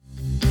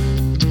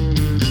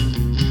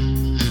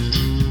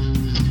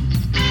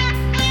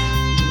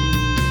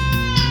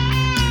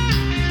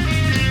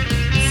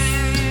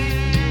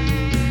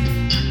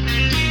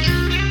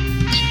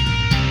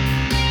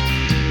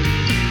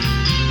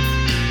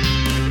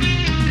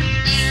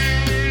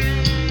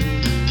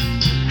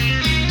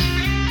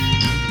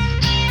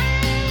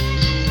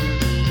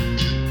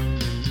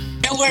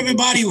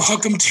everybody.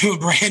 Welcome to a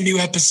brand new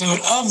episode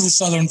of the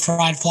Southern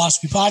Fried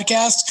Philosophy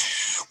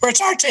Podcast, where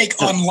it's our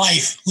take on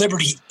life,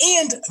 liberty,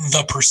 and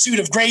the pursuit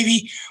of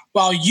gravy,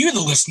 while you, the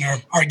listener,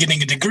 are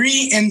getting a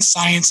degree in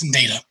science and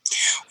data.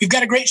 We've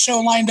got a great show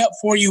lined up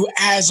for you,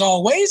 as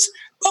always.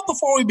 But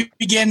before we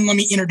begin, let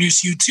me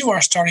introduce you to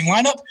our starting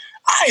lineup.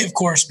 I, of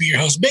course, be your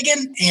host,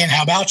 Biggin, and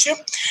how about you?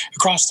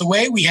 Across the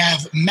way, we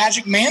have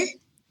Magic Man.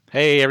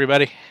 Hey,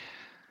 everybody.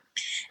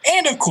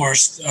 And, of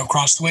course,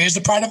 across the way is the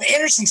pride of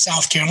Anderson,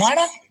 South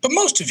Carolina. But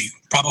most of you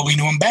probably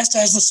know him best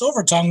as the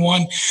Silver Tongue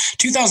won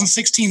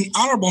 2016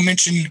 honorable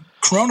mention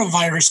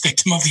coronavirus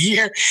victim of the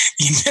year,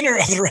 the inventor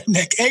of the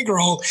redneck egg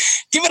roll.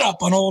 Give it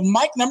up on old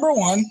Mike number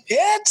one.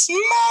 It's Mojo!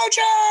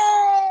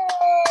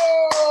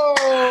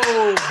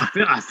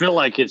 I feel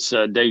like it's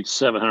day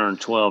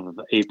 712 of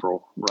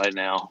April right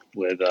now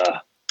with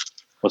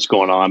what's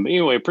going on. But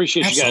anyway,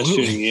 appreciate you guys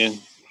tuning in.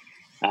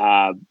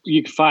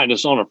 You can find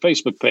us on our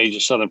Facebook page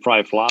at Southern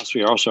Fried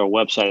Philosophy, or also our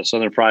website at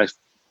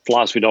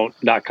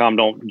southernfriedphilosophy.com.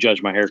 Don't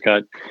judge my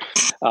haircut.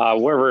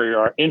 Wherever you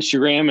are,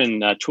 Instagram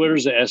and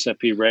Twitter's at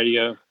SFP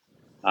Radio.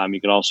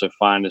 You can also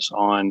find us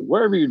on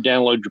wherever you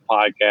download your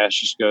podcast.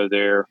 Just go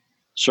there,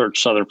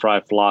 search Southern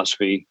Fried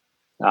Philosophy.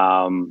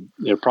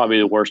 It'll probably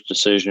be the worst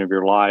decision of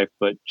your life,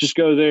 but just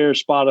go there,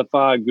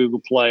 Spotify,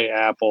 Google Play,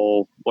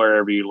 Apple,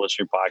 wherever you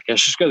listen to your podcast.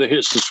 Just go there,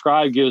 hit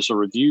subscribe, give us a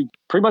review.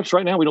 Pretty much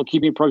right now, we don't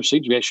keep any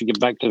proceeds. We actually give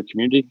back to the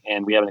community,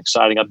 and we have an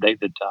exciting update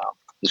that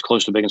is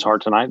close to Biggin's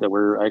heart tonight that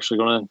we're actually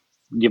going to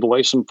give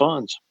away some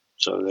funds.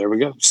 So there we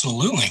go.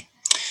 Absolutely.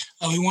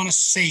 We want to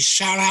say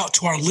shout out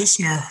to our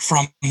listener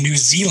from New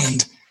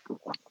Zealand.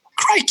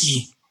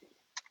 Crikey.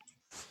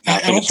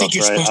 I don't think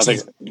you're supposed to. I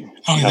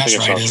think that's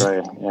right.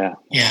 Australia.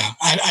 Yeah.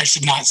 I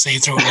should not say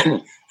throw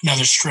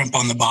another shrimp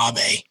on the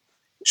bobby,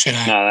 should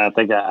I? No, I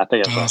think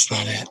that's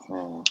not it.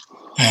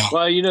 Yeah.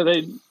 Well, New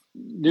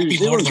Happy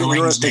Lord of the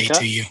Rings Day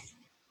to you.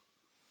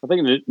 I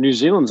think New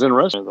Zealand's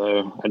interesting,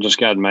 though. I just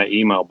got in my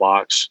email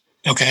box.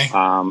 Okay.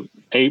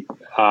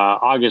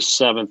 August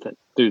 7th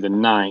through the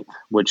 9th,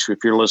 which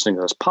if you're listening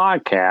to this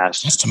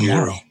podcast, that's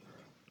tomorrow.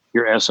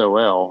 You're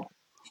SOL.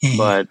 Mm-hmm.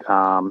 But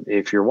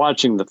if you're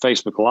watching the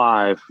Facebook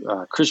Live,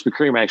 Krispy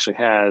Kreme actually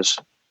has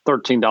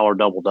 $13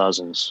 double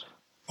dozens.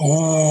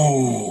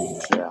 Oh,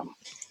 yeah.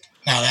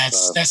 Now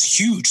that's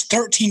huge.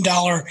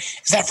 $13.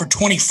 Is that for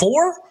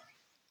 24?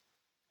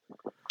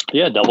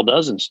 Yeah, double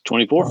dozens,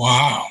 24.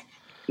 Wow.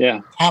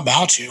 Yeah. How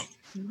about you?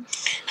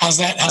 How's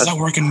that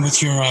working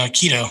with your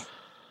keto?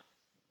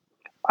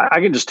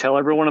 I can just tell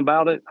everyone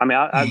about it. I mean,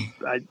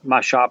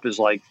 my shop is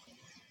like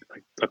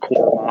a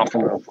quarter mile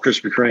from the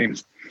Krispy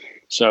Kreme.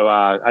 So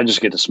I just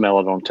get to smell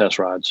it on test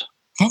rides.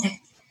 Okay.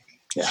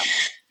 Yeah.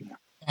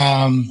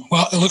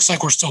 Well, it looks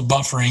like we're still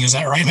buffering. Is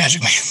that right,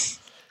 Magic Man?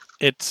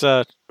 It's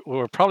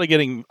we're probably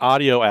getting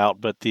audio out,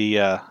 but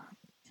the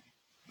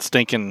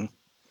stinking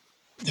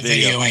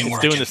video ain't it's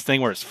working. Doing this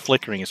thing where it's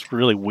flickering. It's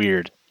really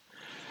weird.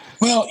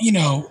 Well,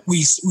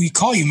 we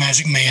call you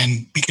Magic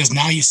Man because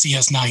now you see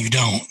us, now you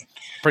don't.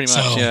 Pretty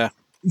much, yeah.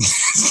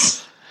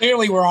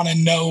 Clearly, we're on a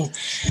no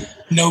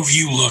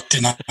view look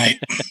tonight.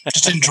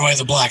 Just enjoy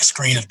the black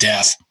screen of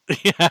death.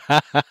 Yeah.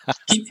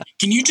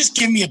 Can you just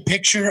give me a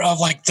picture of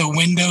like the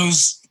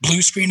Windows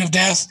blue screen of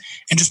death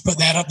and just put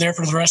that up there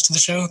for the rest of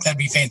the show? That'd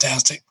be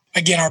fantastic.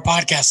 Again, our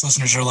podcast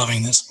listeners are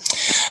loving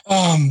this.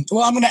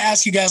 Well, I'm going to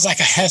ask you guys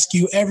like I ask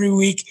you every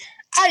week.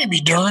 How you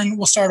be doing?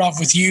 We'll start off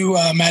with you,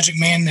 Magic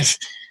Man, if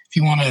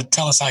you want to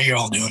tell us how you're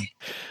all doing.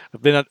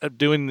 I've been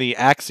doing the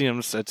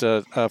Axioms. It's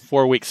a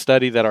 4-week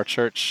study that our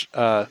church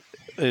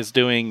is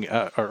doing,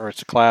 or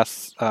it's a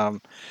class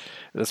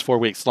that's 4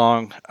 weeks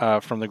long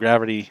from the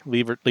Gravity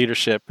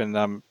Leadership.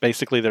 And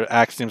basically the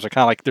Axioms are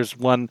kind of like, there's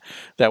one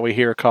that we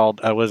hear called,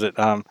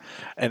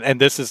 and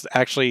this is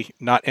actually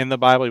not in the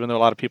Bible, even though a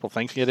lot of people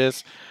think it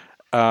is.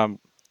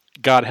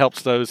 God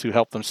helps those who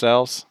help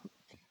themselves.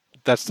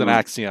 That's an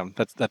axiom.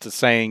 That's a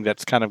saying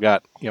that's kind of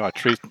got, a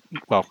truth.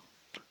 Well,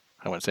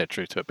 I wouldn't say a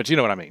truth to it, but you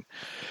know what I mean.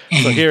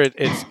 So here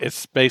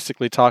it's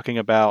basically talking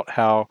about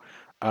how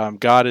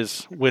God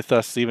is with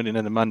us even in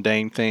the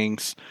mundane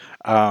things.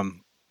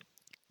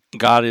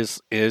 God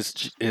is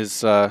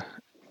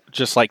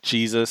just like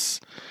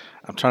Jesus.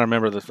 I'm trying to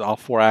remember all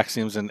 4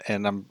 axioms, and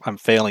I'm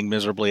failing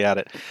miserably at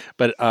it.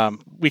 But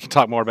we can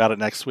talk more about it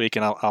next week,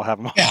 and I'll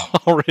have them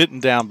all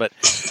written down. But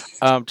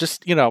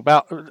just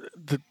about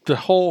the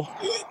whole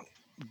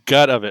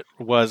gut of it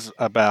was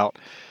about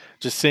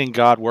just seeing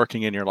God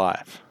working in your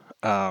life.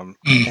 And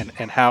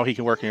how he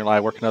can work in your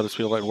life, work in others'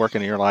 people, and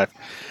working in your life,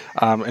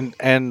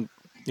 and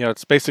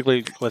it's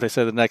basically what they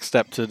said the next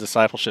step to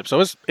discipleship.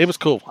 So it was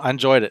cool. I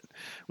enjoyed it.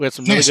 We had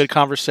some really good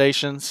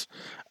conversations.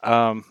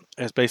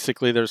 It's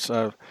basically there's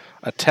a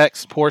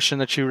text portion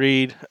that you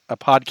read, a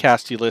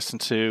podcast you listen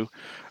to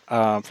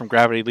from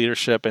Gravity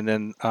Leadership, and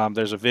then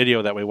there's a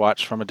video that we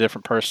watch from a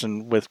different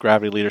person with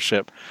Gravity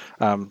Leadership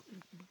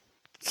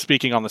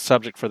speaking on the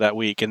subject for that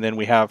week, and then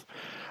we have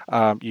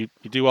you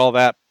do all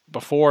that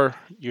before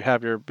you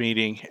have your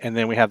meeting, and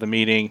then we have the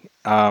meeting,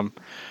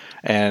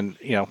 and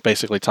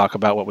basically talk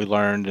about what we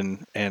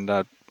learned and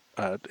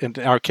in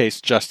our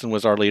case, Justin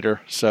was our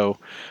leader. So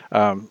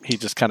he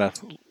just kind of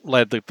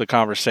led the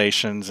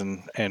conversations,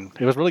 and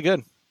it was really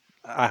good.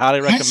 I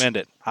highly recommend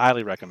it.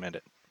 Highly recommend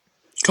it.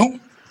 Cool.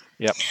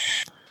 Yep.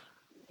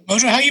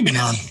 Mojo, how you been,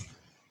 Aaron?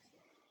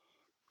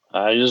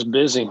 Just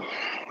busy.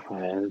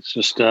 It's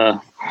just,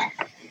 I'm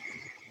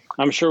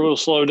sure we'll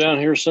slow down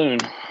here soon.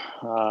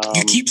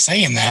 You keep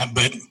saying that,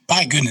 but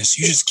by goodness,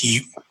 you just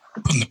keep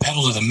putting the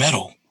pedal to the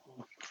metal.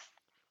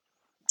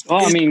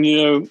 Well, I mean,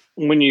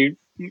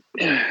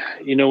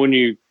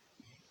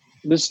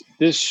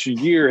 this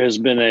year has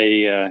been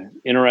a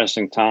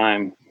interesting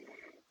time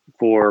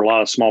for a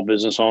lot of small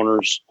business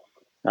owners,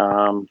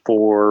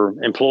 for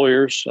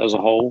employers as a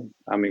whole.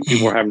 I mean,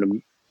 people are having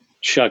to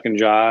shuck and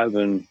jive,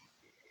 and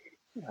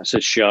I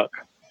said shuck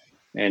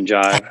and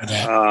jive.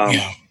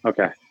 Yeah.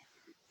 Okay.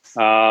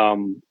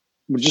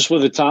 Just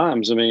with the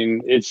times, I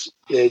mean, it's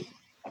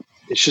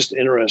just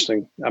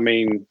interesting. I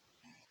mean,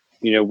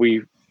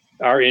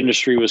 our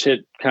industry was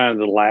hit kind of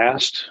the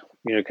last,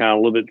 kind of a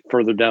little bit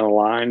further down the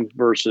line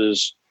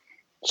versus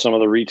some of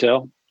the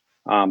retail.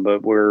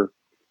 But we're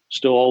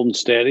still old and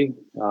steady.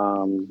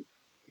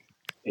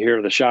 Here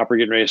at the shop, we're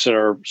getting ready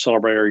to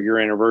celebrate our year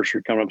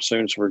anniversary coming up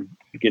soon. So we're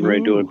getting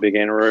ready to do a big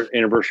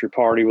anniversary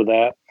party with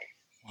that.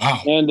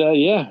 Wow. And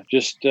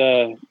just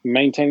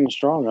maintaining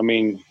strong. I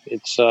mean,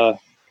 it's God,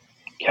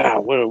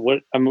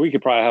 what I mean, we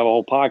could probably have a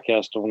whole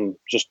podcast on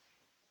just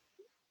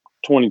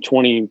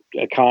 2020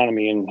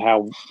 economy and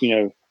how,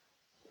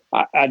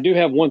 I do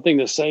have one thing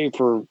to say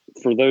for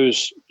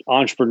those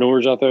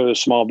entrepreneurs out there,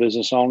 those small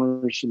business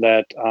owners,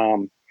 that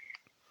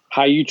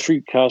how you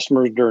treat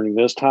customers during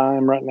this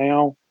time right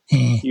now.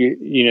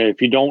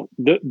 If you don't,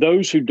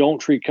 those who don't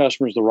treat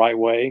customers the right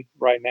way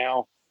right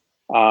now,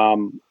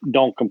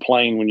 don't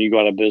complain when you go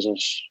out of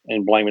business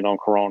and blame it on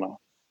Corona,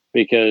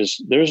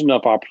 because there's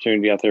enough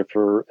opportunity out there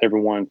for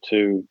everyone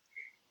to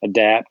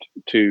adapt,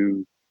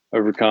 to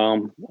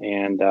overcome.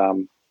 And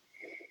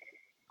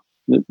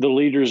the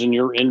leaders in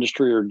your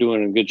industry are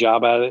doing a good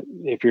job at it.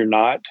 If you're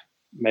not,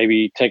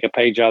 maybe take a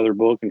page out of their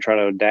book and try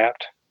to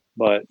adapt.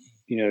 But,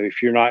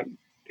 if you're not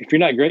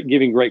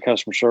giving great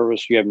customer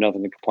service, you have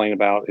nothing to complain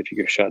about if you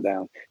get shut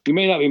down. You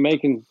may not be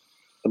making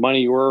the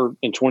money you were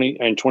in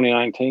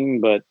 2019,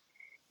 but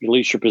at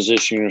least you're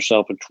positioning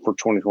yourself for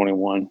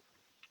 2021.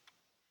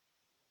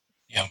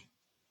 Yeah.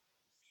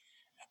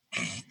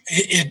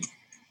 It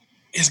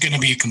is going to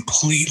be a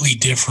completely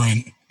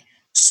different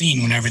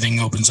scene when everything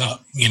opens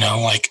up.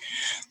 Like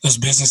those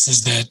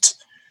businesses that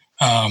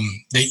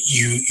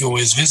you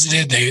always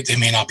visited, they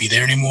may not be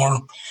there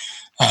anymore.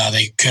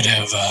 They could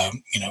have,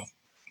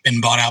 been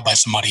bought out by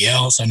somebody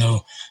else. I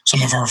know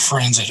some of our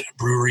friends at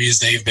breweries,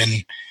 they've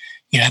been,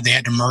 they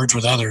had to merge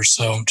with others.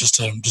 So just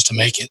to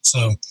make it.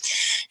 So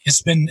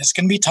it's going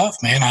to be tough,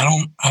 man. I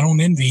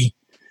don't envy,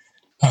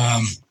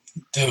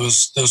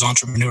 those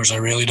entrepreneurs. I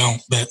really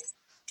don't, but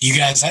you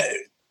guys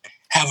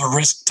have a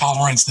risk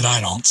tolerance that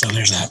I don't. So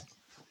there's that.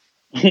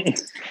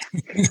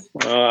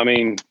 Well, I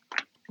mean,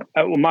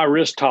 my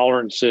risk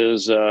tolerance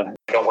is, I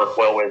don't work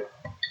well with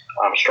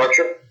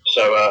structure.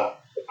 So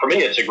for me,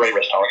 it's a great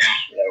risk tolerance.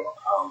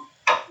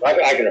 I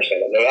can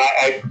understand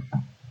that.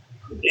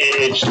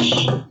 It's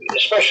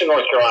especially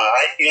North Carolina.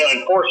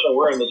 Unfortunately,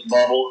 we're in this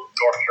bubble,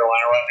 North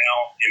Carolina, right now,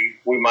 and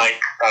we might.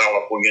 I don't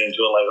know if we'll get into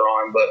it later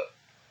on, but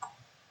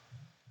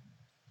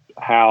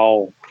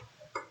how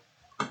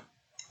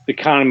the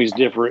economies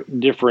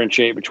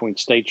differentiate between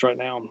states right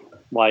now.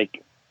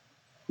 Like,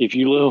 if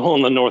you live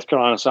on the North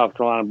Carolina-South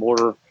Carolina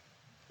border,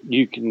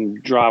 you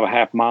can drive a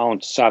half mile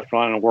into South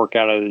Carolina and work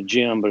out at a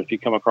gym. But if you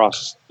come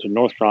across to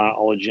North Carolina,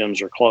 all the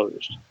gyms are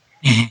closed.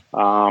 Mm-hmm.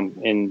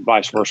 And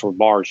vice versa with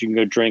bars. You can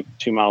go drink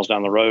 2 miles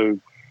down the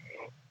road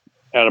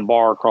at a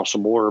bar across the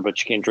border,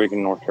 but you can't drink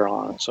in North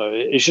Carolina. So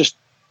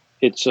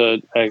it's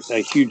a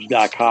huge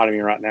dichotomy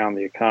right now in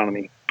the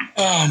economy.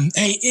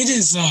 Hey, it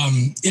is.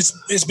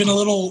 It's been a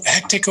little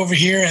hectic over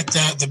here at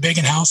the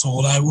Biggin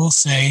household. I will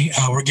say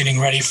we're getting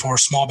ready for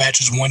Small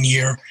Batch's 1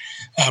 year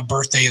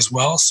birthday as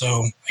well.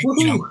 So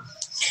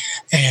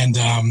and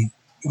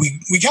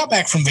we got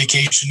back from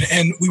vacation,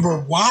 and we were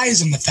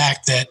wise in the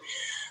fact that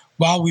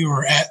while we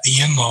were at the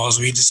in-laws,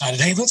 we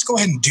decided, hey, let's go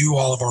ahead and do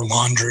all of our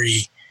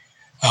laundry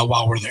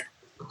while we're there.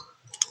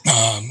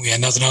 We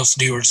had nothing else to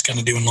do. We're just kind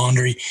of doing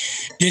laundry.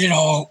 Did it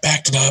all,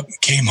 packed it up,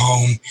 came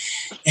home.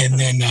 And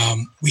then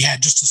we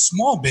had just a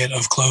small bit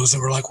of clothes that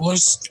were like, well,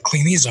 let's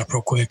clean these up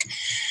real quick.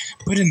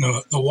 Put in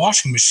the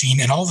washing machine,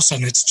 and all of a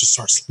sudden it just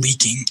starts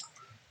leaking.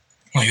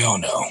 I'm like, oh,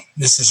 no,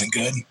 this isn't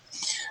good.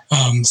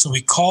 So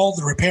we called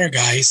the repair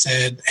guy. He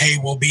said, hey,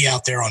 we'll be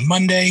out there on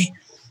Monday.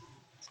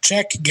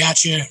 Check,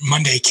 gotcha.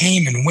 Monday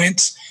came and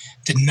went.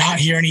 Did not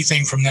hear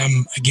anything from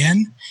them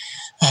again.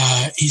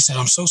 He said,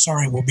 I'm so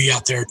sorry. We'll be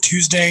out there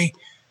Tuesday.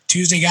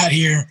 Tuesday got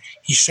here.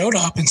 He showed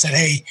up and said,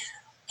 hey,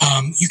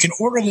 you can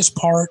order this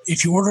part.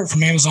 If you order it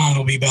from Amazon,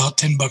 it'll be about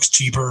 $10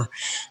 cheaper.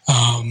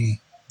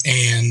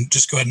 And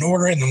just go ahead and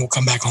order it, and then we'll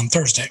come back on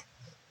Thursday.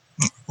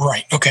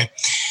 Right. Okay.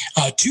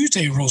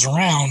 Tuesday rolls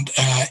around,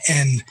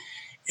 and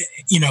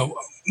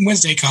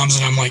Wednesday comes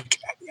and I'm like,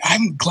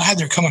 I'm glad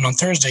they're coming on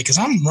Thursday because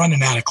I'm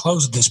running out of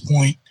clothes at this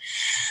point.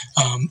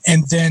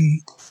 And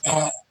then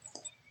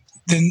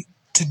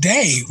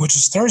today, which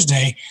is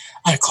Thursday,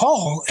 I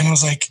call and I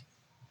was like,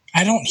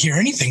 I don't hear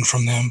anything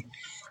from them.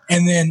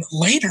 And then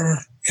later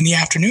in the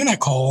afternoon, I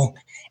call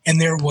and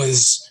it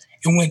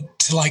went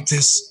to like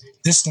this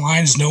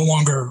line is no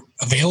longer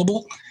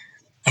available.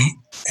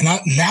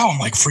 Now I'm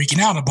like freaking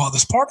out. I bought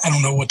this part. I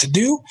don't know what to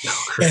do.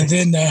 And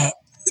then I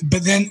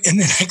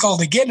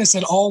called again and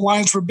said all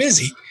lines were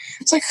busy.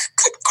 It's like,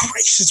 good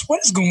gracious,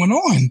 what is going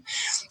on?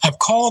 I've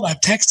called,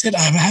 I've texted,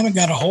 I haven't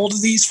got a hold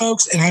of these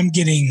folks, and I'm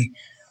getting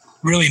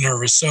really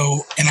nervous. So,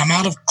 and I'm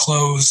out of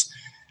clothes.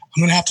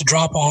 I'm going to have to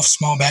drop off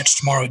small batch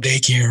tomorrow at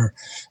daycare,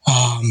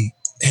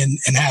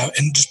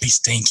 and just be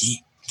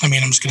stinky. I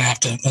mean, I'm just going to have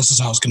to. This is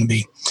how it's going to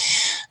be.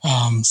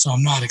 So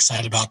I'm not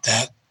excited about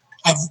that.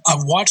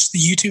 I've watched the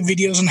YouTube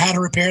videos on how to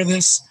repair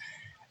this,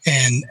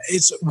 and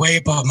it's way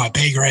above my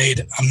pay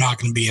grade. I'm not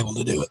going to be able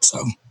to do it.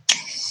 So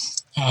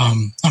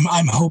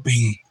I'm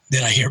hoping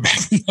that I hear back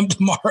from them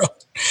tomorrow.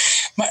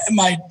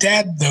 My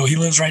dad, though, he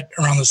lives right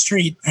around the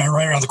street,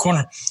 right around the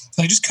corner.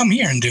 So just come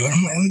here and do it.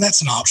 And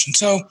that's an option.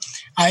 So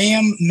I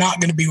am not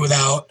going to be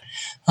without.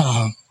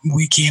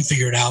 We can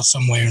figure it out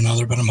some way or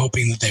another, but I'm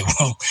hoping that they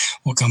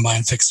will come by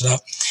and fix it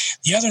up.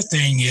 The other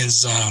thing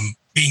is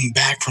being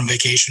back from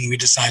vacation, I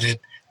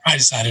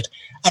decided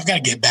I've got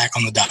to get back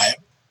on the diet.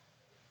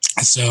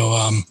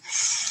 So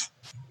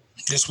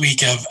this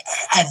week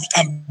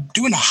I'm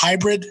doing a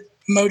hybrid,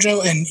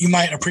 Mojo, and you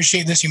might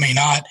appreciate this, you may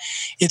not.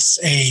 It's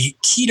a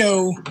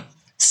keto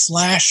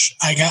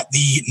 / I got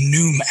the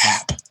Noom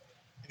app.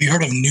 Have you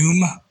heard of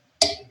Noom?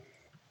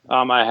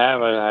 I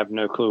have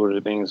no clue what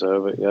it means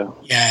of it. Yeah.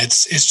 Yeah.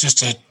 It's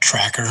just a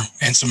tracker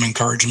and some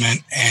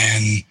encouragement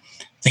and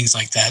things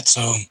like that.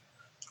 So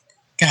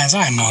guys,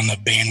 I'm on the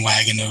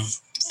bandwagon of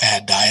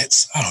fad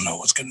diets. I don't know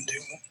what's going to do.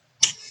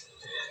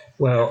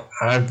 Well,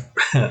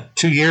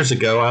 2 years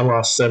ago, I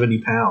lost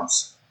 70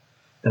 pounds,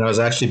 and I was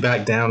actually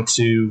back down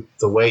to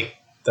the weight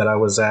that I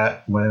was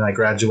at when I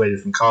graduated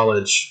from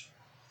college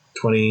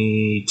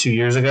 22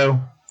 years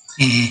ago.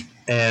 Mm-hmm.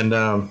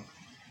 And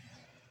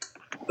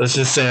let's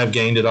just say I've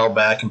gained it all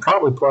back and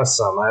probably plus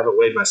some. I haven't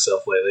weighed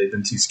myself lately. I've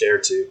been too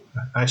scared to.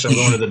 Actually, I'm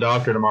going to the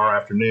doctor tomorrow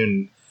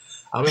afternoon.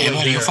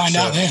 You'll find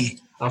out then.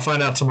 I'll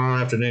find out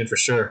tomorrow afternoon for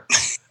sure.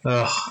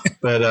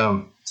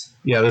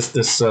 Yeah,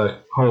 this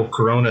whole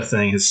Corona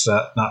thing has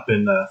not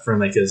been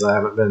friendly because I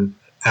haven't been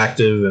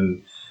active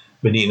and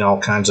been eating all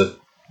kinds of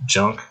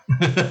junk,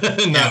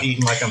 not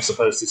eating like I'm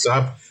supposed to. So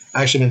I've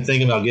actually been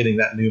thinking about getting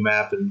that new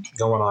map and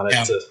going on it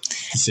to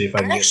see if I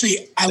can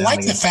I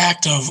like the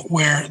fact of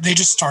where they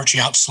just start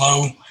you out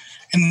slow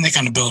and then they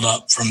kind of build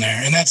up from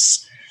there. And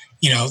that's,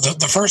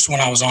 the first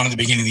one I was on at the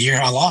beginning of the year,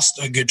 I lost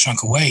a good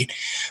chunk of weight,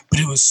 but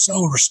it was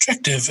so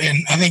restrictive.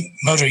 And I think,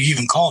 Mojo, you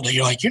even called it.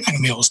 You're like, you're not going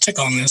to be able to stick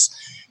on this.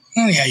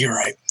 Oh, yeah, you're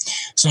right.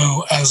 So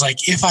I was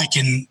like, if I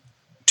can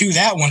do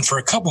that one for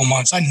a couple of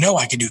months, I know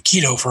I could do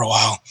keto for a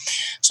while.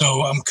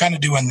 So I'm kind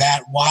of doing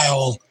that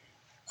while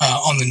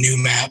on the new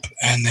map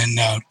and then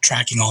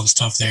tracking all the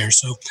stuff there.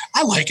 So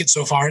I like it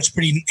so far. It's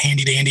pretty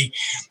handy dandy.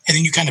 And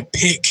then you kind of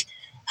pick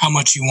how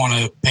much you want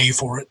to pay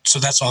for it. So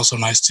that's also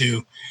nice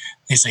too.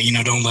 They say,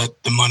 don't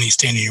let the money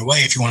stand in your way.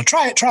 If you want to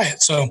try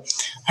it. So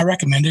I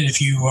recommend it.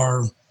 If you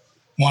are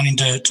wanting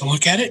to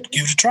look at it,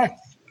 give it a try.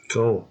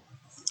 Cool.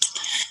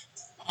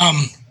 Go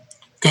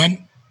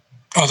ahead.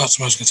 Oh, that's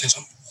what I was going to say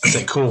something. I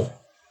said cool.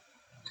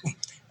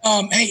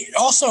 Hey,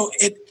 also,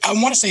 I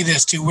want to say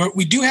this too.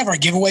 We do have our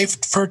giveaway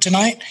for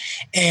tonight,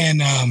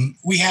 and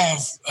we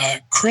have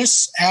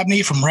Chris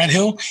Abney from Red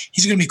Hill.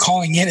 He's going to be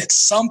calling in at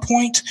some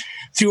point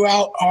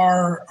throughout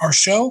our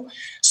show.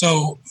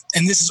 So,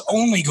 and this is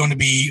only going to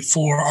be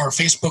for our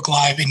Facebook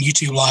Live and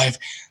YouTube Live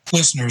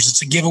listeners.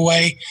 It's a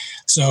giveaway,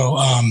 so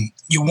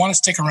you want to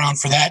stick around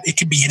for that. It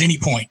could be at any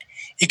point.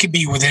 It could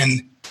be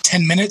within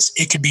 10 minutes.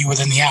 It could be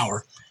within the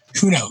hour.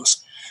 Who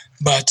knows?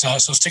 But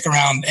so stick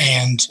around,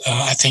 and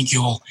I think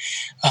you'll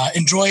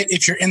enjoy it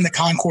if you're in the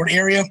Concord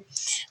area.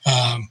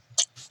 So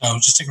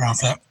just stick around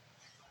for that.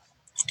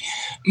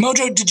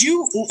 Mojo, did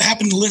you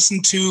happen to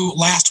listen to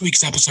last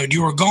week's episode?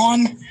 You were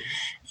gone.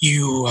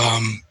 You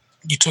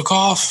took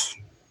off.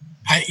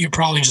 You're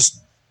probably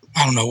just,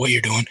 I don't know what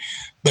you're doing,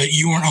 but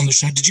you weren't on the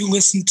show. Did you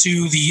listen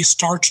to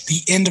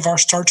the end of our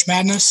Starch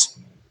Madness?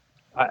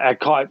 I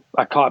caught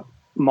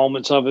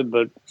moments of it,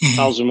 but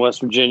I was in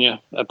West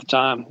Virginia at the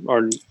time,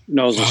 or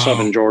no, I was in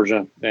Southern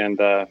Georgia, and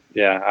I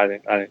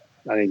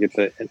didn't get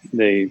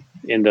the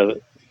end of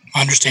it.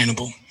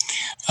 Understandable.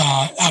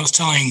 I was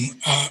telling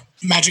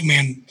Magic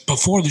Man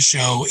before the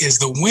show is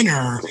the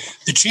winner.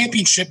 The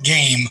championship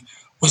game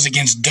was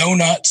against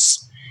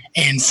donuts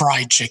and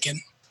fried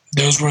chicken.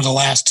 Those were the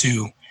last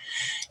two,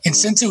 and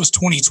since it was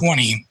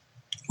 2020,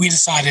 we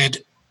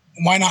decided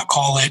why not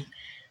call it,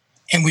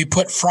 and we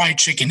put fried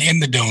chicken in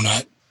the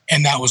donut.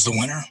 And that was the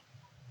winner.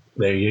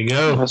 There you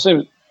go. That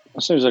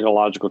seems like a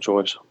logical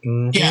choice.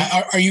 Mm-hmm.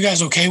 Yeah. Are you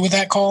guys okay with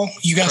that call?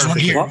 You guys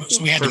weren't here,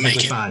 so we had to make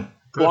it. Fine.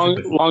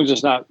 Long as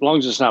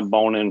it's not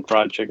bone-in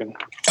fried chicken.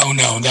 Oh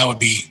no, that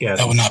would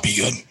not be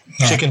good.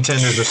 No. Chicken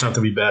tenders or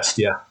something would be best.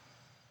 Yeah.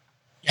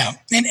 Yeah,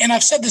 and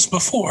I've said this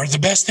before. The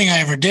best thing I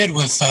ever did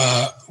with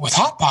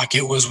Hot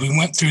Pocket was we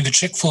went through the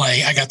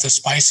Chick-fil-A. I got the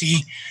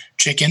spicy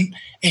chicken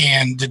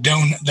and the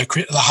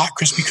hot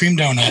Krispy Kreme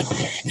donut,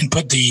 and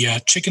put the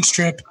chicken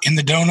strip in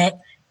the donut,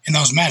 and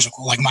that was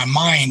magical. Like my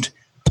mind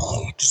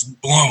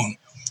just blown.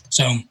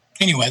 So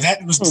anyway,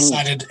 that was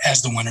decided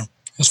as the winner.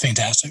 It was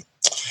fantastic.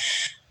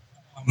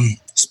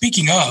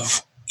 Speaking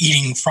of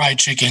eating fried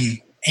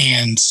chicken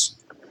and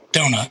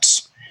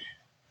donuts,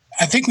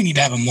 I think we need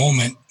to have a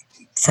moment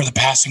for the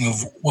passing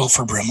of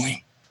Wilford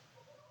Brimley.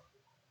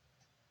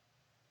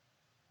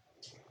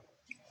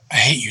 I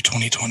hate you,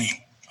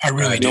 2020. I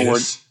really do.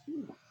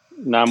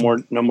 No more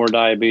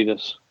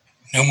diabetes.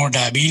 No more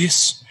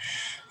diabetes.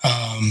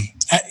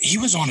 He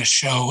was on a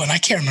show, and I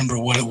can't remember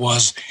what it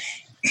was.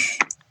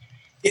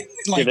 They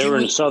were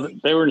in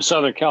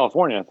Southern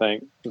California, I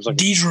think. It was like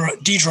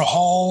Deidre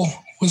Hall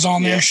was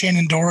on there,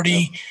 Shannon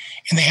Doherty,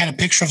 and they had a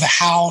picture of the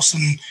house,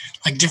 and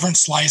like different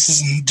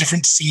slices and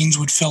different scenes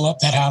would fill up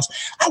that house.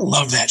 I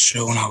loved that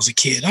show when I was a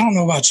kid. I don't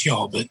know about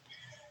y'all, but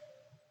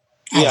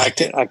I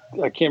can't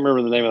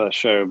remember the name of that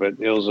show, but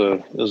it was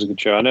a good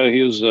show. I know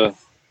he was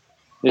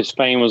his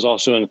fame was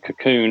also in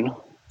Cocoon.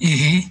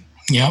 Mm-hmm.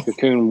 Yeah,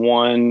 Cocoon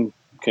 1,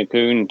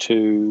 Cocoon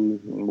 2,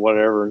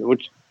 whatever.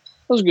 Which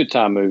was a good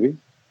time movie.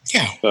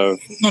 Yeah, so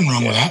nothing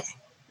wrong with that.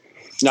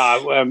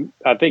 No,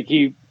 I think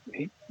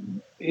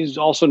he's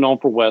also known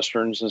for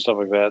westerns and stuff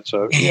like that.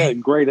 So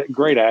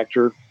great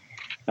actor.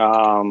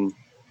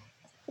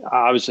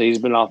 Obviously, he's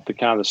been off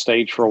the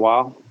stage for a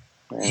while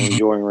and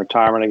enjoying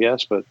retirement, I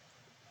guess. But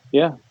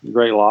yeah,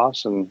 great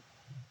loss, and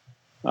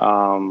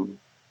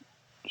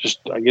just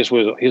I guess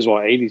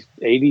he's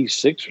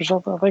 86 or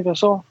something. I think I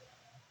saw.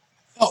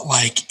 Felt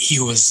like he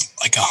was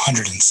like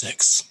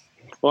 106.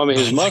 Well, I mean,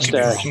 his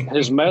mustache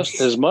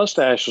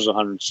was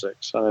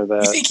 106. I know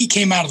that. You think he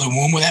came out of the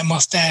womb with that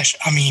mustache?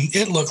 I mean,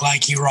 it looked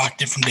like he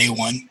rocked it from day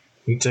one.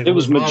 It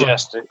was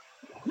majestic.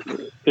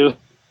 It was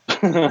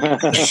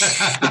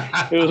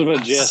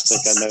majestic.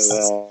 I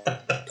know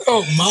that.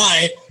 Oh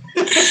my!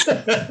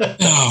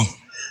 Oh,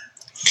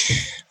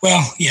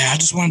 well, yeah. I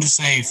just wanted to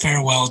say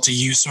farewell to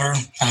you, sir.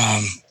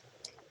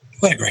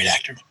 What a great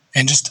actor,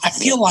 and I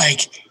feel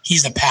like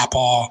he's a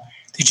papaw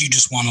that you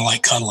just want to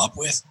like cuddle up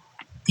with,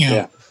 you know.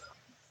 Yeah.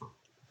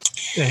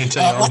 Yeah, he'll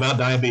tell you all about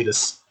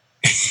diabetes.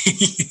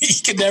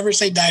 He could never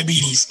say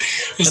diabetes.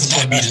 It's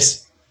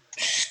diabetes.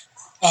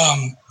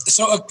 Right.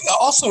 So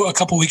also a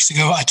couple weeks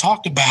ago, I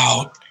talked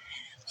about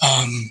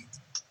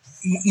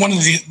one of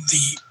the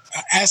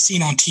as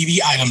seen on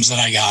TV items that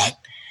I got,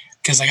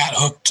 because I got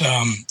hooked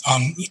on,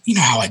 you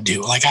know how I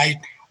do. Like I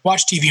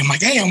watch TV, I'm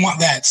like, hey, I want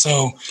that.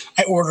 So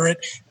I order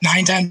it.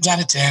 9 times out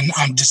of 10,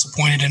 I'm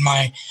disappointed in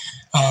my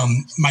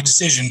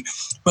decision.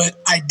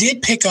 But I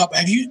did pick up.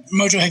 Have you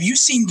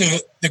seen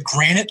the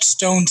granite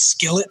stone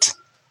skillet?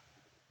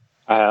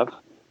 I have.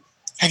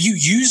 Have you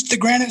used the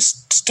granite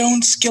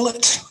stone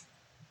skillet?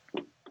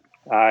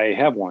 I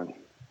have one.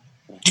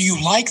 Do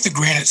you like the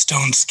granite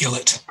stone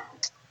skillet?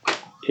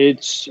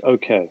 It's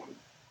okay.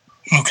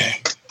 Okay.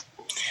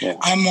 Yeah.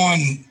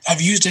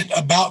 I've used it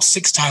about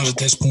 6 times at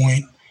this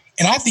point,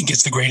 and I think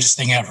it's the greatest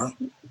thing ever.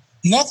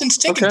 Nothing's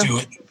sticking to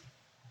it.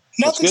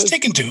 Nothing's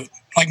sticking to it.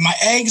 Like my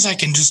eggs, I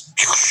can just,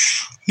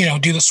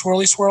 do the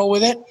swirly swirl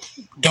with it.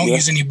 Don't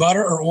use any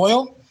butter or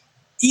oil.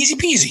 Easy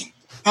peasy.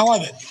 I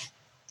love it.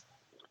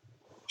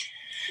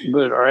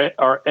 But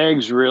are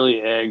eggs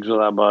really eggs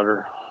without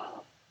butter?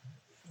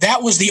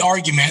 That was the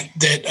argument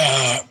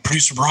that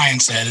producer Brian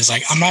said, is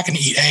like, I'm not going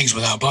to eat eggs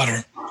without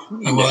butter.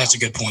 Like, well, that's a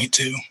good point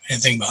too. I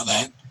didn't think about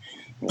that.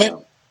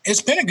 But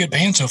it's been a good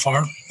band so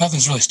far.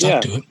 Nothing's really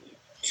stuck to it.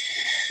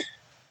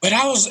 But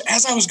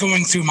as I was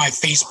going through my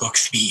Facebook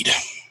feed,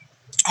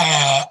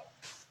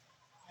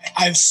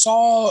 I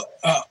saw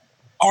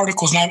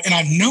articles, and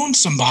I've known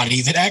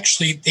somebody that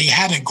actually they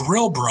had a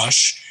grill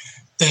brush,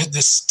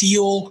 the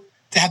steel,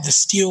 they had the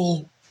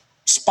steel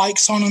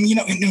spikes on them. You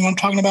know what I'm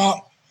talking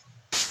about?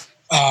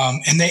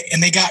 And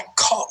they got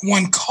caught.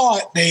 One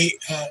caught. They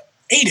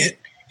ate it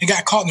and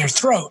got caught in their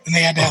throat, and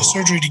they had to have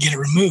surgery to get it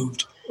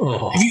removed.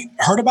 Oh. Have you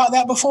heard about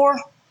that before?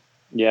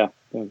 Yeah.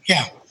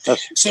 Yeah.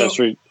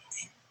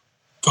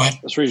 Go ahead.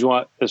 That's the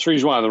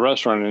reason why the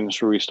restaurant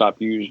industry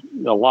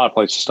a lot of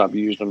places stop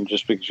using them,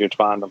 just because you have to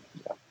find them.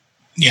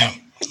 Yeah.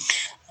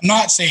 I'm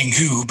not saying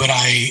who, but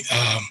I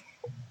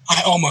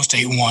almost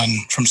ate one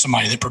from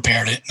somebody that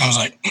prepared it. And I was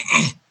like,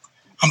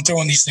 I'm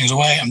throwing these things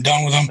away. I'm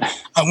done with them.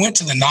 I went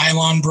to the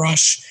nylon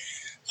brush,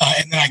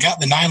 and then I got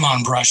the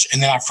nylon brush,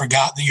 and then I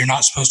forgot that you're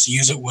not supposed to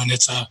use it when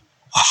it's a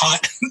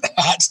hot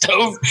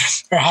stove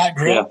or a hot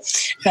grill. Yeah.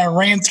 And I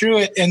ran through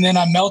it, and then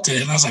I melted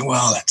it. And I was like,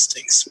 well, that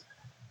stinks.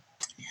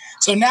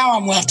 So now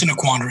I'm left in a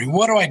quandary.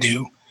 What do I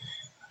do?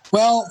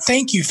 Well,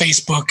 thank you,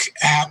 Facebook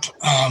app.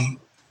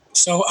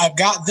 So I've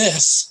got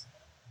this.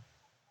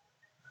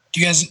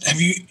 Do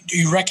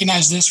you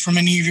recognize this from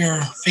any of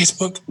your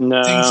Facebook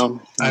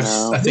things?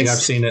 I think I've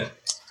seen it.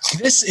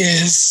 This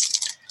is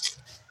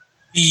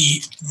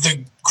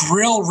the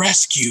Grill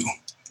Rescue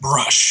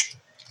brush.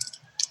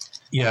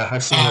 Yeah,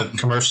 I've seen the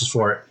commercials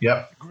for it.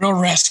 Yep. Grill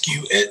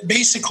Rescue. It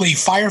basically,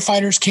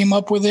 firefighters came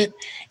up with it.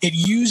 It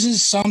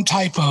uses some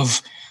type of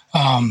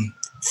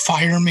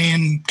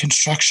fireman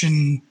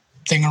construction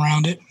thing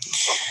around it.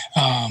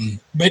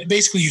 But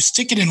basically, you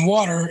stick it in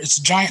water. It's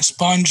a giant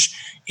sponge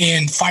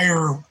in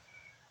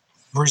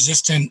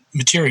fire-resistant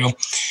material.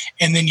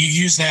 And then you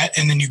use that,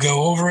 and then you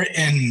go over it,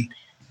 and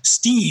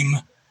steam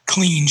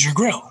cleans your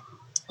grill. I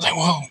was like,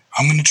 well,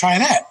 I'm going to try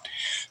that.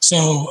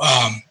 So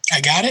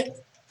I got it.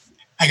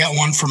 I got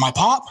one for my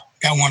pop,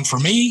 got one for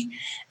me,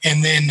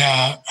 and then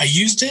I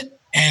used it,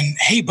 and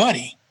hey,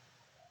 buddy,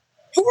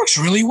 it works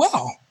really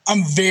well.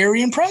 I'm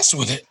very impressed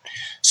with it.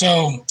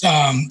 So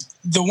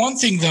the one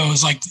thing, though,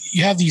 is like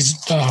you have these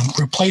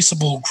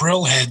replaceable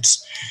grill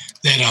heads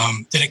that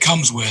it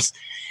comes with.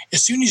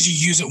 As soon as you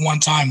use it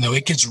one time, though,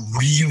 it gets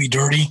really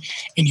dirty,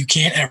 and you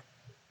can't ever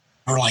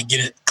like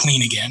get it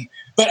clean again.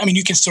 But, I mean,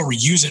 you can still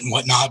reuse it and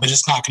whatnot, but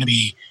it's not going to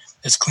be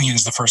as clean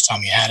as the first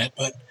time you had it.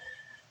 But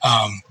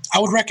I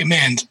would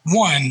recommend,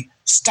 one,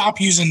 stop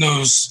using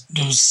those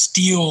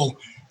steel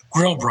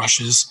grill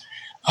brushes,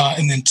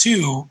 and then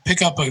two,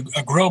 pick up a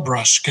grill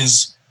brush,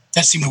 because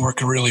that seemed to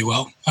work really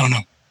well. I don't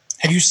know.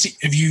 Have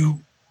you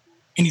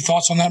any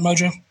thoughts on that,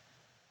 Mojo?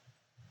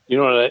 You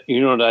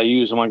know what I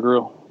use on my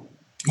grill?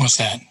 What's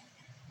that?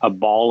 A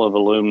ball of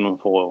aluminum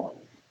foil.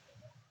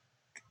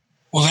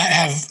 Will that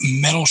have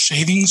metal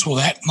shavings? Will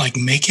that like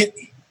make it?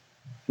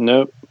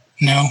 Nope.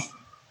 No.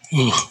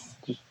 Ooh.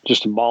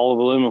 Just a ball of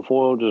aluminum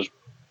foil. Just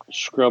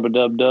scrub a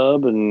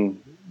dub,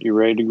 and you're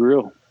ready to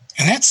grill.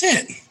 And that's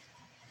it.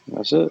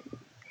 That's it.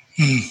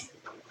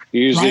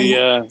 Use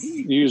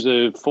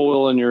the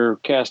foil in your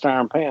cast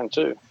iron pan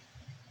too.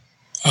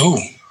 Oh.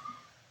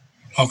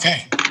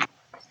 Okay.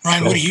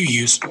 Ryan, what do you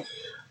use?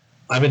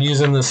 I've been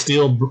using the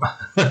steel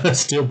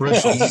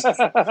bristles.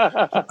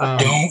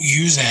 Don't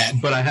use that.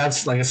 But I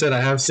have, like I said,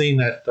 I have seen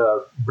that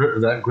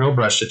grill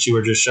brush that you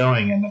were just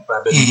showing, and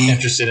I've been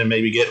interested in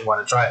maybe getting one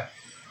to try it.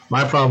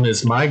 My problem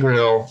is my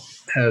grill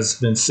has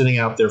been sitting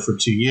out there for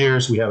 2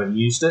 years. We haven't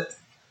used it,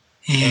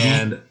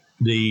 and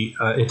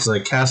it's a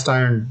cast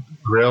iron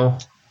grill,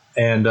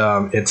 and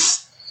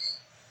it's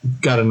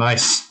got a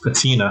nice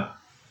patina.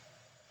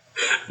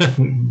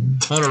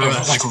 Ton of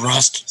rust. Like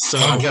rust. So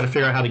I've got to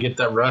figure out how to get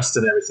that rust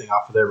and everything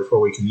off of there before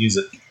we can use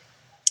it.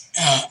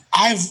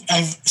 I've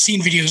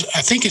seen videos.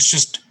 I think it's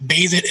just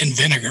bathe it in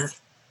vinegar.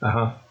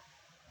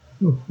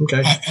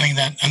 Okay. I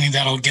think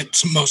that'll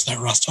get most of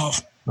that rust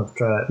off. I'll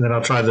try that, and then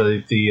I'll try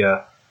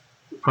the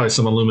probably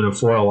some aluminum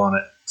foil on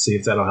it. See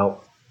if that'll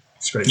help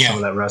scrape some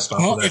of that rust off.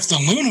 Well, of there. if the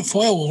aluminum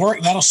foil will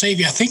work, that'll save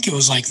you. I think it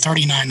was like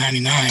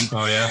 $39.99.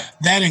 Oh yeah.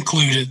 That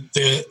included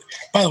the.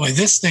 By the way,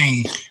 this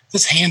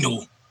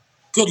handle.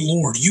 Good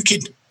Lord, you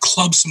could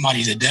club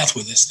somebody to death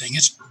with this thing.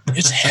 It's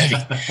heavy.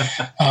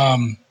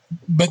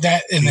 But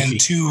that, and then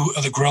two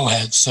of the grill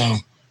heads. So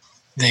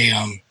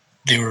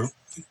it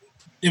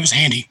was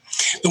handy.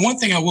 The one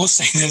thing I will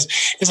say is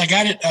I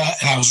got it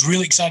and I was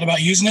really excited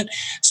about using it.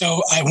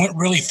 So I went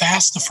really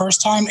fast the first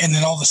time, and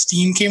then all the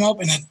steam came up,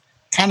 and it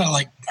kind of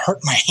like hurt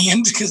my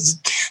hand because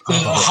the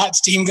hot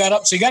steam got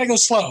up. So you got to go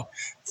slow.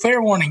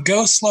 Fair warning,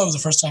 go slow the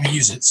first time you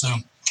use it. So,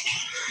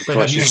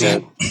 have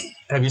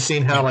you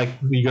seen how, like,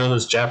 you go to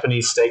those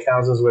Japanese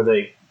steakhouses where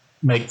they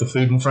make the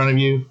food in front of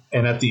you,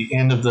 and at the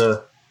end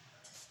of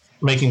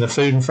making the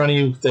food in front of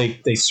you,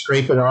 they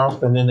scrape it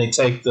off, and then they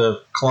take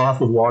the cloth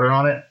with water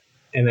on it,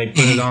 and they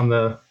put it on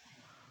the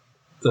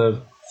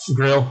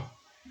grill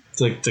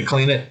to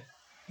clean it,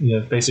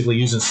 basically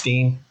using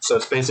steam. So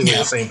it's basically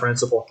the same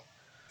principle.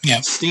 Yeah.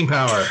 Steam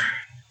power.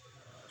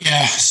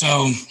 Yeah,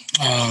 so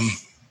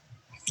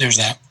there's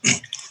that.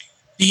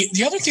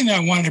 The other thing that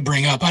I wanted to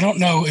bring up, I don't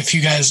know if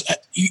you guys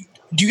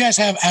do you guys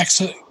have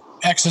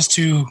access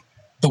to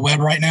the web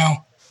right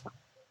now?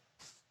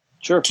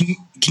 Sure. Can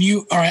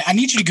you? All right. I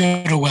need you to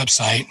go to a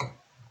website,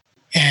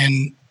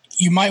 and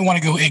you might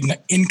want to go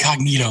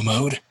incognito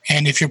mode.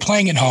 And if you're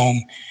playing at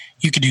home,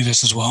 you could do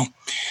this as well.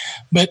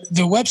 But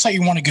the website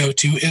you want to go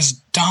to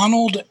is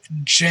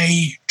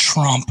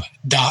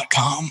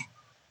DonaldJTrump.com.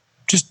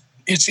 Just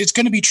it's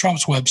going to be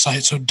Trump's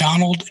website. So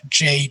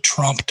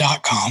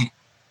DonaldJTrump.com.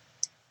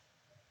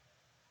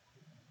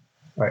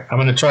 All right. I'm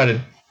going to try to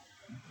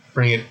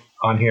bring it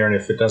on here, and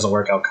if it doesn't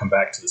work, I'll come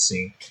back to the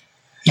scene.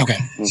 Okay.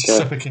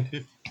 So we can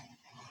do.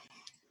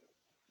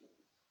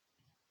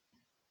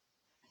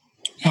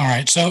 All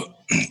right. So,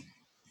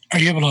 are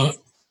you able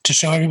to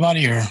show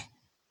everybody, or?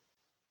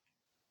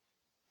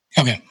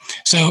 Okay.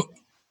 So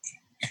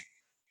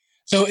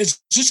it's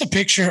just a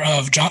picture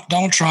of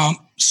Donald Trump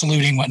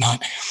saluting,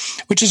 whatnot,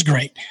 which is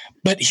great.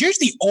 But here's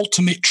the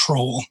ultimate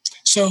troll.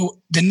 So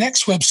the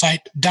next website,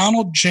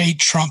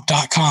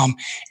 DonaldJTrump.com,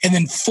 and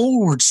then /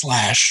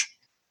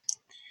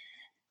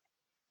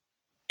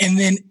 and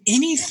then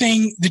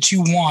anything that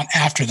you want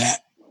after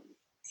that.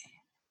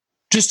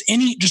 Just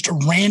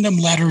random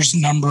letters,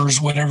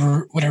 numbers,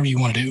 whatever you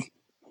want to do.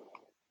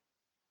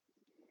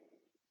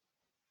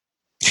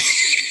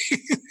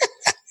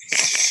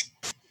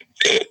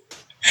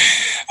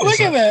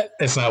 at that.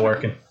 It's not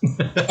working.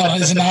 Oh,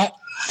 is it not?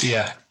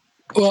 Yeah.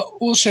 Well,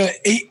 we'll show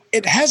it.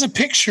 It has a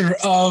picture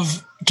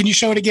of, can you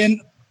show it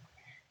again?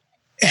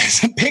 It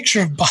has a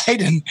picture of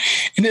Biden,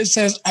 and it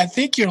says, "I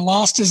think you're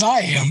lost as I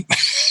am."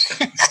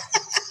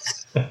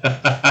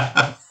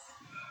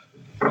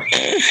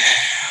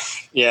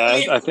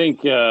 Yeah, I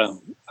think, I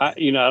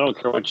don't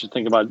care what you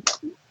think about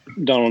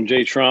Donald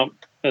J. Trump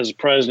as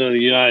president of the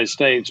United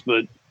States,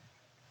 but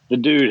the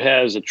dude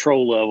has a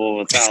troll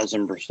level of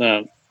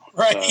 1,000%.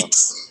 Right.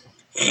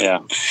 Yeah.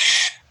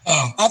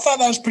 Oh, I thought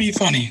that was pretty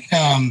funny.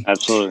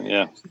 Absolutely,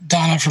 yeah.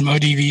 Donna from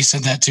ODV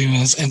said that too,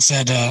 and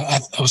said, I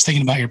was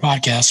thinking about your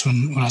podcast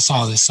when I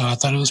saw this, so I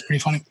thought it was pretty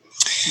funny.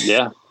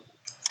 Yeah.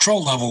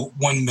 Troll level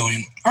 1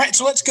 million. All right,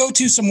 so let's go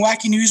to some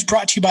wacky news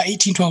brought to you by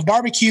 1812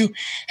 Barbecue.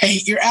 Hey,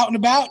 you're out and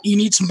about, you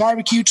need some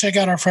barbecue, check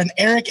out our friend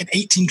Eric at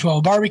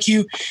 1812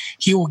 Barbecue.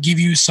 He will give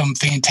you some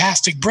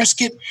fantastic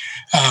brisket,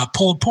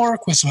 pulled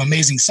pork with some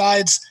amazing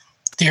sides.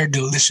 They're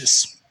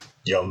delicious.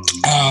 Yum.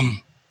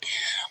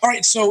 All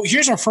right, so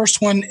here's our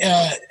first one.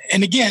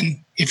 And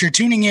again, if you're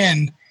tuning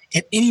in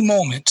at any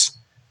moment,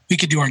 we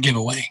could do our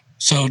giveaway.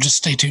 So just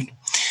stay tuned.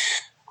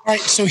 All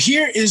right, so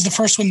here is the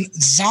first one.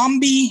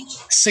 Zombie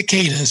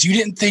cicadas. You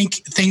didn't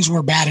think things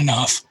were bad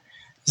enough.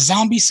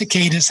 Zombie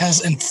cicadas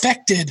has been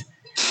infected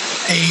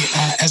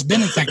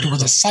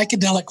with a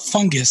psychedelic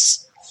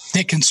fungus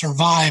that can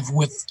survive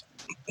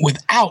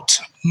without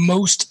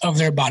most of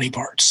their body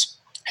parts.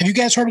 Have you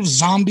guys heard of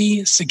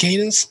zombie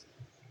cicadas?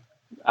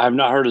 I've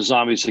not heard of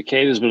zombie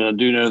cicadas, but I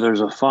do know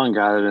there's a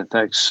fungi that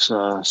infects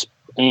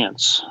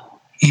ants.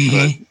 Mm-hmm.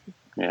 But,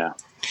 yeah.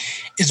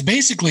 It's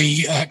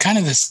basically kind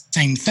of the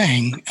same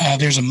thing.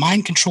 There's a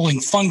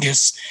mind-controlling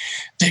fungus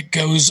that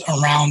goes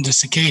around the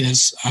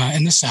cicadas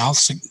in the South.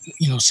 So,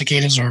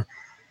 cicadas are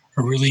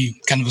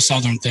really kind of a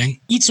Southern thing.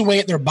 Eats away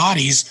at their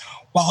bodies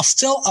while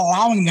still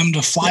allowing them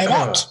to fly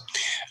about,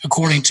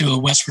 according to a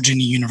West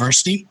Virginia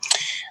university.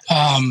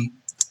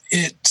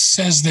 It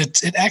says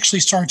that it actually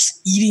starts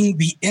eating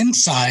the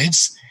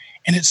insides,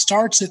 and it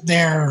starts at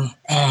their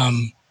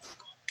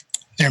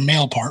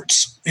male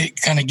parts. It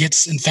kind of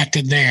gets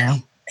infected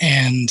there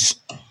and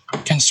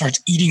kind of starts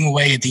eating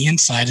away at the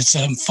inside. It's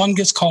a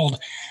fungus called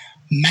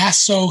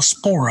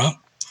Massospora,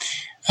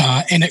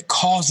 and it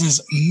causes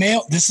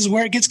male. This is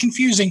where it gets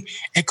confusing.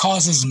 It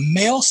causes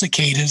male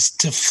cicadas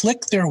to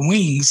flick their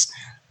wings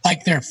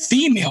like they're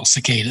female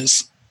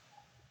cicadas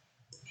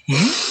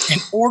in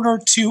order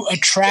to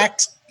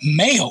attract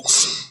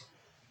males.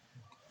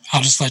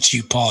 I'll just let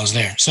you pause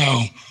there. So,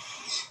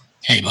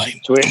 hey,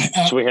 buddy. So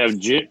we have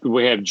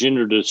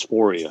gender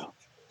dysphoria.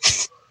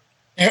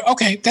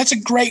 Okay, that's a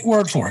great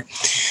word for it.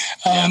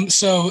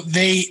 So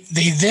they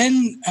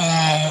then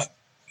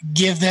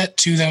give that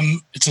to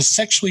them. It's a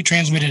sexually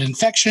transmitted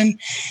infection.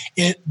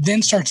 It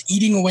then starts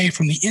eating away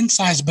from the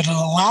insides, but it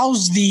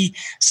allows the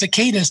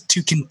cicadas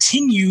to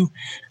continue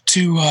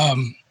to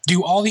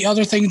do all the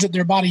other things that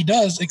their body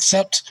does,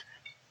 except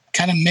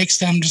kind of makes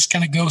them just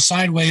kind of go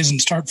sideways and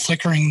start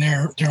flickering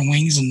their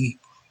wings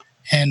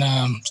and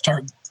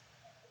start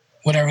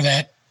whatever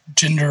that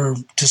gender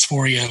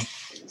dysphoria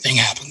thing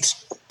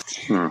happens.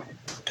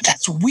 But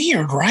that's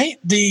weird, right?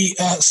 The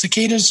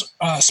cicadas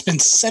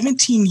spend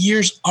 17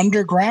 years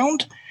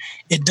underground.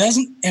 It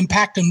doesn't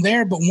impact them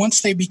there, but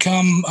once they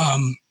become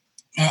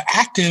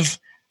active,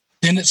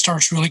 then it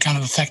starts really kind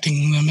of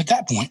affecting them at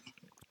that point.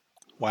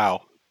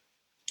 Wow.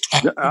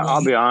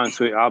 I'll be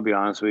honest with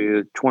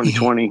you.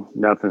 2020,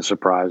 nothing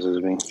surprises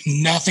me.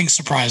 Nothing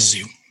surprises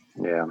you.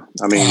 Yeah.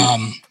 I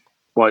mean,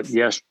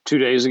 2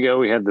 days ago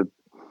we had the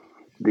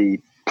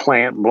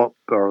plant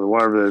or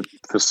whatever the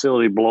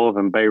facility blow up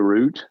in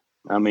Beirut.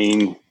 I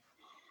mean,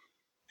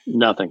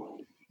 nothing.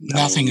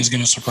 Nothing is going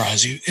to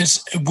surprise you.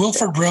 It's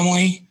Wilford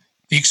Brimley,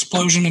 the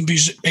explosion in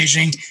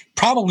Beijing,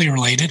 probably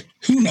related.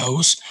 Who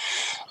knows?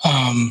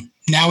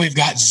 Now we've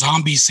got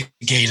zombie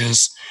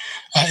cicadas.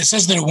 It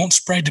says that it won't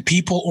spread to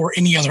people or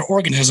any other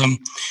organism.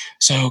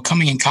 So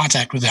coming in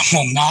contact with them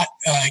will not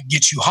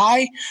get you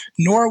high,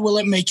 nor will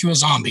it make you a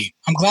zombie.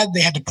 I'm glad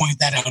they had to point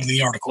that out in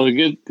the article. Well,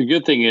 the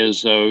good thing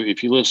is, though,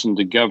 if you listen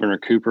to Governor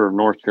Cooper of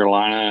North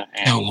Carolina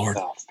and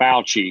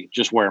Fauci,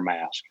 just wear a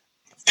mask.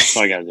 That's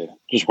all you got to do.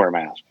 Just wear a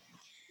mask.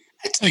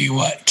 I tell you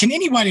what, can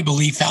anybody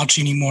believe Fauci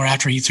anymore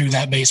after he threw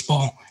that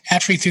baseball,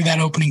 after he threw that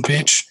opening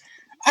pitch?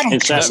 I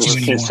don't trust you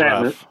anymore.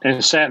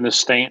 Sat in the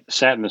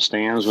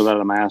stands without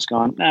a mask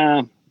on.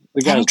 Nah, I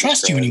don't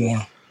trust you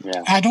anymore.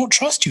 Yeah. I don't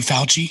trust you,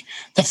 Fauci.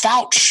 The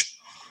Fauch.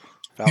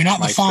 You're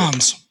not the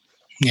Fonz.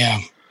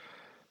 Yeah.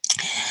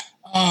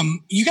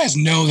 You guys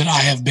know that I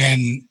have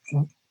been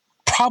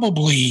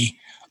probably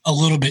a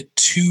little bit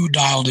too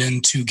dialed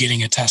into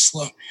getting a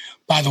Tesla.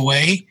 By the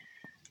way,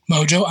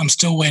 Mojo, I'm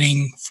still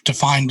waiting to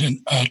find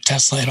a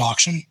Tesla at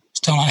auction.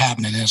 Still not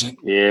happening, is it?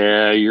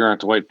 Yeah, you're going to have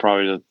to wait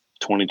probably to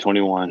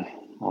 2021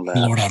 on that.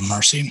 Lord have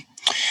mercy.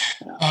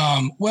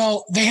 Yeah.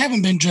 Well, they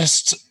haven't been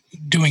just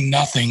doing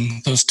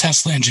nothing, those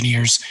Tesla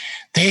engineers.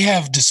 They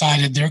have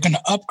decided they're going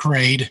to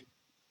upgrade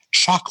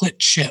chocolate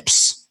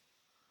chips.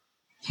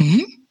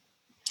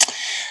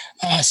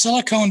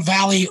 Silicon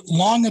Valley,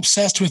 long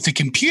obsessed with the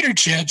computer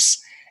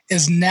chips,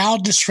 is now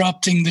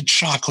disrupting the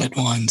chocolate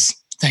ones.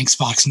 Thanks,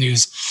 Fox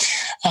News.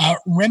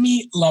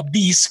 Remy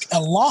Labisque, a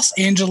Los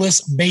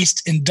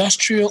Angeles-based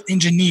industrial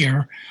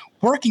engineer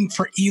working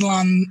for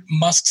Elon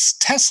Musk's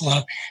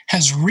Tesla,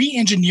 has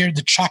re-engineered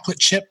the chocolate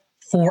chip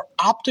for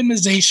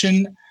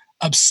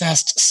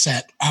optimization-obsessed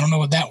set. I don't know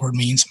what that word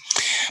means.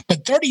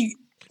 But $30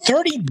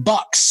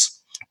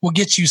 will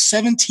get you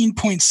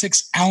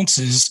 17.6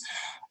 ounces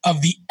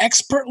of the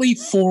expertly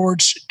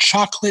forged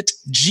chocolate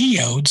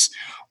geodes,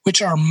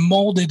 which are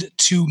molded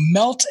to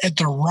melt at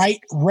the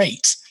right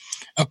rate,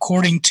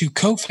 according to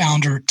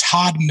co-founder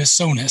Todd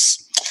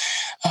Misonis.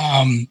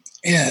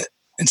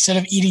 Instead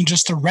of eating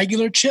just the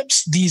regular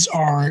chips, these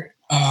are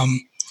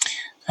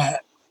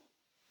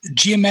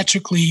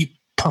geometrically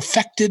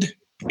perfected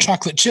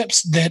chocolate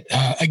chips that,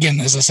 again,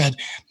 as I said,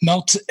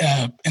 melt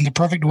in the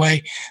perfect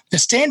way. The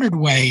standard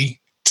way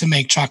to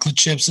make chocolate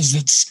chips is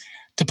it's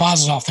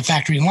deposited off the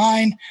factory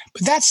line,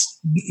 but that's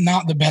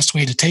not the best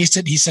way to taste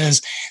it. He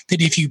says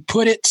that if you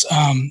put it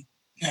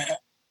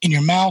in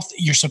your mouth,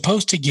 you're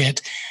supposed to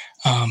get,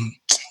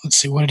 let's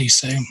see, what did he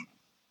say?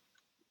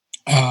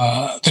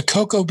 The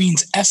cocoa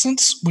beans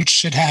essence, which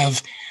should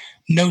have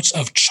notes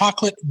of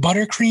chocolate,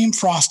 buttercream,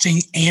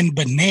 frosting, and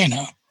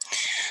banana.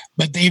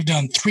 But they've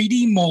done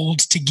 3D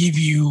molds to give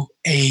you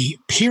a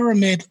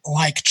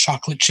pyramid-like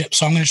chocolate chip.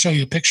 So I'm going to show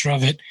you a picture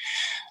of it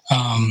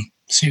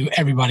so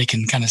everybody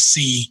can kind of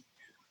see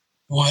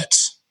what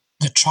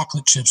the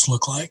chocolate chips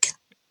look like.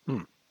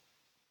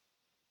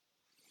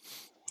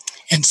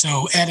 And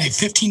so at a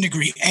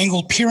 15-degree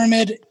angled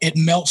pyramid, it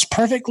melts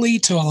perfectly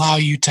to allow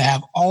you to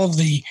have all of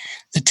the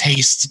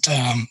taste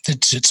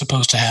that it's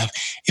supposed to have.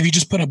 If you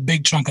just put a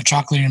big chunk of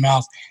chocolate in your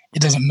mouth,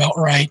 it doesn't melt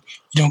right.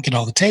 You don't get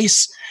all the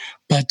taste.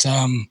 But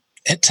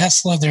at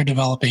Tesla, they're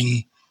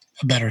developing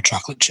a better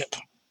chocolate chip.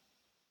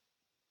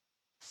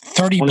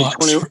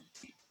 $30.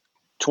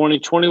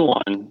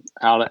 2021,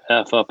 how to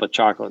F up a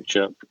chocolate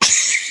chip.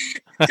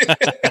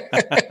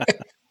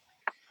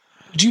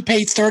 Would you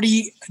pay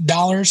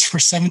 $30 for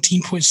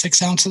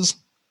 17.6 ounces?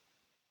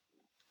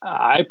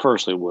 I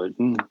personally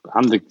wouldn't.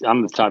 I'm the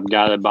type of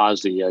guy that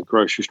buys the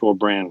grocery store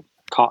brand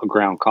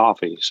ground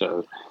coffee.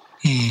 So,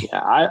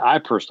 yeah, I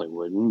personally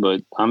wouldn't,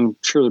 but I'm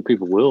sure that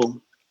people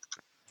will.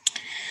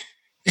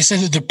 They said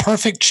that the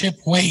perfect chip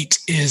weight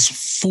is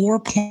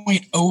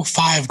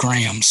 4.05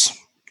 grams.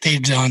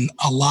 They've done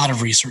a lot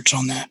of research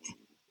on that.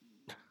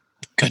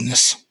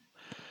 Goodness.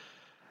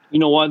 You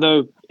know what,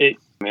 though?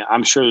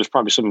 I'm sure there's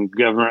probably some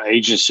government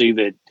agency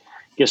that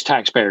gets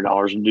taxpayer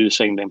dollars and do the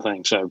same damn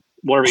thing. So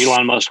whatever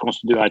Elon Musk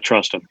wants to do, I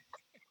trust him.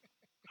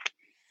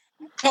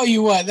 Tell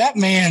you what, that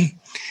man,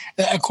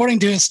 according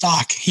to his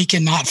stock, he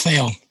cannot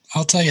fail.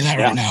 I'll tell you that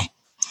right now.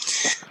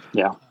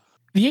 Yeah.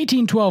 The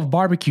 1812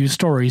 barbecue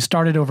story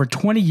started over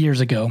 20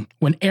 years ago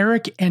when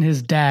Eric and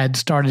his dad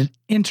started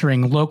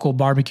entering local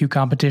barbecue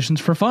competitions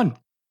for fun.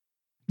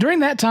 During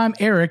that time,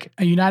 Eric,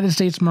 a United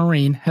States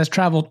Marine, has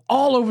traveled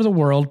all over the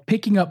world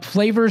picking up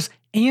flavors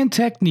and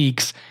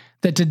techniques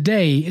that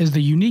today is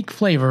the unique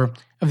flavor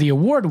of the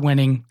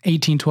award-winning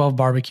 1812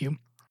 barbecue.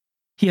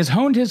 He has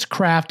honed his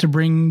craft to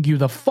bring you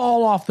the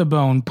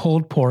fall-off-the-bone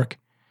pulled pork,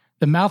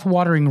 the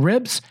mouth-watering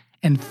ribs,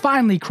 and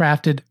finely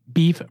crafted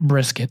beef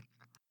brisket.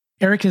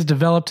 Eric has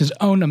developed his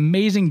own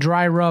amazing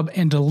dry rub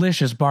and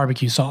delicious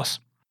barbecue sauce.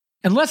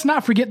 And let's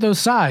not forget those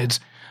sides,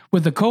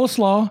 with the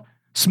coleslaw,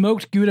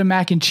 smoked Gouda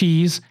mac and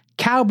cheese,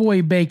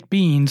 cowboy baked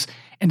beans,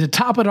 and to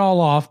top it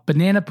all off,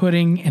 banana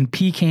pudding and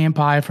pecan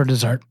pie for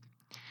dessert.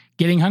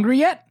 Getting hungry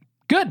yet?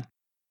 Good.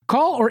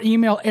 Call or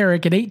email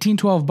Eric at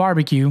 1812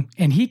 Barbecue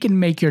and he can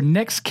make your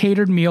next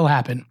catered meal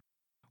happen.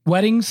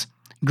 Weddings,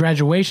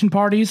 graduation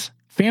parties,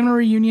 family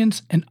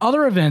reunions, and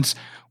other events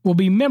will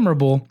be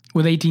memorable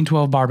with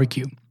 1812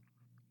 Barbecue.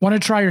 Want to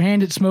try your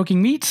hand at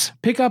smoking meats?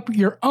 Pick up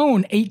your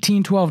own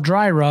 1812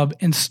 dry rub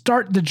and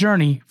start the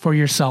journey for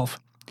yourself.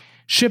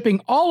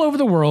 Shipping all over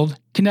the world,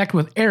 connect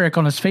with Eric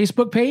on his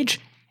Facebook page,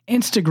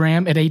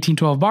 Instagram at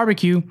 1812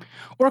 Barbecue,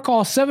 or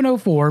call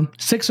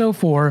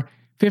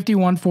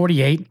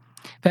 704-604-5148.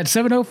 That's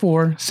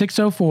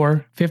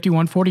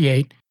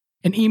 704-604-5148.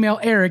 And email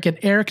Eric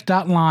at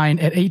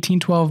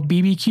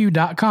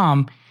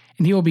eric.line@1812bbq.com,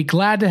 and he will be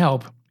glad to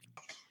help.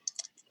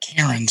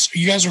 Karen's.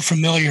 You guys are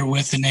familiar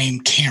with the name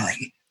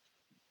Karen.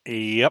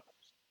 Yep.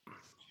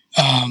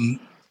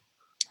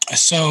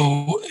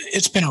 So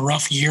it's been a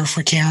rough year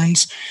for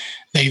Karens.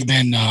 They've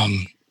been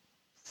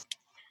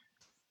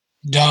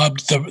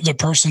dubbed the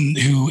person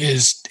who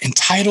is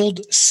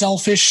entitled,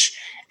 selfish,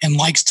 and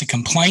likes to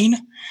complain.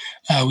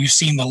 We've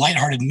seen the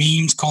lighthearted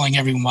memes calling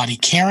everybody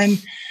Karen.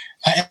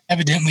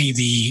 Evidently,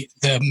 the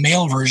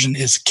male version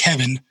is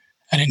Kevin.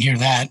 I didn't hear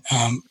that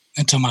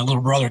until my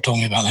little brother told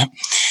me about that.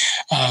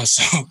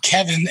 So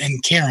Kevin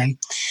and Karen.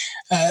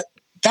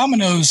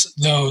 Domino's,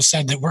 though,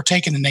 said that we're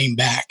taking the name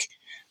back.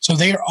 So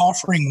they are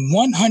offering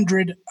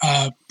 100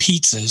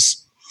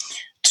 pizzas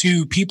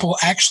to people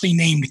actually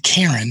named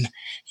Karen.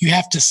 You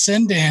have to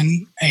send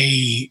in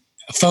a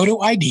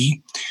photo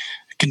ID,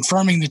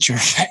 confirming that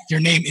your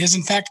name is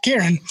in fact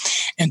Karen,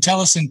 and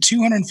tell us in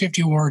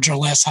 250 words or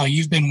less how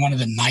you've been one of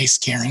the nice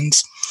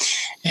Karens.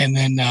 And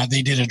then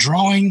they did a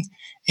drawing,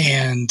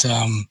 and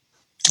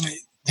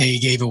they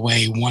gave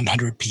away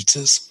 100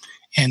 pizzas.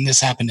 And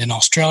this happened in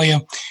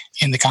Australia,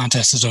 and the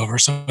contest is over.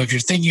 So if you're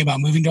thinking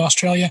about moving to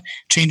Australia,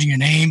 changing your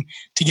name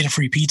to get a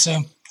free pizza,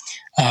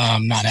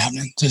 not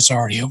happening. It's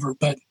already over.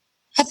 But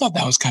I thought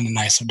that was kind of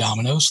nice of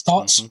Domino's.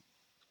 Thoughts? Mm-hmm.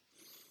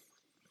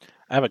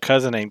 I have a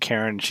cousin named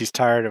Karen. She's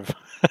tired of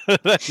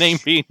that name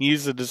being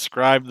used to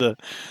describe the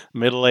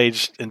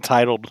middle-aged,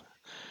 entitled,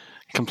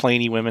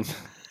 complainy women.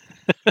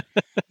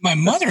 My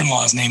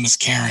mother-in-law's name is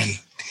Karen,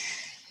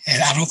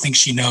 and I don't think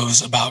she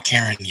knows about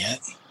Karen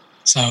yet.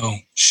 So,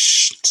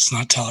 shh, let's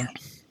not tell her.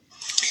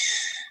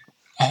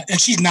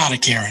 And she's not a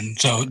Karen.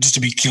 So, just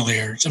to be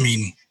clear, I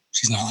mean,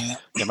 she's not like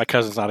that. Yeah, my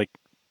cousin's not a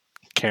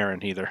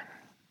Karen either.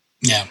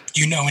 Yeah.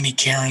 Do you know any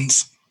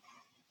Karens,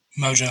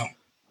 Mojo?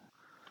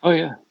 Oh,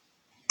 yeah.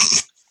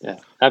 Yeah,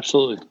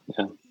 absolutely.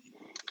 Yeah.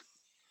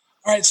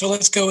 All right. So,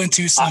 let's go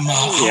into some.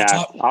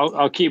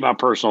 I'll keep my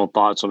personal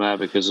thoughts on that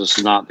because this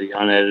is not the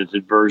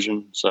unedited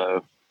version.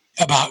 So,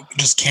 about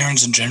just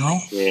Karens in general?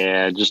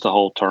 Yeah, just the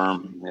whole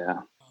term.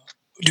 Yeah.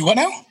 Do what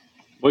now?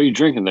 What are you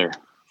drinking there?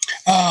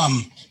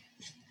 I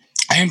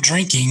am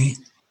drinking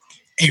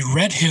a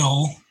Red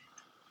Hill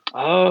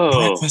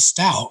breakfast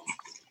stout.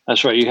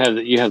 That's right. You have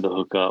the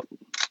hookup.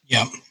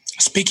 Yeah.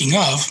 Speaking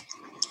of,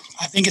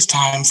 I think it's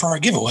time for our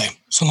giveaway.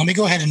 So let me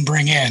go ahead and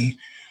bring in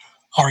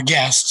our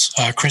guest,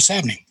 Chris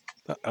Abney.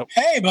 Uh-oh.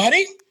 Hey,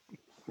 buddy.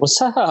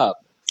 What's up?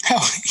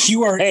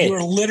 You are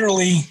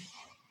literally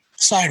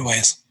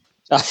sideways.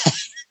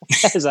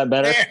 Is that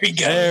better?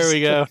 There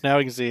we go. Now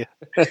we can see you.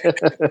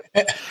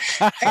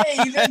 Hey,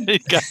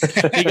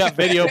 he got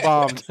video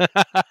bombed.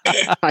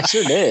 I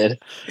sure did.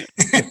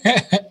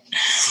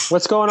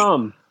 What's going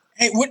on?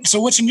 Hey,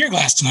 what's in your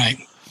glass tonight?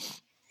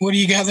 What do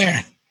you got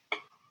there?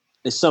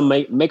 It's some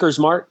Maker's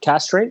Mark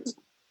castrate.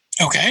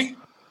 Okay.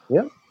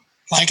 Yep.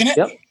 Liking it?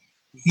 Yep.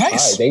 Nice. All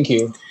right, thank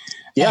you.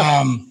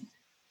 Yeah.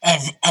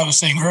 I was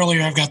saying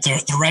earlier, I've got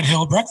the Red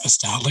Hill breakfast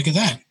stout. Look at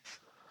that.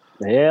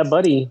 Yeah,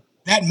 buddy.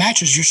 That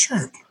matches your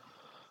shirt.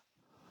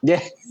 Yeah.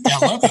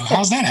 That logo.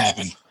 How's that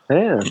happen?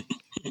 Yeah.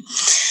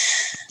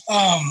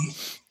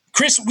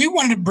 Chris, we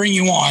wanted to bring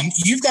you on.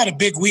 You've got a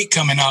big week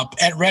coming up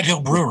at Red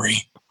Hill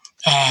Brewery.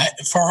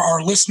 For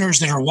our listeners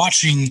that are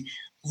watching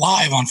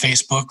live on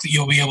Facebook,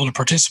 you'll be able to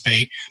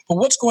participate. But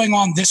what's going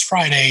on this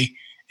Friday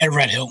at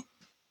Red Hill?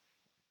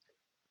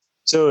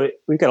 So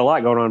we've got a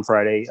lot going on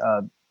Friday.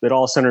 It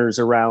all centers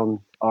around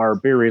our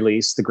beer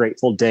release, the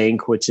Grateful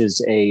Dank, which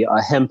is a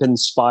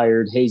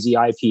hemp-inspired hazy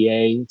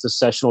IPA. It's a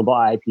sessionable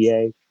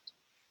IPA,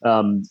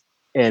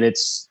 and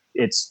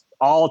it's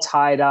all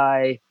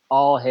tie-dye,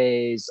 all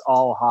haze,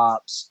 all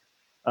hops.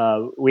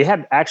 We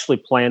had actually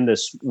planned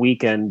this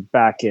weekend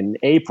back in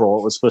April.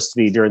 It was supposed to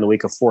be during the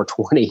week of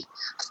 420.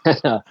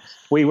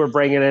 We were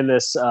bringing in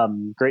this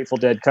Grateful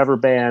Dead cover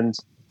band,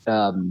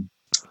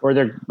 or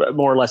they're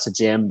more or less a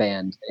jam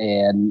band,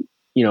 and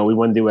we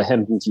want to do a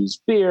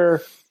hemp-infused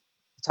beer,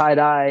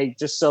 tie-dye,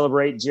 just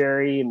celebrate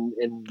Jerry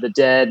and the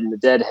Dead and the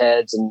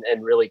Deadheads,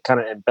 and really kind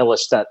of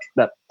embellish that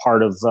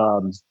part of.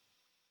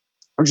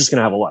 We're just going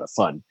to have a lot of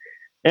fun,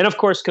 and of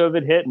course,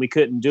 COVID hit and we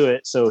couldn't do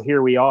it. So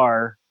here we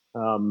are,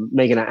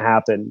 making it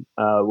happen.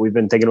 We've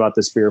been thinking about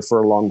this beer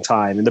for a long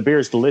time, and the beer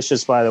is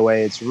delicious. By the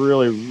way, it's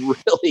really,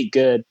 really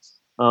good.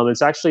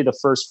 It's actually the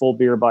first full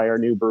beer by our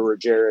new brewer,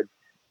 Jared.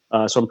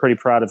 So I'm pretty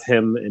proud of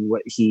him and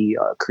what he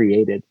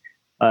created.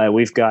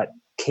 We've got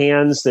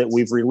cans that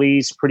we've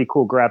released, pretty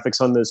cool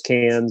graphics on those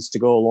cans to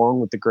go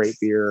along with the great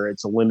beer.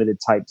 It's a limited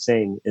type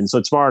thing. And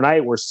so tomorrow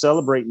night, we're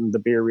celebrating the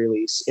beer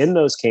release in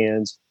those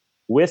cans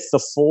with the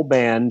full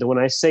band. When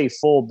I say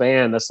full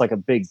band, that's like a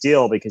big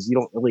deal because you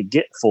don't really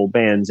get full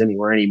bands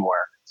anywhere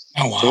anymore.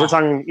 Oh, wow. So we're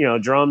talking,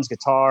 drums,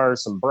 guitar,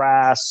 some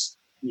brass,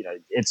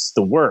 it's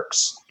the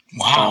works.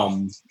 Wow.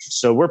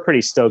 So we're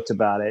pretty stoked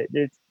about it.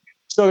 It's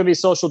still going to be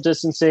social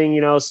distancing,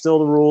 still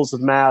the rules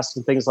with masks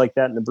and things like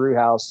that in the brew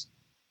house.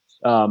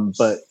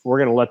 But we're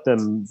going to let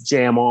them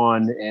jam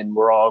on, and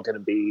we're all going to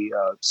be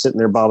sitting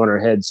there bobbing our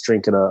heads,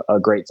 drinking a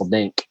Grateful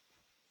Dank.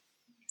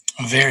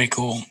 Very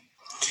cool.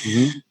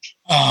 Mm-hmm.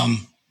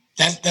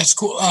 That's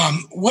cool.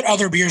 What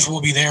other beers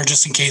will be there,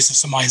 just in case if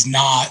somebody's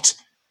not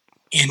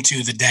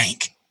into the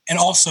dank? And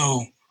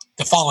also,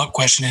 the follow-up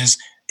question is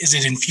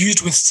it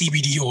infused with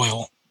CBD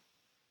oil?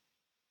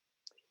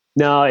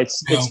 No,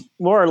 it's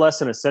more or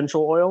less an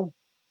essential oil.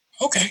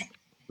 Okay.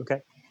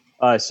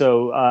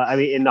 So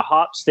in the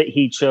hops that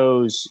he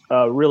chose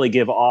really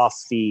give off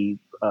the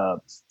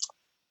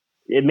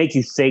it make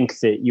you think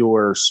that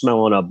you're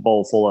smelling a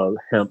bowl full of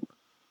hemp.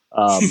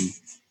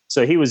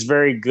 So he was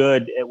very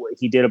good at what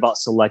he did about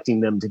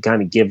selecting them to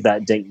kind of give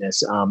that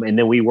dankness. And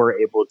then we were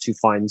able to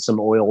find some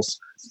oils.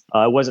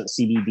 It wasn't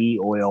CBD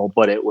oil,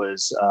 but it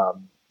was,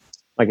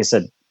 like I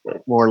said,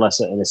 more or less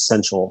an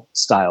essential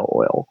style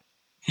oil.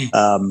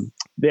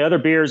 The other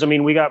beers,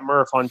 we got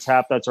Murph on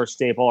tap. That's our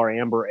staple, our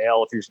amber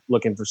ale. If you're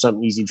looking for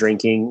something easy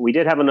drinking, we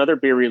did have another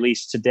beer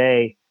release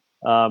today.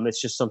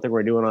 It's just something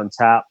we're doing on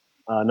tap,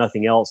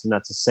 nothing else, and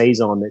that's a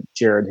saison that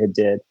Jared had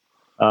did.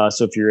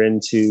 So if you're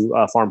into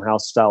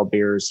farmhouse style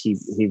beers,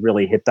 he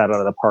really hit that out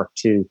of the park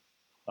too,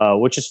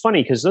 which is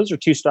funny because those are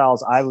two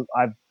styles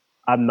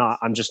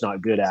I'm just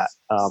not good at,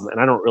 and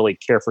I don't really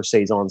care for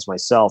saisons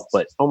myself.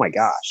 But oh my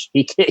gosh,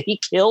 he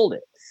killed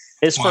it.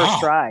 His first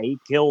try, he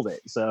killed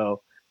it.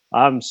 So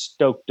I'm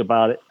stoked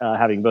about it,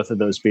 having both of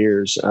those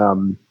beers.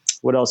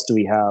 What else do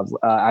we have?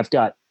 I've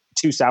got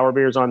 2 sour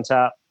beers on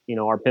tap.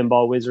 Our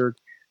Pinball Wizard,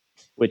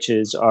 which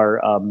is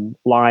our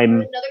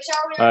lime,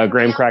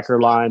 graham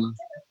cracker lime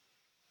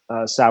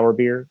sour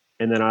beer.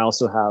 And then I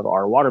also have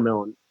our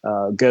watermelon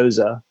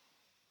Goza,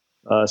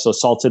 so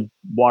salted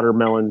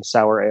watermelon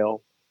sour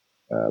ale,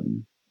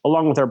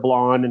 along with our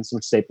blonde and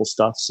some staple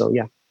stuff. So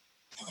yeah.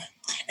 Okay.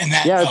 And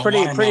that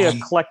pretty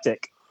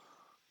eclectic.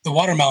 The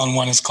watermelon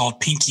one is called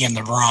Pinky and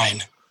the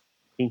Brine.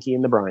 Pinky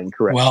and the Brine,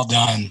 correct. Well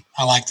done.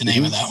 I like the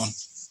name of that one.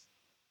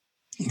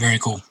 Very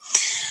cool.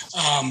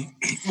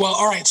 Well,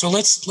 all right. So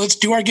let's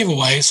do our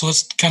giveaway. So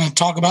let's kind of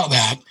talk about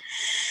that.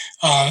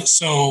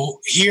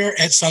 So here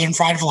at Southern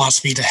Fried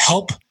Philosophy, to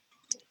help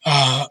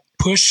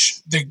push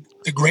the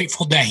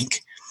Grateful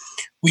Dank,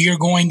 we are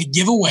going to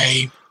give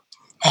away.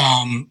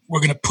 We're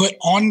going to put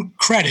on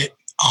credit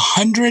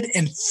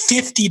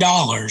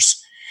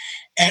 $150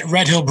 at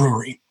Red Hill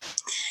Brewery.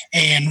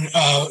 And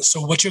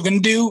so what you're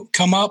going to do,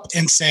 come up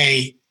and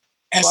say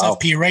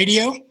SFP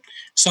Radio,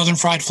 Southern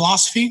Fried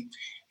Philosophy,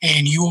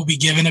 and you will be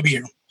given a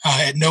beer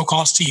at no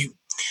cost to you.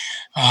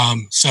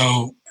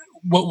 So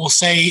what we'll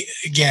say,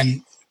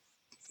 again,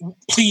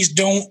 please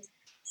don't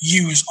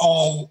use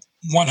all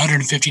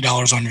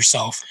 $150 on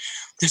yourself.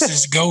 This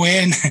is go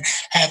in,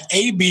 have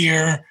a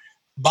beer,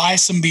 buy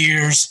some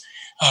beers,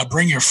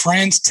 bring your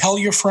friends, tell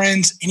your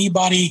friends,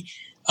 anybody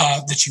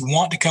that you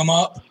want to come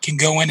up can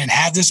go in and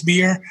have this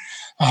beer.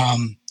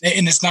 And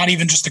it's not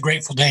even just the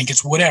Grateful Dank,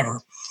 it's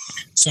whatever.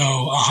 So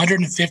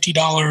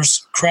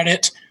 $150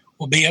 credit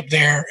will be up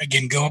there.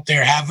 Again, go up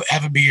there, have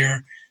a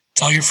beer,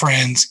 tell your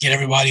friends, get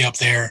everybody up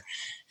there,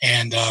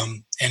 and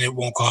it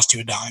won't cost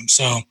you a dime.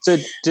 So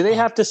do they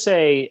have to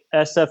say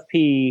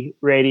SFP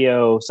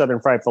Radio, Southern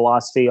Fried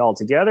Philosophy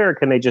altogether, or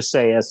can they just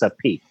say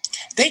SFP?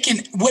 They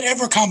can,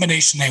 whatever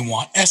combination they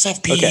want.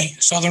 SFP, okay.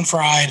 Southern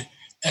Fried,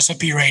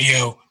 SFP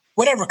Radio,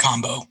 whatever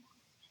combo.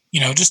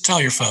 Just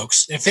tell your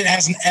folks. If it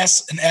has an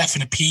S, an F,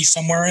 and a P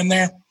somewhere in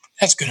there,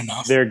 that's good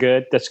enough. They're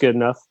good. That's good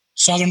enough.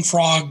 Southern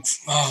Frog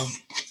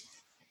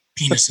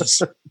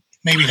penises.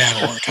 Maybe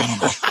that'll work. I don't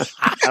know.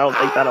 I don't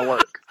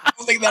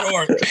think that'll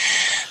work.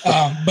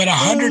 But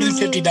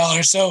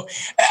 $150. So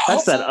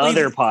that's that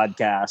other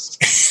podcast.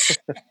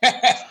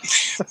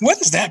 What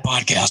is that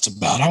podcast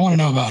about? I want to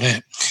know about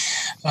it.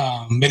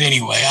 But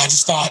anyway, I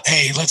just thought,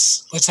 hey,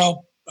 let's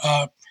help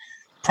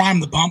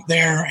prime the pump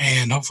there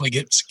and hopefully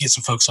get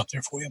some folks up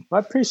there for you. I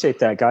appreciate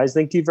that, guys.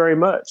 Thank you very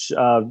much.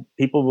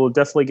 People will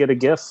definitely get a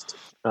gift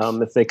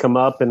if they come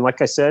up. And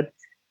like I said,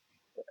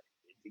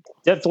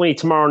 definitely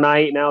tomorrow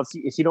night. Now,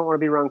 if you don't want to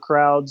be around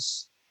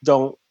crowds,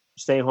 don't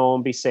stay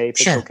home. Be safe.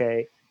 Sure. It's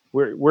okay.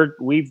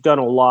 We've done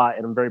a lot,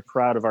 and I'm very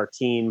proud of our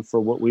team for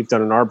what we've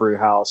done in our brew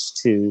house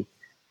to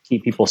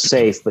keep people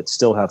safe but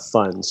still have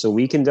fun. So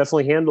we can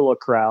definitely handle a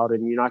crowd,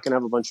 and you're not going to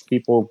have a bunch of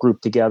people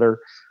grouped together.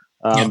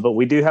 But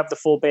we do have the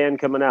full band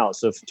coming out.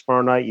 So if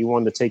tomorrow night you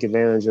wanted to take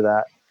advantage of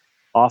that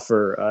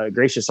offer,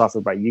 gracious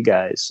offer by you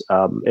guys,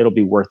 it'll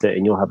be worth it,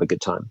 and you'll have a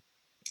good time.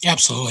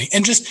 Absolutely.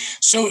 And just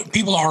so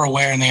people are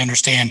aware and they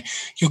understand,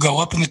 you'll go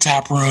up in the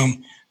tap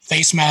room,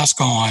 face mask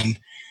on,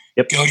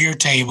 go to your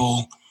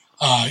table,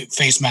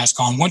 face mask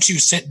on. Once you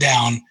sit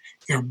down,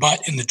 your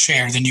butt in the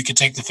chair, then you can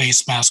take the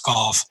face mask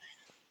off,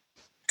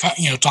 talk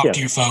to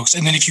your folks.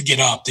 And then if you get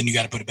up, then you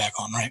got to put it back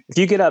on, right? If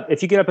you get up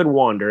and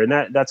wander, and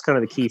that's kind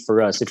of the key for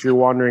us. If you're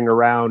wandering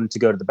around to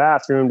go to the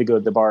bathroom, to go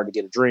to the bar to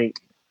get a drink,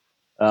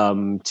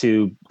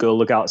 to go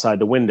look outside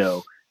the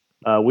window,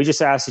 we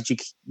just ask that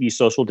you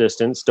social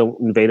distance, don't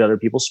invade other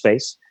people's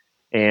space,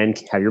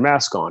 and have your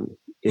mask on.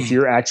 If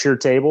you're at your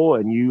table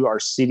and you are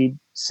seated,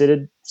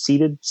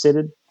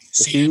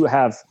 if you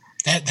have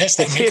that's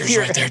the makers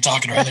right there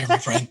talking right there, my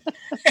friend.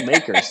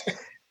 Makers,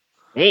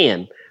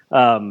 man.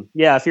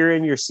 If you're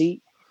in your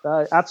seat,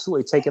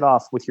 absolutely take it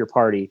off with your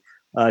party.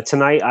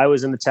 Tonight, I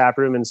was in the tap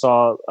room and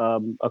saw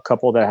a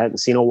couple that I hadn't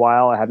seen in a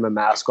while. I had my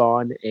mask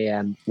on,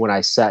 and when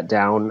I sat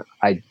down,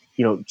 I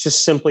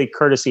just simply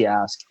courtesy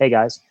asked, "Hey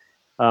guys,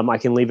 I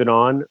can leave it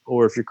on,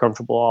 or if you're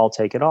comfortable, I'll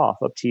take it off.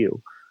 Up to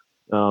you."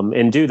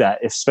 And do that,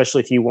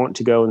 especially if you want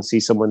to go and see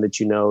someone that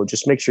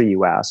just make sure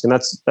you ask. And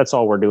that's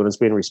all we're doing is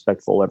being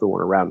respectful of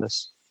everyone around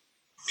us.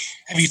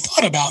 Have you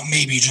thought about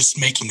maybe just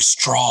making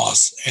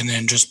straws and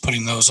then just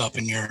putting those up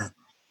in your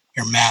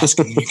mask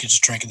and you could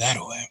just drink that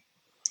away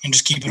and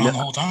just keep it on the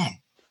whole time?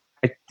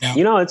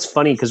 It's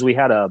funny because we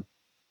had a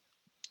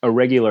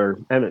regular,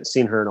 I haven't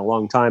seen her in a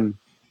long time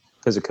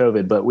because of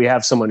COVID, but we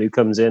have someone who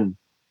comes in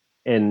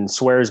and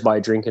swears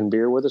by drinking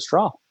beer with a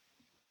straw.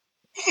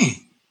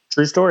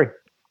 True story.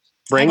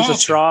 Brings a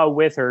straw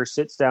with her,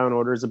 sits down,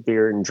 orders a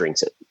beer, and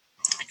drinks it.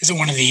 Is it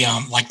one of the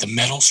like the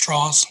metal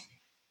straws?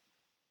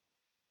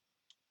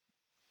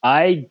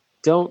 I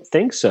don't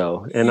think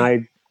so. And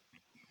I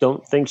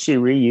don't think she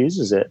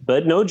reuses it,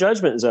 but no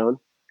judgment zone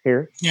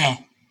here. Yeah.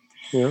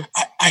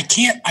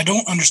 I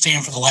don't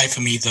understand for the life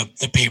of me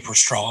the paper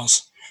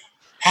straws.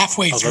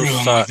 Halfway through,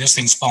 I'm like, this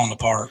thing's falling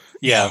apart.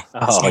 Yeah.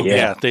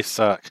 Yeah, they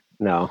suck.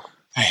 No.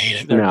 I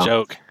hate it. They're a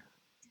joke.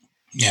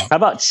 Yeah. How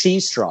about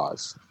cheese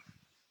straws?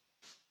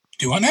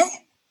 Do I know?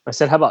 I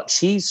said, how about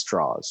cheese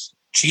straws?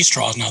 Cheese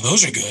straws. Now,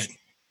 those are good.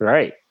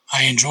 Right.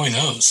 I enjoy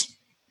those.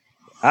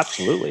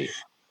 Absolutely.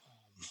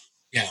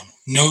 Yeah.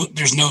 No,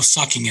 there's no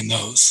sucking in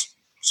those.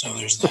 So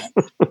there's that.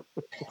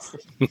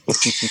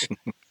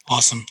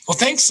 Awesome. Well,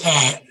 thanks.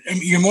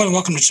 You're more than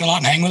welcome to chill out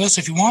and hang with us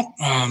if you want.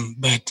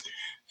 But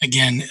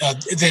again,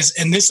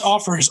 this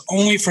offer is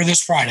only for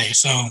this Friday.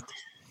 So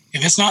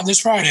if it's not this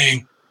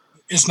Friday,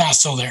 it's not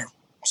still there.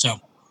 So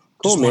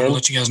cool, just man. wanted to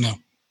let you guys know.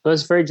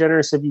 That's very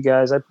generous of you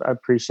guys. I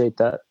appreciate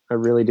that. I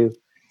really do.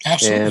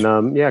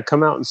 Absolutely. And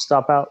come out and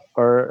stop out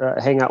or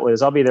hang out with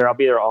us. I'll be there. I'll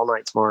be there all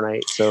night tomorrow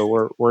night.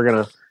 So we're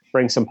gonna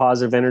bring some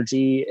positive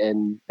energy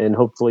and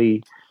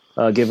hopefully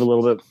give a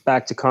little bit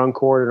back to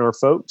Concord and our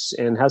folks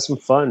and have some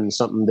fun.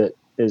 Something that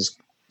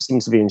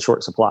seems to be in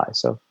short supply.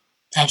 So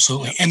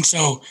absolutely. And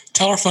so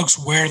tell our folks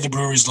where the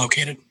brewery is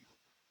located.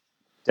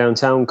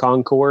 Downtown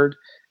Concord.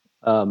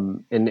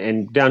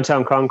 And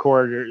downtown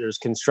Concord, there's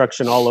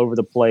construction all over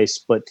the place,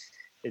 but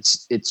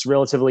it's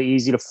relatively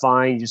easy to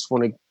find. You just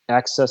want to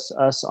access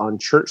us on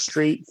Church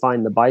Street,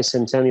 find the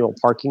Bicentennial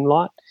parking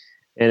lot,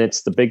 and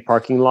it's the big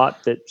parking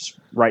lot that's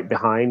right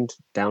behind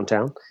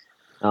downtown.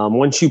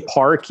 Once you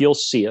park, you'll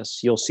see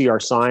us. You'll see our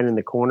sign in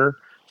the corner,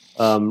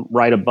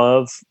 right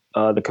above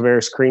the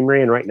Cabarrus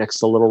Creamery and right next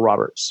to Little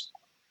Roberts.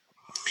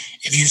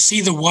 If you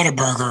see the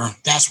Whataburger,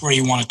 that's where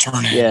you want to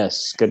turn in.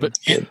 Yes, good. But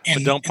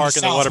don't park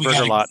in the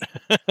Whataburger lot.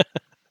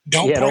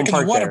 Don't park in the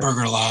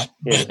Whataburger lot,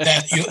 but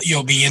that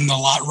you'll be in the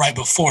lot right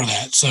before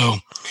that. So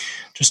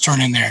just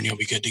turn in there and you'll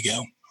be good to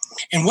go.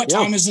 And what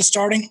time is this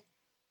starting?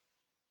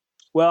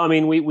 Well, I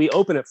mean, we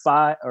open at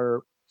 5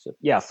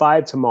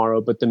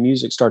 tomorrow, but the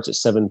music starts at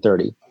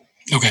 7:30.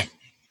 Okay. Fantastic.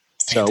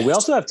 So we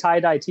also have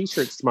tie-dye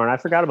t-shirts tomorrow. And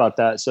I forgot about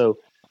that. So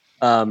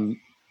the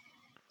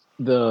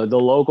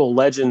local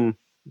legend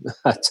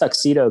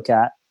Tuxedo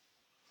Cat,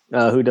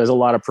 who does a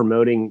lot of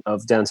promoting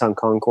of downtown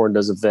Concord,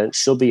 does events.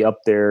 She'll be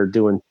up there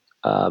doing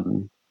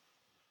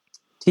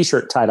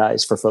t-shirt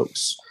tie-dyes for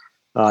folks.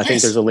 I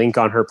think there's a link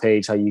on her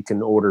page how you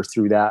can order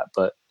through that.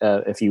 But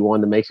if you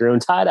want to make your own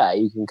tie-dye,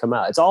 you can come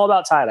out. It's all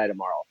about tie-dye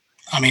tomorrow.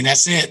 I mean,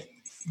 that's it.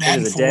 That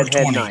is a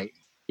deadhead night.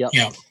 Yep.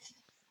 Yeah.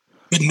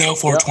 But no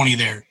 420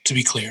 there, to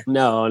be clear.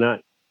 No.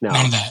 None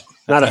of that.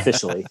 Not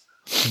officially.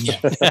 Yeah.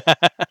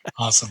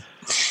 Awesome.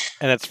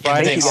 And it's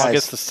Friday,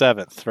 August the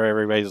 7th for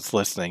everybody that's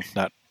listening.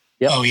 Yep.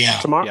 Oh, yeah.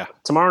 Tomorrow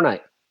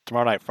night.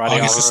 Tomorrow night, Friday,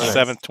 August the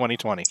 7th,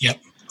 2020.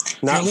 Yep.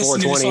 Not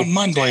 420, on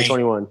Monday,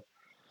 2021.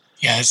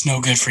 Yeah, it's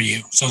no good for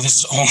you. So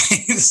this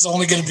is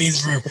only going to be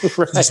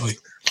for this week.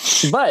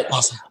 But,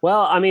 awesome.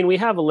 Well, I mean, we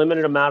have a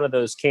limited amount of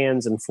those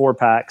cans and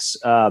 4-packs.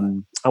 I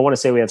want to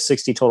say we have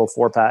 60 total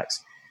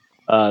 4-packs,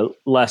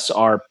 less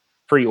our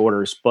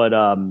pre-orders. But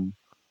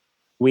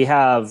we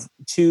have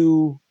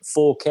 2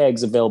 full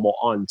kegs available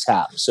on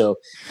tap. So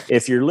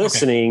if you're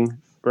listening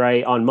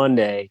right on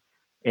Monday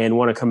and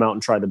want to come out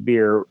and try the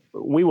beer,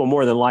 we will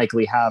more than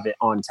likely have it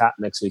on tap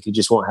next week. You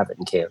just won't have it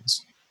in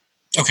cans.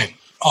 Okay.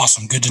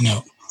 Awesome. Good to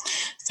know.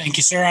 Thank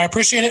you, sir. I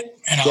appreciate it.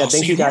 And I'll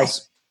thank see you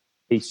guys.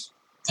 Peace.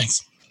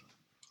 Thanks.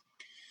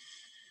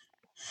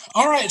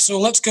 All right, so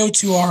let's go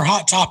to our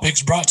hot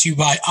topics brought to you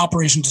by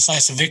Operation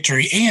Decisive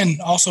Victory, and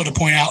also to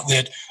point out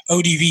that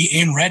ODV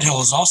and Red Hill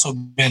has also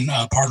been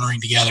partnering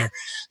together.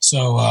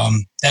 So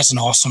that's an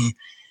awesome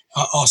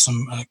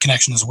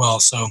connection as well.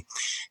 So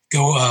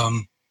go.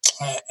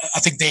 I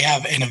think they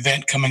have an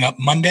event coming up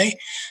Monday.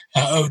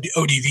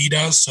 ODV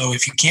does. So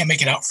if you can't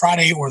make it out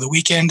Friday or the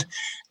weekend,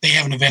 they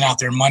have an event out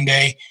there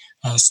Monday.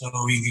 So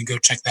you can go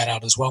check that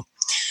out as well.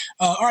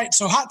 All right,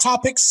 so hot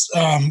topics.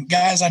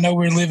 Guys, I know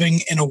we're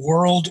living in a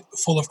world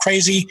full of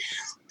crazy.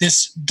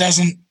 This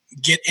doesn't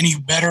get any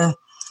better.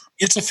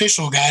 It's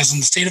official, guys. In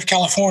the state of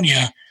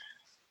California,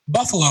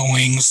 buffalo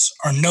wings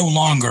are no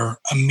longer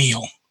a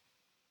meal.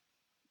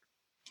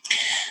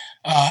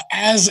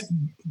 As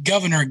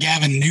Governor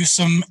Gavin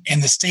Newsom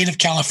and the state of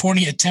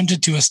California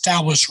attempted to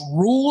establish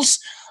rules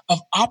of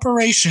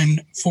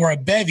operation for a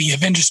bevy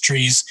of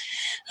industries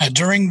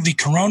during the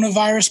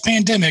coronavirus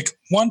pandemic,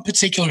 one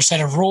particular set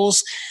of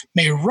rules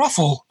may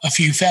ruffle a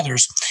few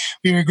feathers.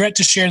 We regret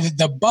to share that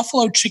the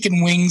buffalo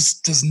chicken wings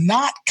does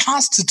not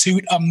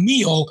constitute a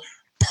meal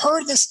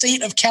per the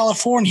state of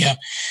California.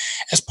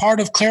 As part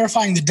of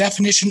clarifying the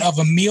definition of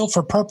a meal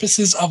for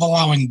purposes of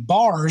allowing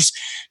bars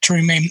to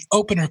remain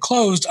open or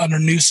closed under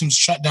Newsom's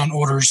shutdown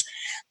orders,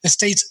 the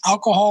state's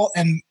alcohol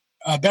and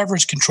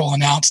beverage control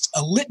announced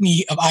a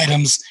litany of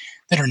items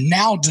that are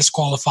now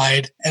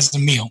disqualified as a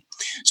meal.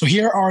 So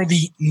here are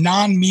the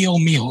non-meal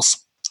meals.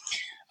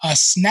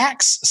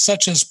 Snacks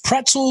such as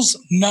pretzels,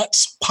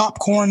 nuts,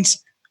 popcorns,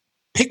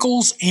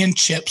 pickles, and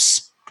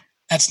chips.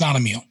 That's not a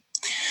meal.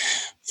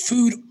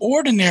 Food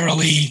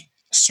ordinarily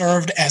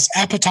served as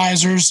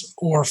appetizers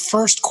or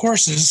first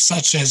courses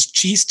such as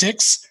cheese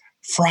sticks,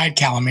 fried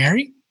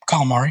calamari,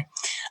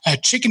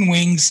 chicken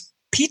wings,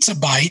 pizza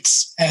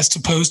bites as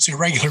opposed to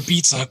regular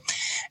pizza,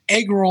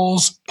 egg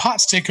rolls,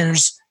 pot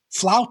stickers,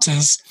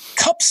 flautas,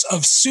 cups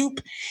of soup,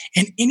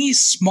 and any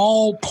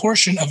small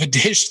portion of a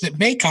dish that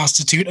may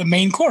constitute a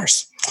main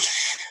course.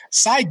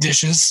 Side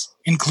dishes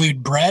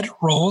include bread,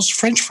 rolls,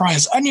 French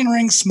fries, onion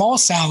rings, small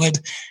salad,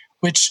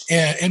 which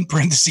in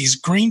parentheses,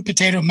 green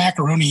potato,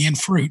 macaroni, and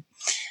fruit,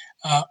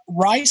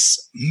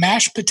 rice,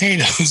 mashed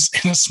potatoes,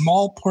 and a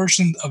small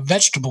portion of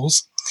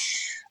vegetables.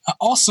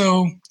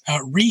 Also,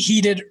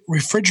 reheated,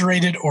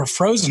 refrigerated, or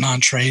frozen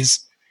entrees.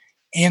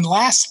 And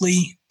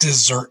lastly,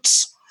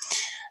 desserts.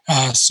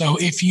 So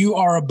if you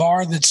are a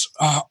bar that's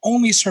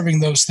only serving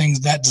those things,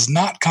 that does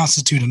not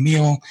constitute a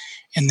meal,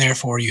 and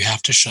therefore you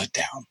have to shut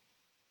down.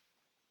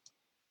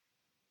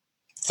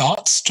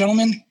 Thoughts,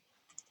 gentlemen?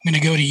 I'm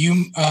going to go to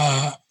you,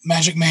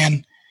 Magic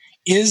Man.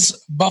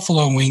 Is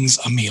buffalo wings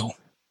a meal?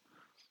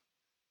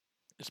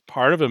 It's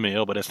part of a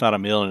meal, but it's not a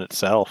meal in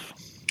itself,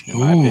 in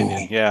my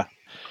opinion. Yeah.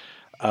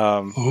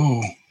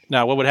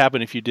 Now, what would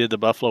happen if you did the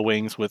buffalo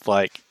wings with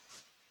like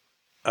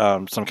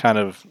some kind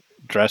of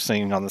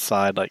dressing on the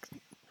side, like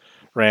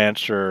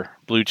ranch or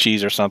blue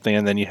cheese or something,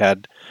 and then you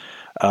had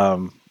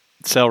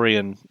celery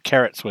and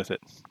carrots with it?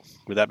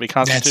 Would that be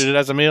constituted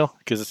as a meal?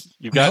 Because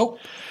you've got,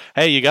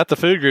 hey, you got the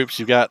food groups,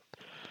 you got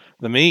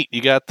the meat,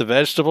 you got the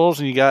vegetables,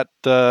 and you got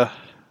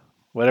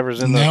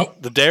whatever's in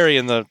the dairy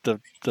and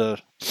the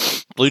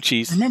blue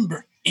cheese.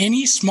 Remember,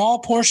 any small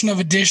portion of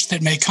a dish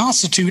that may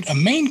constitute a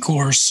main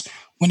course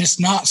when it's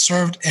not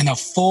served in a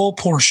full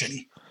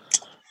portion.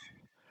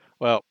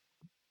 Well,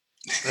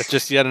 that's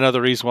just yet another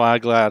reason why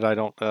I'm glad I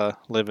don't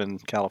live in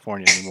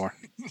California anymore.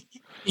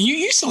 You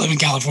used to live in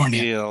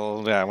California.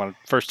 Yeah,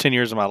 first 10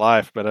 years of my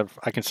life, but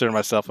I consider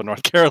myself a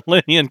North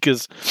Carolinian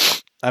because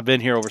I've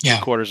been here over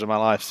 3/4 of my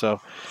life. So,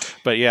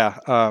 but yeah.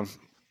 All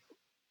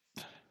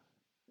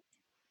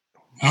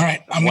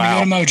right, I'm going to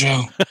go to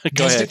Mojo.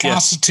 Does it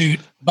constitute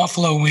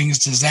buffalo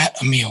wings? Is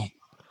that a meal?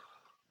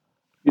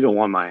 You don't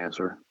want my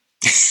answer.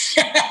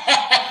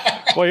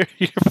 Well,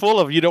 you're full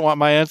of you don't want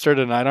my answer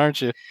tonight,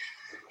 aren't you?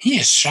 He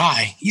is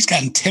shy. He's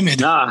gotten timid.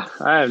 Nah,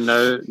 I have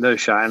no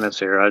shyness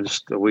here. I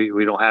just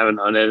we don't have an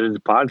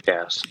unedited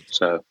podcast.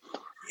 So,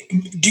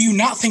 do you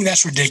not think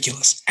that's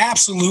ridiculous?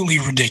 Absolutely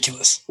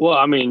ridiculous. Well,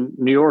 I mean,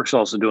 New York's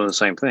also doing the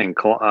same thing.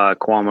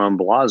 Cuomo and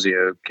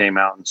Blasio came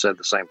out and said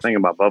the same thing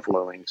about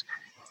buffalo wings.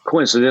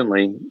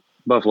 Coincidentally,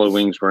 buffalo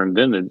wings were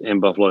invented in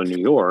Buffalo,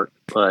 New York.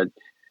 But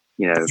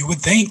you would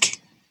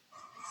think.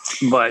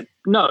 But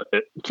no,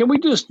 can we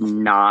just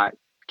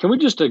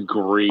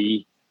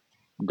agree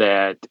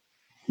that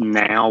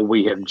now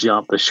we have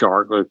jumped the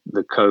shark with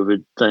the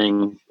COVID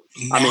thing?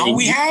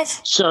 We have?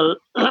 So,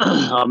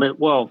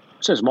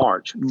 since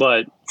March,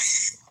 but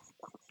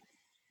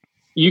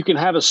you can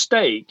have a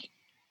steak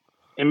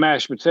and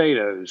mashed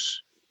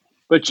potatoes,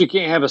 but you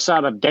can't have a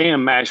side of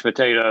damn mashed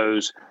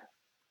potatoes.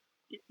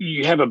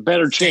 You have a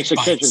better chance of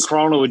catching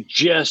corona with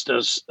just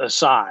a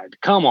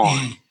side. Come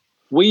on.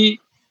 We've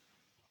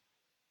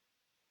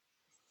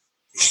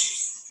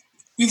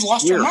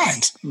lost our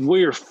minds.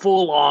 We're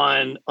full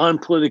on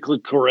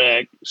unpolitically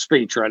correct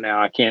speech right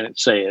now. I can't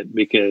say it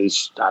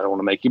because I don't want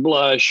to make you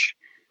blush.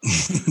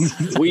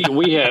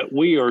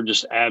 we are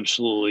just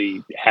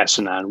absolutely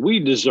asinine. We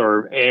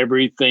deserve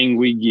everything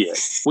we get.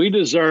 We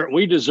deserve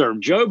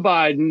Joe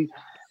Biden.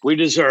 We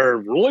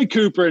deserve Roy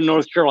Cooper in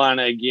North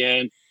Carolina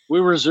again.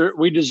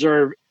 We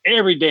deserve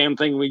every damn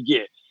thing we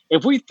get.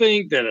 If we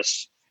think that a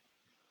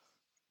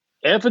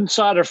effing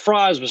side of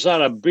fries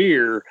beside a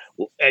beer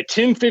at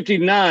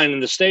 10:59 in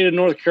the state of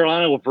North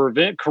Carolina will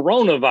prevent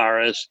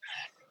coronavirus,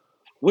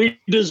 we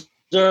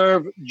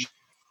deserve.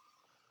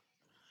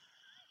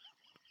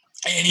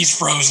 And he's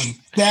frozen.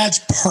 That's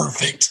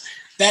perfect.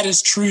 That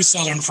is true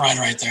Southern fried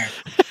right there.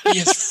 He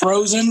is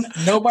frozen.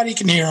 Nobody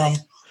can hear him.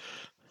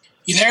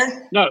 You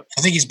there? No.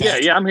 I think he's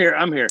back. Yeah, I'm here.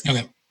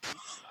 Okay.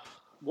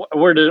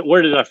 Where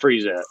did I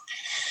freeze at?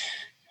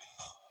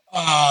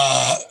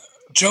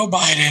 Joe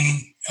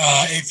Biden,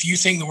 if you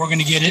think that we're going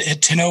to get it at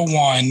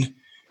 10:01.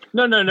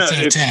 No.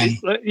 Instead of 10.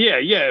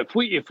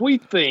 If we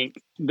think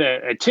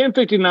that at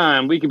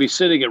 10:59 we could be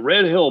sitting at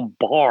Red Hill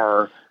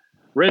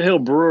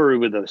Brewery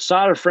with a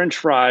side of French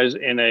fries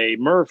and a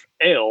Murph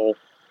Ale,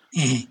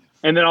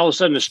 and then all of a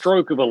sudden a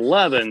stroke of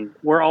 11,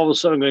 we're all of a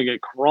sudden going to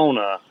get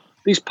corona.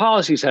 These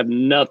policies have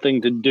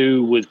nothing to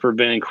do with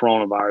preventing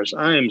coronavirus.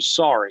 I am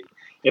sorry.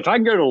 If I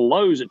go to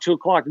Lowe's at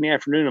 2:00 in the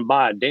afternoon and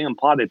buy a damn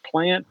potted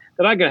plant,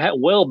 then I can have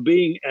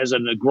well-being as a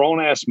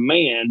grown-ass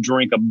man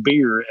drink a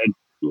beer at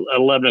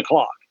 11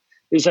 o'clock.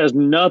 This has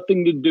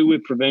nothing to do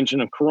with prevention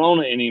of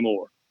corona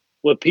anymore.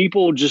 What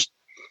people that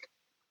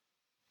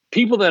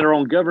are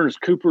on Governor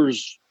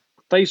Cooper's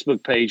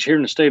Facebook page here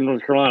in the state of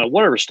North Carolina,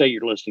 whatever state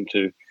you're listening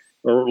to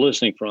or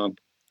listening from,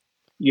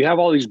 you have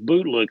all these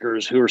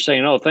bootlickers who are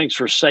saying, oh, thanks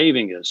for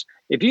saving us.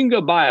 If you can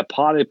go buy a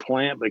potted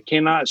plant but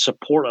cannot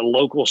support a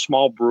local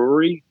small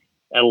brewery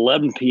at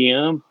 11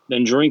 p.m.,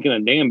 then drinking a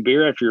damn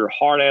beer after your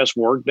hard-ass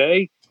work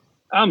day,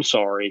 I'm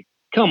sorry.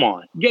 Come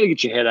on, you got to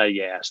get your head out of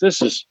your ass.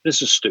 This is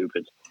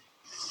stupid.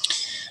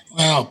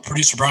 Well,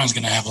 producer Brian's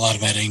going to have a lot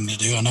of editing to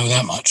do. I know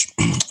that much.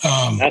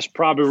 That's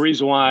probably the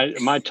reason why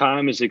my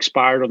time is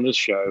expired on this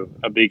show,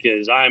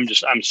 because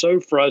I'm so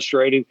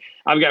frustrated.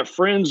 I've got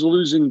friends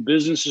losing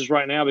businesses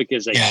right now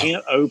because they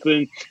can't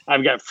open.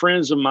 I've got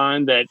friends of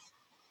mine that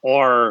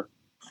are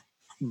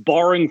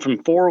borrowing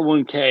from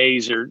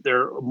 401ks.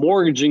 They're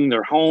mortgaging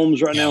their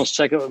homes right now,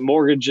 second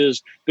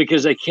mortgages,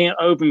 because they can't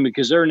open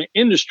because they're in an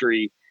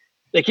industry.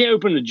 They can't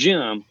open the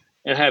gym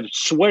and have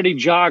sweaty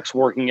jocks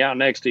working out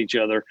next to each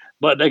other,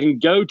 but they can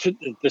go to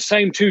the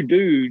same two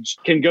dudes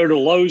can go to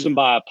Lowe's and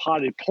buy a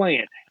potted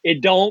plant.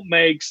 It don't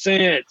make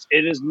sense.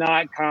 It is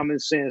not common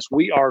sense.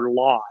 We are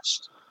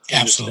lost.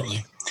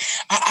 Absolutely.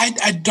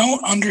 I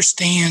don't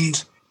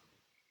understand.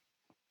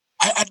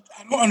 I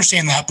don't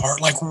understand that part.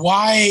 Like,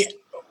 why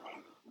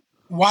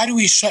do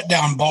we shut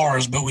down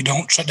bars, but we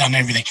don't shut down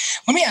everything?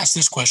 Let me ask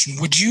this question.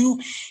 Would you,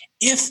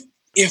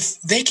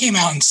 if they came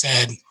out and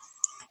said,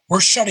 we're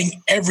shutting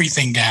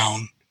everything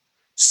down,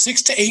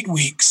 6 to 8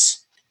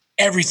 weeks,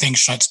 everything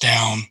shuts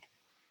down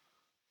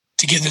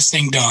to get this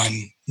thing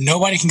done.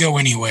 Nobody can go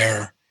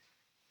anywhere.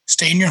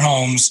 Stay in your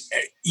homes.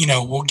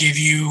 We'll give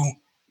you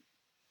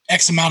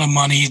X amount of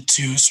money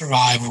to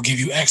survive. We'll give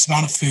you X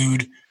amount of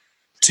food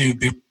to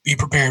be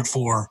prepared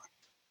for.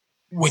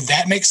 Would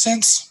that make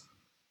sense?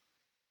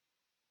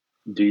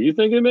 Do you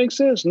think it makes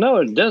sense? No,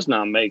 it does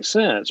not make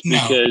sense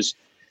because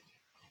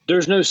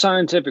there's no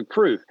scientific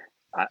proof.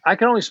 I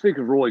can only speak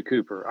of Roy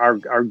Cooper,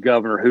 our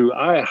governor, who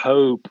I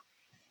hope,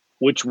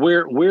 which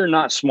we're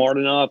not smart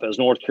enough as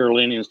North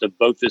Carolinians to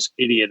vote this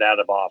idiot out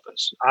of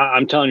office.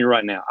 I'm telling you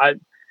right now,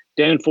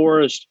 Dan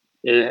Forest,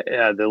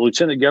 the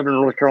lieutenant governor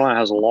of North Carolina,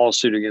 has a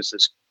lawsuit against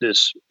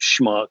this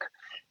schmuck,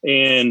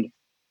 and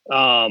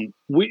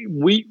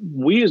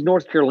we as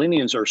North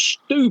Carolinians are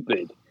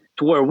stupid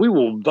to where we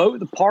will vote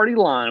the party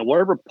line,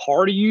 whatever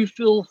party you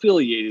feel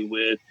affiliated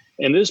with,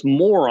 and this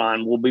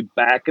moron will be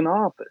back in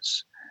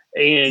office.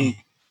 And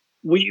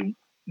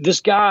this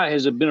guy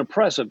has been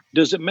oppressive.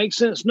 Does it make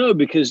sense? No,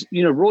 because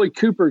Roy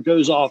Cooper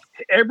goes off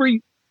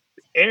every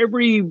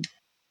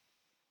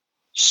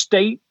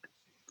state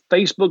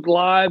Facebook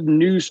Live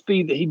news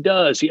feed that he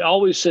does. He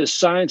always says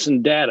science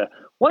and data.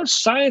 What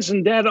science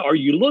and data are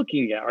you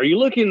looking at? Are you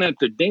looking at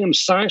the damn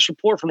science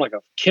report from like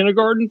a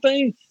kindergarten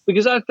thing?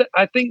 Because I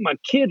think my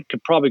kid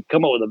could probably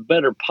come up with a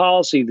better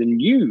policy than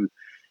you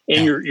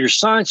and your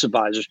science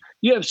advisors.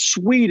 You have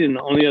Sweden,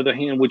 on the other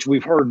hand, which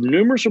we've heard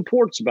numerous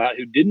reports about,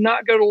 who did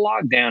not go to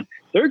lockdown.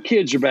 Their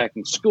kids are back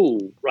in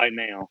school right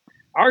now.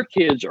 Our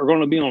kids are going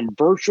to be on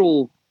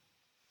virtual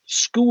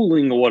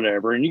schooling or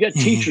whatever, and you got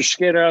teachers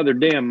scared out of their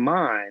damn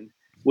mind,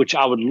 which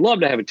I would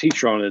love to have a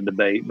teacher on the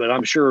debate, but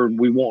I'm sure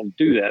we won't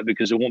do that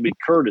because it won't be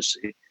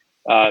courtesy,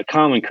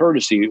 common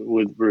courtesy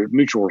with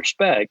mutual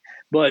respect.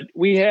 But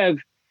we have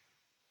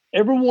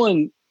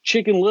everyone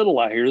Chicken Little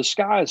out here. The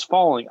sky is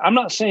falling. I'm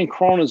not saying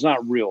Corona is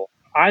not real.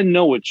 I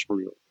know it's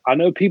real. I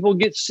know people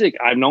get sick.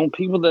 I've known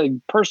people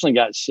that personally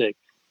got sick,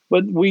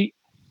 but we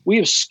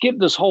have skipped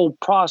this whole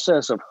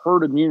process of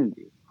herd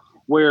immunity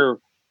where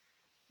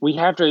we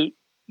have to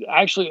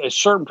actually a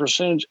certain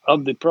percentage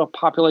of the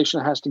population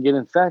has to get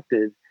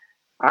infected.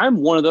 I'm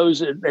one of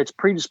those that's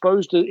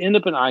predisposed to end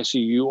up in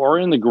ICU or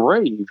in the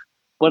grave,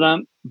 but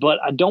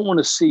I don't want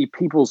to see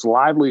people's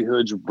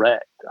livelihoods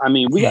wrecked. I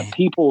mean, we got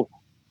people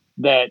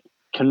that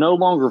can no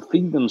longer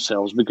feed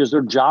themselves because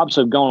their jobs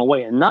have gone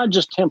away, and not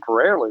just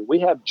temporarily. We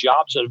have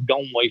jobs that have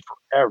gone away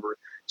forever.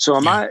 So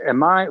am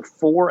I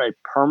for a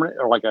permanent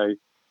or like a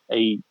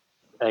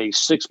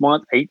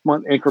 6-month,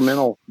 8-month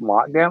incremental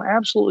lockdown?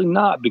 Absolutely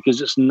not,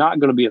 because it's not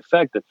going to be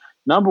effective.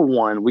 Number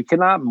one, we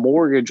cannot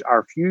mortgage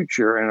our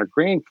future and our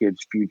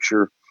grandkids'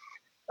 future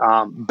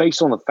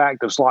based on the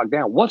fact that it's locked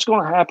down. What's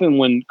going to happen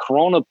when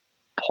Corona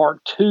Part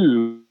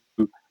 2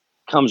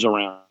 comes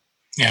around?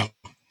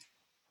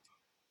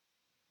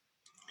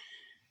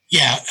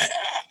 Yeah,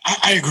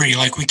 I agree.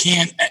 Like, we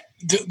can't.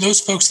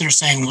 Those folks that are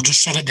saying we'll just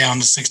shut it down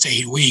to 6 to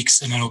 8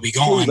 weeks and then it'll be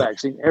gone. Flu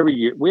vaccine every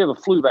year. We have a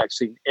flu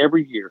vaccine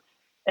every year.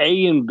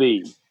 A and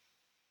B.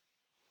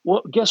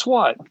 Well, guess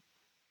what?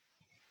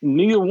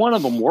 Neither one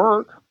of them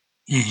work.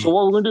 So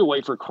what we're going to do?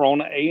 Wait for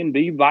Corona A and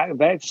B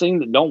vaccine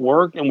that don't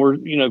work, and we're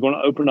going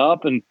to open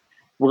up and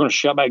we're going to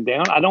shut back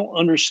down. I don't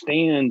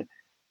understand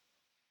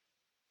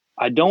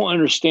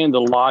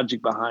the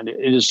logic behind it.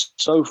 It is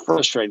so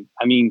frustrating.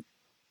 I mean,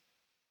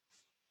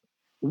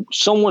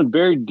 someone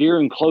very dear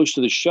and close to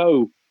the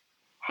show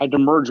had to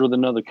merge with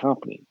another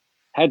company,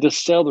 had to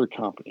sell their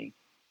company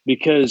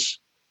because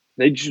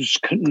they just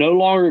no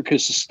longer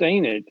could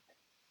sustain it.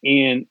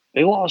 And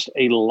they lost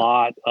a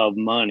lot of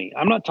money.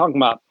 I'm not talking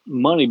about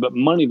money, but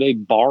money they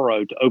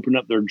borrowed to open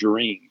up their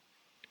dream.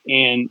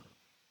 And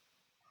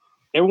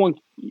everyone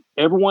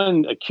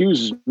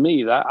accuses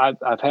me that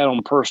I've had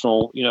on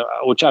personal,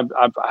 which I've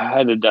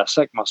had to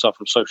dissect myself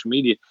from social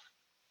media,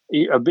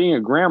 of being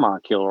a grandma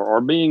killer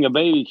or being a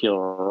baby killer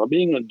or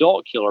being an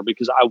adult killer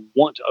because I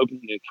want to open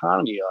the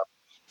economy up.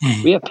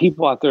 We have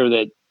people out there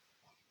that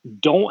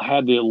don't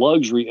have the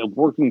luxury of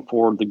working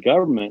for the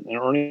government and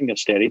earning a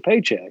steady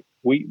paycheck.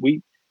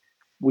 We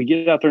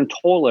get out there and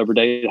toil every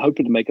day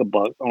hoping to make a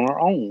buck on our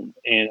own.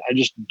 And I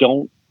just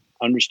don't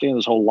understand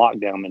this whole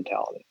lockdown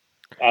mentality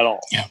at all.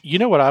 Yeah. You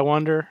know what I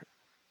wonder?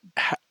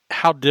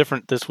 How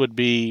different this would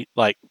be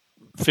like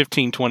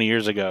 15, 20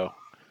 years ago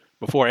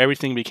before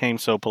everything became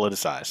so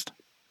politicized.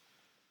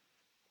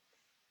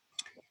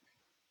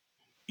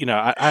 You know,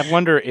 I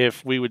wonder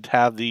if we would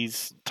have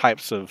these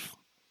types of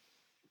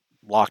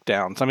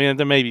lockdowns. I mean,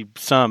 there may be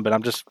some,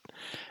 but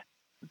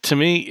to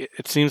me,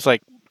 it seems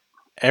like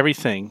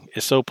everything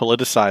is so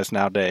politicized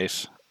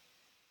nowadays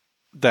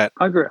that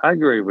I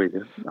agree with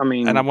you. I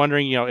mean, and I'm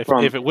wondering, you know,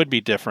 if it would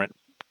be different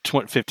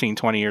 15,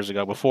 20 years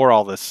ago before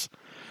all this,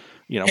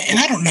 you know. And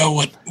I don't know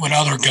what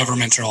other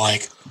governments are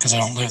like because I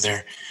don't live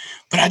there,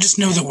 but I just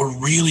know that we're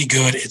really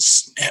good.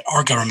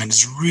 Our government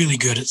is really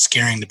good at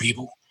scaring the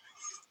people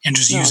and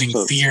just using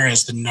fear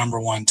as the number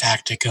one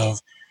tactic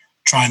of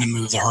trying to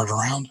move the herd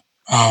around.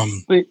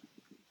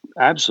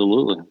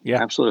 Absolutely.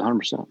 Yeah. Absolutely.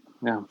 100%.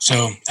 Yeah.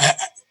 So,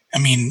 I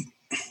mean,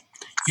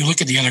 you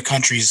look at the other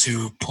countries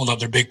who pulled up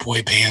their big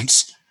boy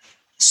pants,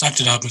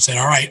 sucked it up and said,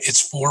 all right,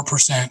 it's 4% or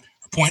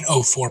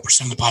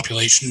 0.04% of the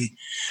population.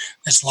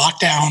 Let's lock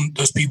down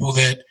those people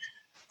that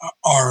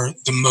are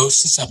the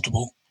most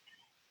susceptible.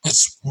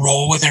 Let's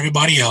roll with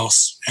everybody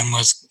else and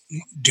let's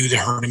do the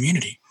herd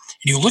immunity.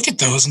 And you look at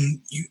those and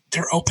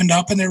they're opened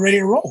up and they're ready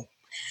to roll.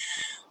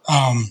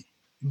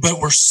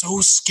 But we're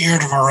so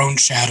scared of our own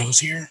shadows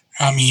here.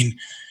 I mean,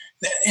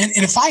 and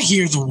if I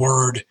hear the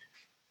word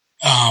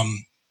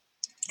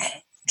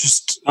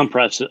just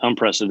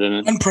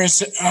unprecedented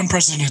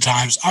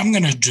times, I'm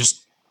going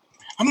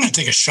to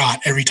take a shot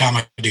every time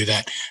I do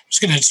that. I'm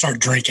just going to start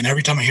drinking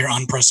every time I hear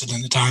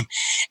unprecedented time.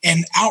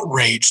 And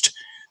outraged,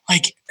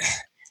 like,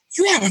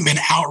 you haven't been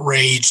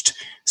outraged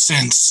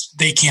since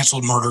they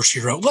canceled Murder, She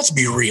Wrote. Let's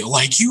be real.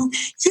 Like, you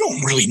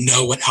don't really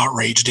know what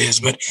outraged is,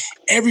 but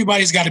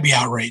everybody's got to be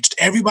outraged.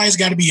 Everybody's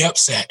got to be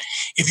upset.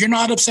 If you're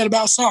not upset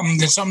about something,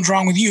 then something's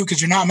wrong with you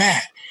because you're not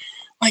mad.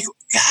 Like,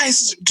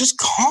 guys, just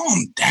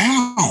calm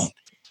down.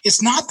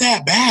 It's not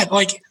that bad.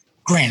 Like,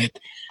 granted,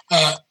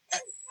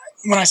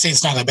 when I say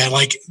it's not that bad,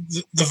 like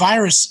the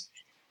virus,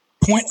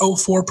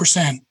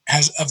 0.04%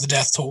 of the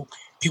death toll.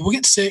 People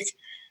get sick.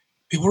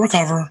 People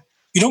recover.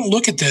 We don't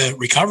look at the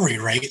recovery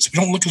rates. We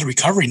don't look at the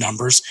recovery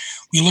numbers.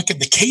 We look at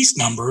the case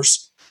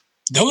numbers.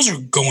 Those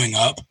are going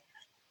up.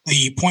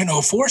 The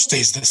 0.04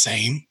 stays the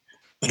same.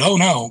 But oh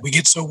no, we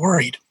get so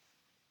worried.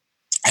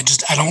 I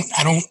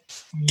don't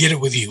get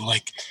it with you.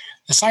 Like,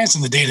 the science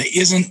and the data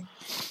isn't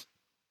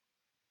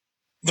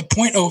the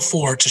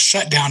 0.04 to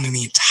shut down in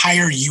the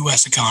entire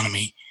U.S.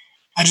 economy.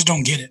 I just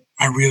don't get it.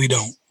 I really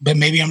don't. But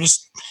maybe I'm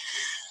just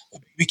a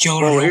baby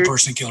killer, an old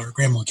person killer, a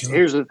grandma killer.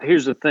 Here's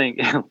the thing.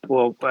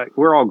 Well,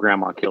 we're all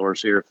grandma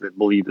killers here that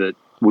believe that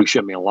we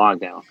shouldn't be in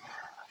lockdown.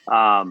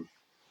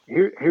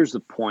 Here's the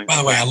point. By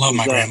the way, I love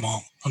my grandma.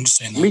 I'm just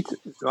saying that. Me too.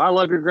 I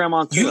love your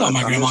grandma too. You love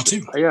my grandma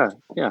too. Yeah.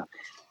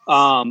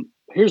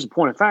 Here's the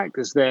point of fact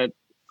is that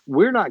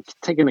we're not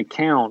taking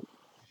account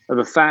of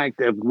the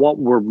fact of what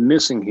we're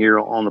missing here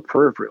on the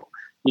peripheral.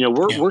 You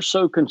know, we're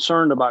so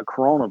concerned about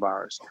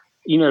coronavirus.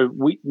 You know,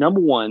 we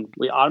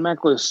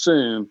automatically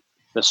assume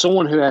that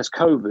someone who has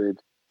COVID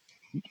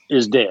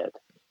is dead.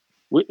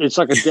 It's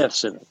like a death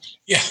sentence.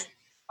 Yeah.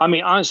 I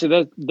mean,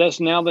 honestly, that's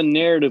now the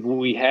narrative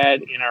we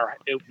have in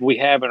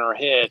our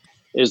head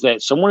is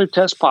that someone who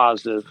tests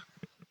positive,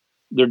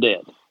 they're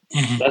dead.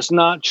 Mm-hmm. That's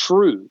not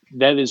true.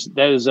 That is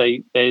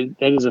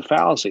a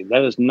fallacy.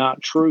 That is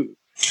not true.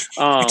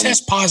 You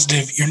test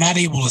positive, you're not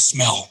able to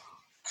smell.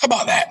 How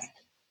about that?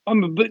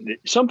 But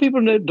some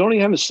people don't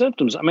even have the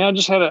symptoms. I mean, I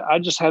just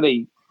had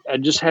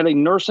a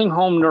nursing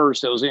home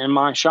nurse that was in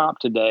my shop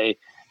today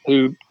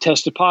who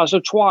tested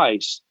positive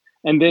twice,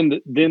 and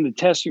then the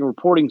testing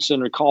reporting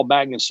center called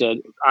back and said,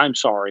 "I'm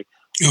sorry,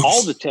 oops.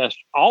 all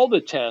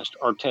the tests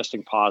are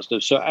testing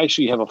positive. So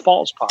actually, you have a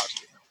false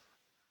positive."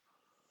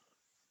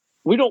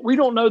 We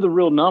don't know the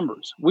real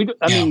numbers.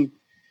 I mean,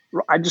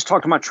 I just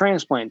talked to my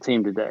transplant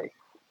team today,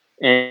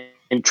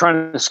 and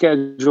trying to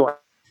schedule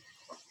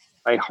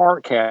a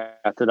heart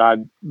cath that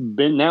I've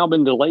been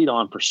delayed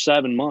on for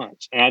 7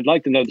 months. And I'd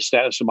like to know the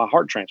status of my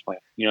heart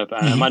transplant. You know,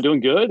 am I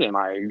doing good? Am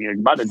I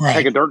about to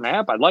take a dirt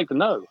nap? I'd like to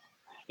know.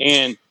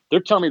 And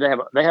they're telling me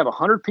they have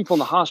 100 people in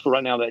the hospital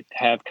right now that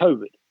have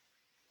COVID.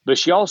 But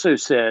she also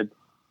said,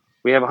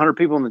 we have 100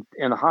 people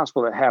in the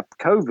hospital that have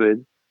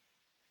COVID,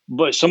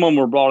 but some of them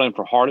were brought in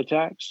for heart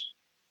attacks.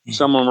 Mm-hmm.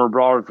 Some of them were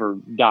brought in for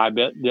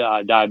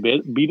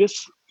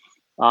diabetes.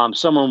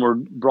 Some of them were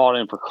brought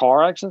in for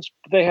car accidents,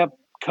 but they have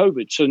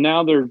COVID. So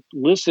now they're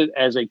listed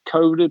as a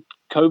COVID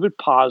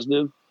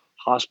positive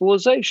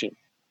hospitalization.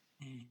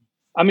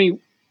 I mean,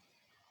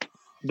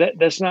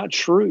 that's not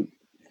true.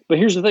 But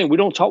here's the thing. We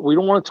don't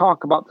want to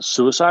talk about the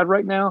suicide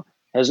rate now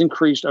has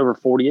increased over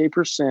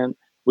 48%.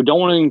 We don't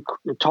want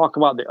to talk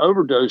about the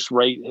overdose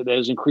rate that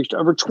has increased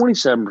over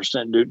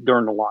 27%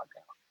 during the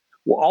lockdown.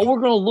 Well, all we're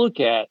going to look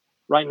at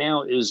right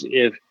now is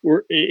if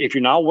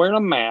you're not wearing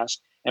a mask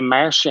and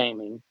mask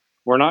shaming,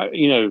 We're not,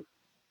 you know,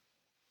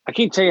 I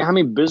can't tell you how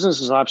many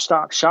businesses I've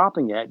stopped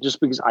shopping at just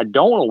because I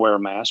don't want to wear a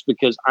mask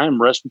because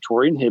I'm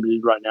respiratory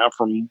inhibited right now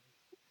from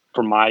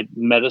my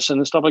medicine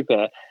and stuff like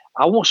that.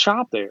 I won't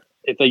shop there.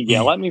 If they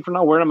yell at me for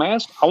not wearing a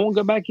mask, I won't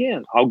go back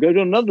in. I'll go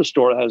to another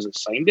store that has the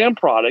same damn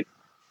product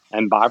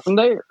and buy from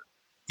there.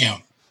 Yeah.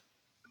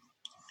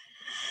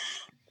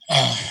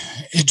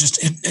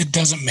 It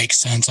doesn't make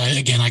sense.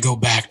 I go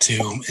back to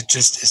it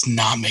just is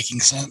not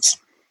making sense.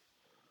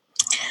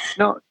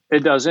 No, it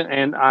doesn't.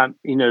 And I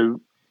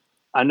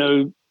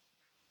know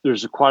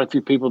there's quite a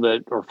few people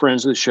that are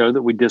friends of the show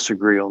that we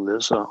disagree on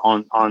this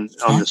on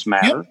this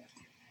matter, yep.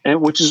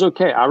 And which is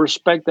okay. I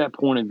respect that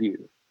point of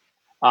view.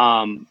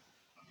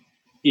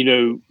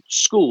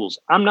 Schools.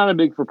 I'm not a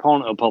big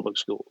proponent of public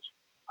schools.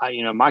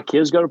 My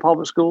kids go to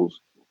public schools,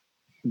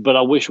 but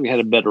I wish we had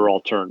a better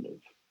alternative.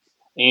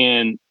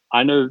 And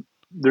I know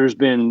there's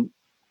been,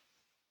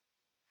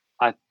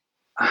 I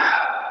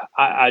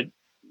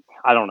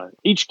don't know.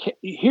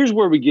 Here's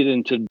where we get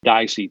into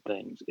dicey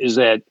things is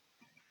that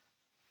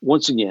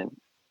once again,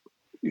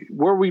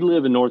 where we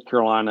live in North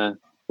Carolina,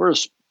 we're a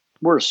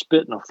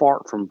spit and a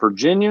fart from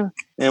Virginia,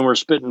 and we're a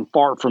spit and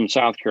fart from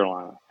South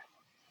Carolina.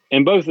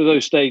 And both of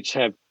those states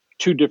have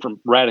two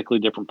radically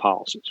different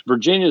policies.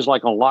 Virginia is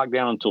like on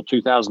lockdown until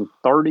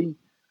 2030,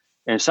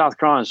 and South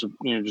Carolina is,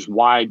 just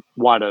wide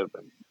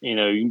open. You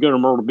can go to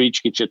Myrtle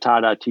Beach, get you a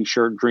tie-dye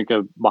T-shirt, drink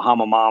a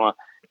Bahama Mama,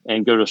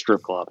 and go to a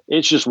strip club.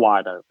 It's just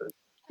wide open.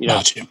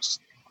 Gotcha.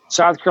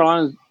 South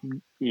Carolina,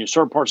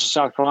 certain parts of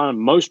South Carolina,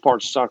 most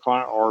parts of South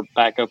Carolina are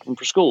back open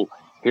for school.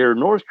 Here in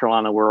North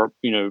Carolina, where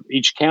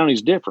each county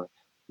is different.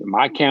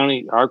 My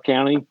county, our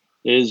county,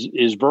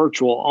 is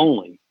virtual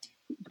only.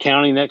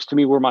 County next to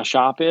me where my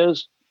shop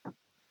is,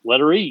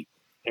 let her eat.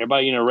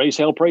 Everybody, raise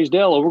hell, praise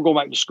Dell. We're going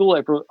back to school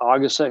after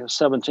August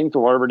 17th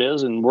or whatever it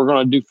is, and we're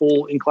going to do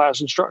full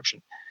in-class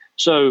instruction.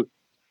 So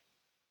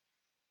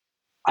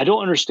I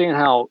don't understand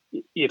how,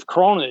 if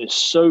Corona is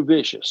so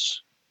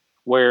vicious,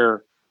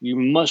 where you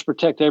must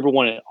protect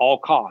everyone at all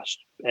costs,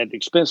 at the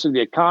expense of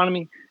the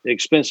economy, the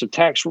expense of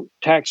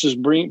taxes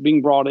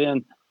being brought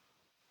in,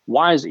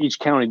 why is each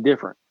county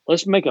different?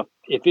 Let's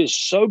if it's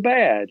so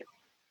bad,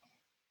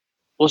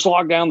 let's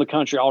lock down the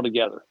country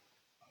altogether.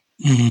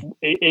 Mm-hmm.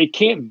 It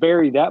can't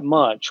vary that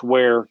much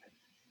where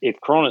if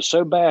Corona is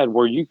so bad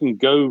where you can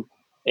go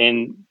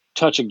and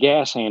touch a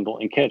gas handle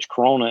and catch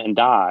Corona and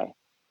die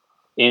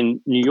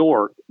in New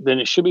York, then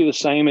it should be the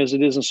same as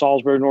it is in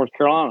Salisbury, North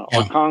Carolina,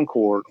 or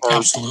Concord, or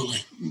absolutely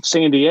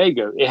San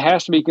Diego. It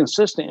has to be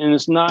consistent, and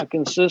it's not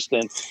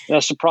consistent.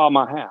 That's the problem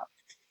I have.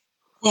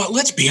 Well,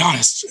 let's be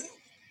honest.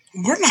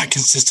 We're not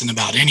consistent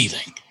about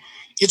anything.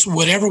 It's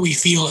whatever we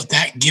feel at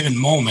that given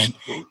moment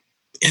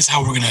is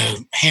how we're going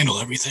to handle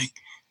everything.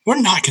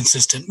 We're not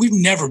consistent. We've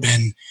never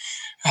been.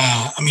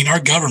 Our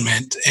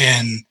government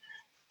and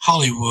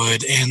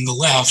Hollywood and the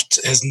left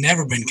has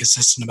never been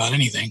consistent about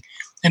anything.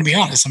 And to be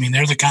honest,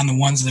 they're the kind of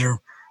ones that are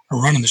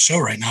running the show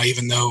right now,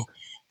 even though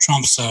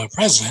Trump's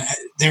president.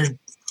 They're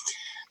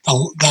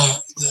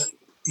the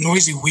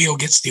noisy wheel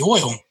gets the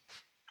oil,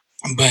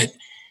 but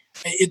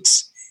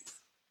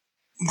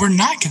we're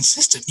not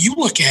consistent. You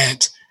look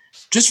at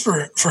just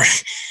for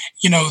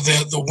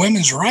the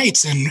women's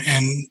rights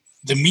and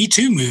the Me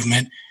Too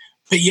movement,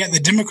 but yet the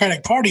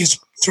Democratic Party is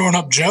throwing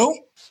up Joe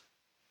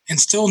and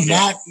still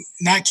not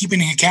keeping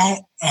into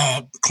account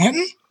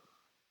Clinton.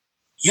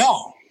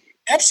 Y'all,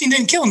 Epstein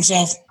didn't kill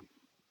himself.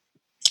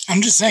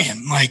 I'm just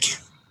saying,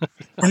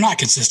 we're not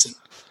consistent.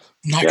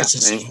 Not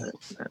consistent.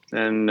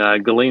 And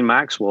Ghislaine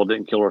Maxwell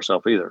didn't kill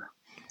herself either.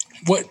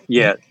 What?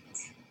 Yet.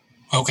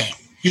 Okay.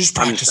 You're just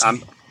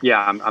practicing.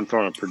 I'm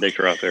throwing a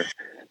predictor out there.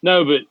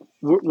 No, but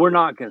we're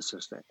not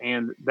consistent.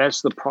 And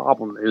that's the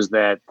problem, is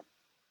that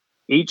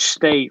each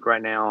state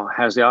right now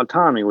has the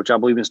autonomy, which I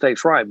believe in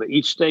states' right, but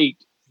each state,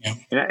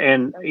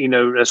 and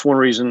that's one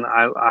reason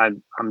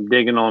I'm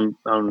digging on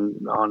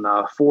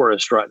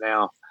Forrest right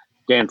now,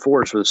 Dan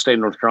Forrest, for the state of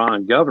North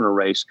Carolina governor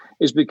race,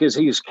 is because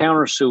he's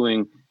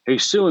countersuing.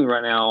 He's suing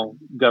right now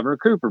Governor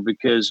Cooper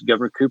because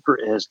Governor Cooper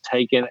has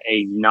taken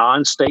a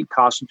non-state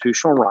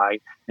constitutional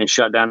right and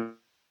shut down.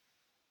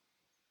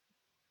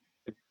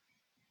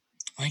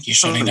 I think he's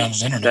shutting down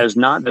his internet. That is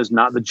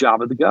not the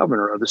job of the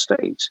governor of the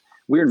states.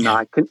 We're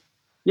not.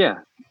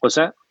 What's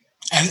that?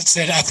 I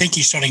said I think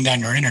he's shutting down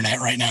your internet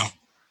right now.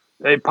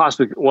 It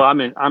possibly. Well,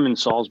 I'm in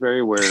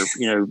Salisbury, where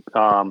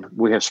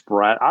we have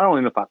sporadic. I don't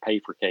even know if I pay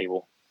for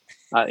cable.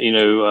 Or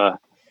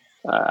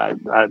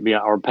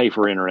pay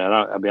for internet.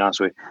 I'll be honest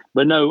with you,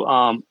 but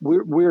no,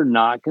 we're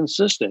not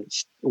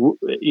consistent.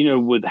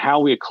 With how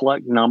we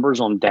collect numbers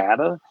on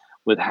data,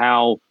 with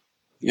how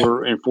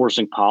we're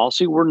enforcing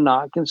policy, we're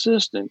not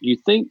consistent. You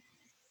think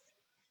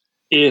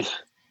if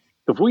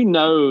we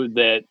know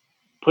that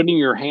putting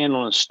your hand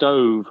on a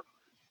stove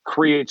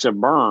creates a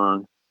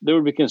burn, there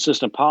would be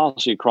consistent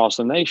policy across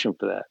the nation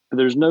for that. But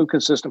there's no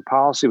consistent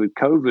policy with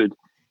COVID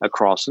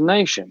across the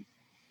nation.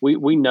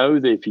 We know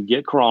that if you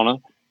get Corona,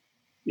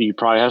 you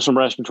probably have some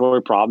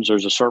respiratory problems.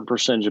 There's a certain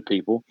percentage of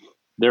people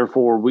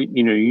Therefore,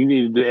 you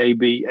need to do A,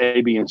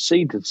 B, and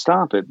C to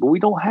stop it. But we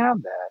don't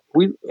have that.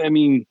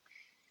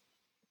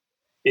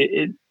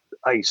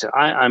 Like I said,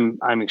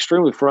 I'm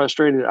extremely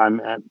frustrated.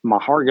 My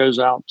heart goes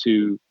out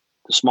to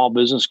the small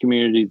business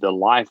community, the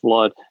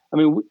lifeblood.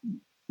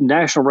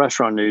 National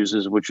Restaurant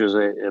News which is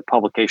a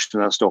publication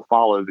that I still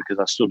follow because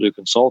I still do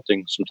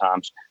consulting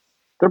sometimes.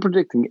 They're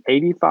predicting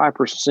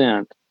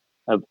 85%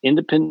 of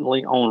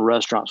independently owned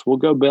restaurants will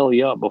go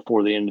belly up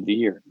before the end of the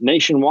year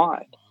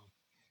nationwide.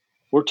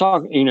 We're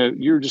talking,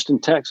 you're just in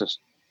Texas.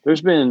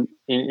 There's been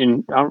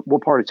in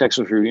what part of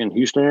Texas are you in?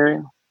 Houston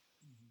area?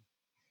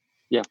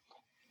 Yeah.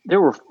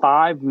 There were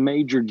 5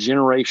 major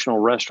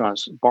generational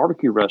restaurants,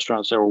 barbecue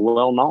restaurants that were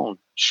well known,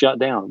 shut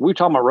down. We're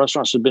talking about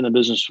restaurants that have been in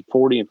business for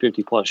 40 and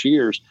 50 plus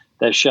years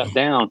that shut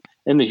down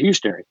in the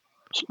Houston area.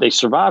 They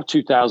survived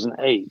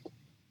 2008.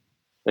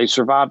 They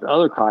survived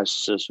other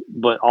crises,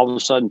 but all of a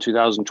sudden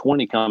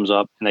 2020 comes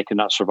up and they could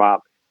not survive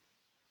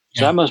it.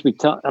 So that must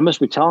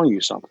be telling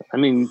you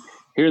something.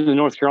 Here in the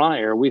North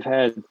Carolina area, we've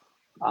had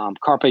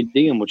Carpe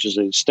Diem, which is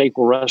a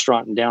staple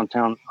restaurant in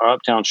downtown or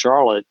uptown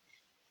Charlotte,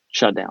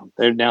 shut down.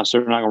 They're not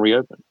going to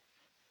reopen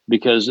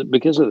because of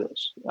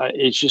this.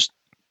 It's just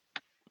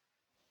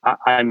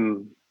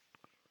I'm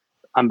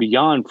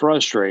beyond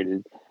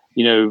frustrated.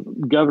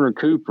 Governor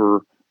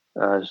Cooper,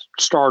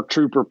 Star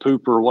Trooper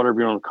Pooper, whatever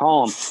you want to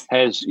call him,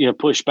 has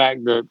pushed back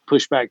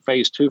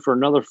phase 2 for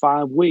another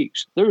 5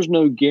 weeks. There's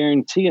no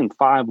guarantee in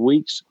 5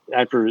 weeks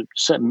after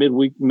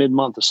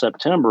mid-month of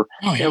September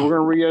that we're going to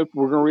reopen.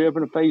 We're going to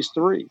reopen to phase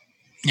 3.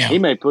 Yeah. He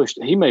may push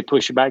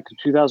it back to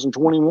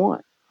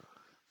 2021.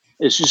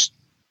 It's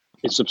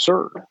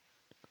absurd.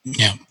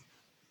 Yeah.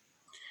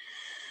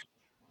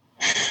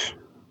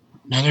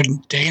 Another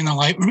day in the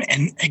life.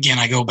 And again,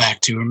 I go back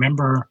to,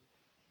 remember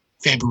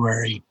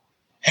February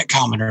at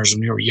Commoners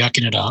when we were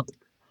yucking it up.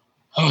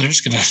 Oh, they're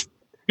just going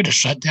to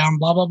shut down,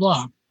 blah, blah,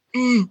 blah.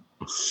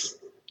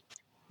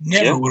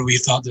 Never would we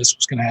have thought this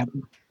was going to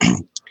happen.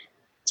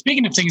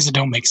 Speaking of things that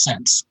don't make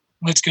sense,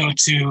 let's go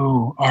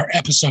to our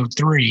episode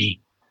 3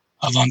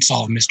 of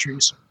Unsolved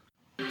Mysteries.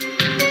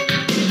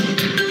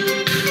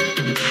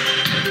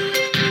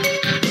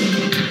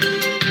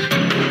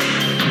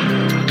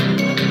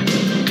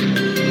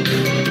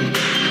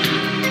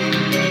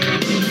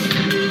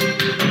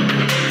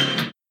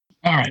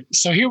 All right,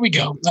 so here we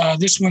go.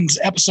 This one's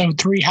episode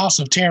 3, House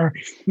of Terror.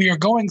 We are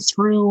going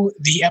through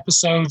the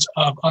episodes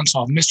of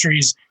Unsolved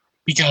Mysteries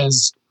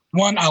because,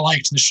 one, I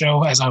liked the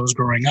show as I was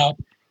growing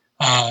up.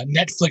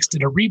 Netflix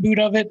did a reboot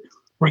of it.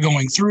 We're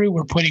going through,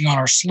 we're putting on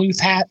our sleuth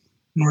hat,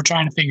 and we're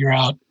trying to figure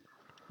out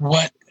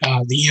what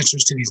the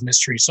answers to these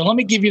mysteries. So let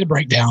me give you the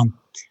breakdown.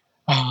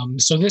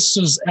 So this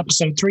is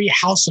episode 3,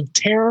 House of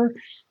Terror.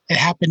 It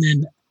happened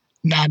in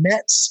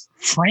Nantes,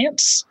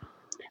 France.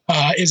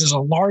 It is a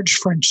large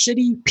French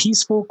city,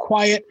 peaceful,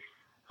 quiet,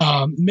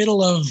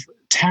 middle of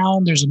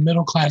town. There's a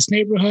middle-class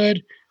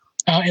neighborhood.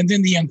 And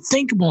then the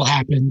unthinkable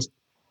happened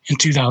in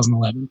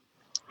 2011.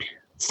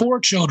 4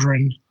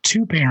 children,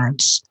 2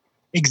 parents.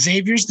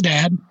 Xavier's the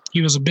dad.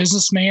 He was a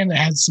businessman that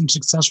had some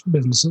successful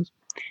businesses.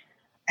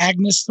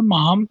 Agnes, the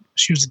mom.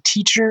 She was a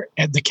teacher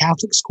at the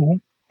Catholic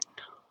school.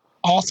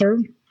 Arthur,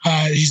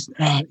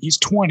 he's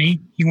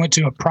 20. He went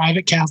to a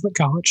private Catholic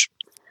college.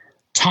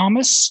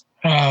 Thomas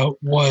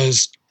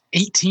was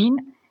 18.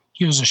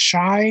 He was a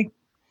shy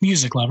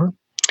music lover.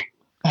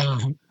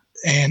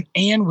 And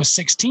Anne was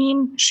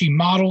 16. She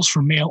models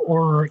for mail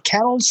order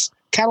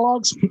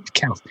catalogs.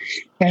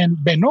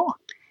 And Benoit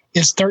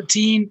is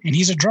 13, and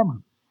he's a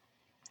drummer.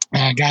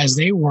 Guys,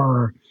 they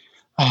were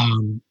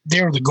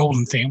the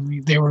golden family.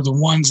 They were the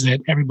ones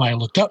that everybody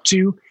looked up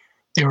to.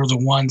 They were the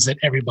ones that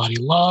everybody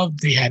loved.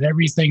 They had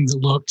everything that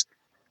looked,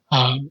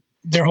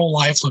 their whole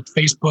life looked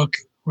Facebook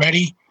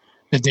ready.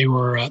 That they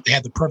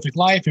had the perfect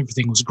life.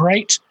 Everything was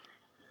great.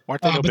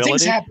 Weren't they nobility? But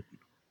things happened.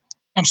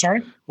 I'm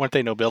sorry? Weren't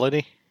they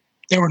nobility?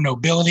 They were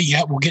nobility.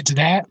 Yeah, we'll get to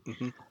that.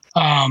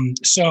 Mm-hmm.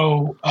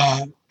 So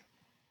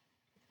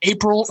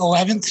April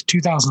 11th,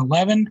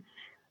 2011,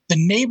 the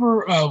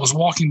neighbor was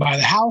walking by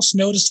the house,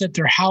 noticed that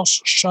their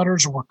house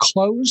shutters were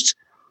closed.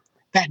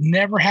 That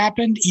never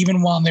happened,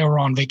 even while they were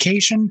on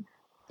vacation.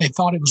 They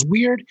thought it was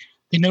weird.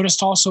 They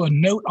noticed also a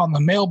note on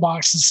the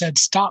mailbox that said,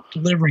 "Stop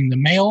delivering the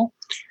mail."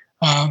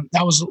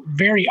 That was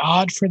very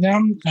odd for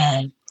them.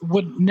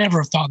 Would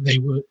never have thought they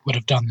would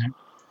have done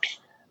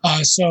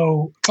that.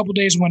 So a couple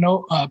days went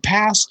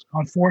past.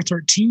 On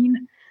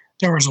 4/13,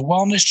 there was a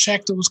wellness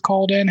check that was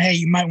called in. Hey,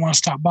 you might want to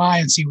stop by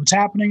and see what's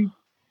happening.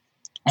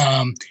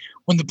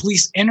 When the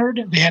police entered,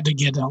 they had to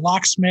get a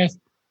locksmith,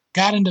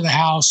 got into the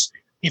house.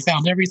 They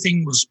found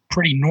everything was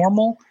pretty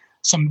normal.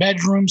 Some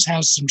bedrooms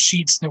had some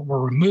sheets that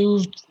were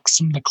removed.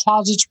 Some of the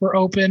closets were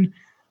open.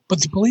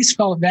 But the police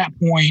felt at that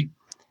point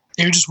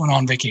they just went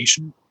on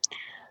vacation.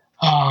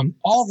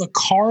 All the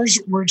cars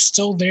were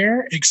still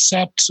there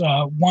except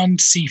one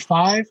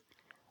C5.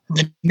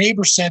 The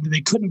neighbor said that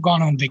they couldn't have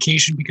gone on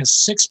vacation because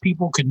 6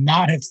 people could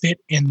not have fit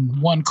in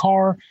one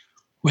car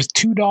with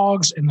 2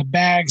 dogs and the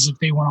bags if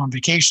they went on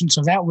vacation.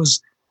 So that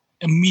was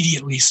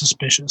immediately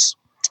suspicious.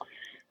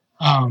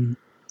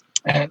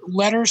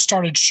 Letters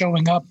started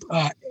showing up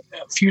a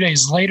few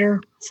days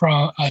later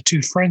from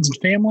to friends and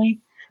family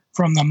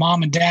from the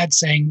mom and dad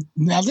saying,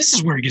 now this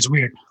is where it gets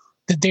weird,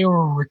 that they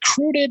were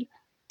recruited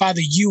by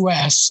the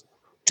U.S.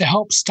 to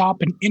help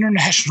stop an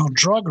international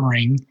drug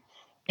ring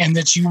and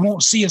that you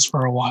won't see us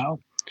for a while.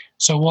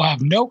 So we'll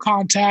have no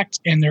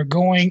contact, and they're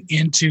going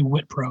into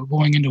WITPRO,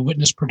 going into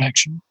witness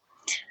protection.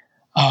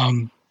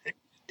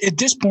 At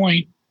this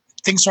point,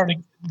 things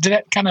started. Did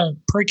that kind of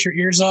prick your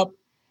ears up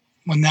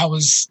when they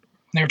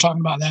were talking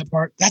about that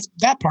part?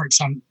 That part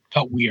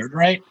felt weird,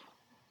 right?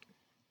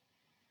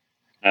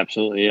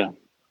 Absolutely, yeah.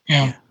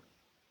 Yeah.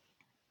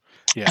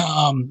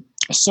 Yeah.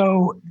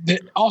 So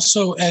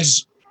also,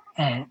 as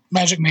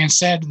Magic Man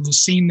said, the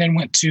scene then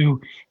went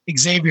to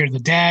Xavier, the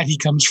dad. He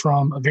comes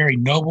from a very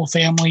noble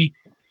family.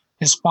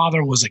 His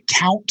father was a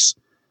count.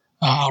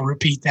 I'll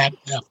repeat that,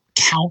 count,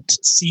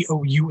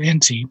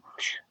 Count.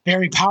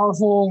 Very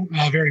powerful,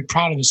 very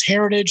proud of his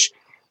heritage.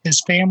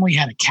 His family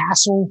had a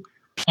castle.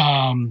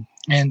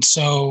 And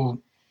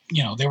so,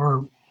 they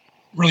were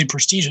really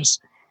prestigious.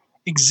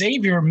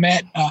 Xavier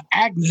met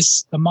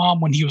Agnes, the mom,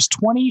 when he was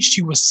 20.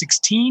 She was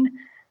 16.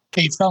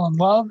 They fell in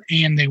love,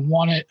 and they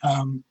wanted,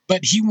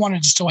 but he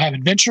wanted to still have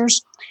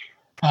adventures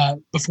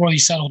before he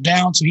settled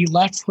down. So he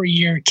left for a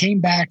year, came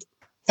back,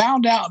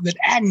 found out that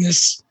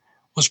Agnes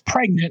was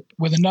pregnant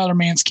with another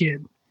man's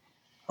kid.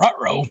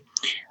 Ruh-roh.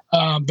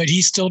 But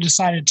he still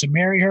decided to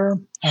marry her,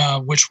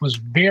 which was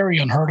very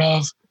unheard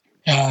of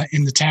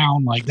in the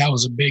town. Like, that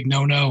was a big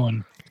no-no.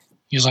 And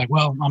he was like,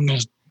 well, I'm going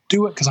to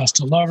do it because I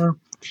still love her.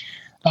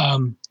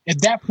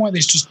 At that point, they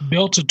just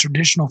built a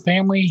traditional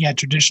family. He had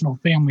traditional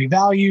family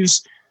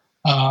values.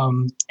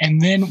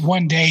 And then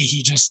one day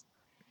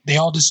they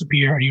all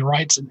disappear, and he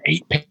writes an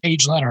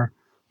 8-page letter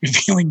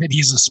revealing that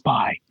he's a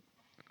spy.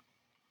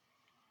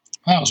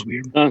 That was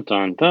weird. Dun,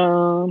 dun,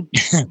 dun.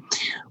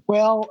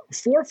 Well,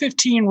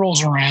 4/15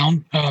 rolls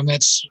around.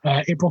 That's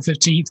April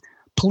 15th.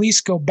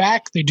 Police go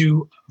back. They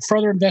do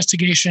further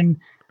investigation.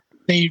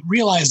 They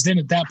realize then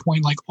at that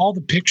point, like, all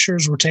the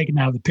pictures were taken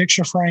out of the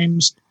picture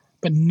frames,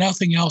 but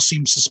nothing else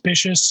seemed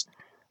suspicious.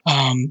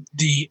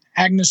 The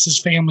Agnes's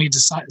family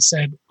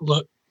said,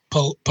 look,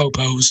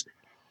 Popos,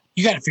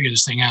 you got to figure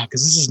this thing out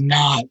because this is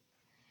not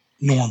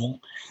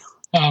normal.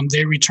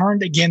 They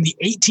returned again the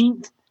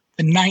 18th,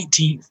 the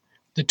 19th,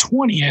 the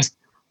 20th.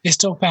 They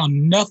still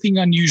found nothing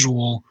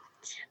unusual.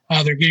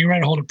 They're getting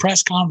ready to hold a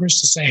press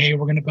conference to say, hey,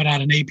 we're going to put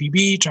out an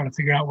APB, trying to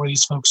figure out where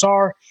these folks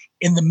are.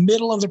 In the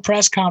middle of the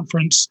press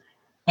conference,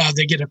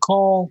 they get a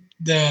call.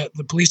 The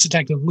police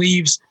detective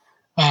leaves.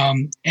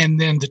 And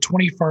then the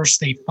 21st,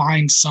 they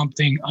find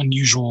something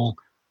unusual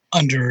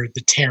under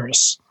the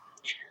terrace.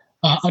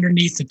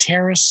 Underneath the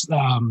terrace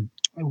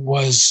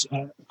was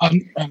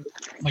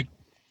like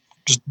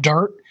just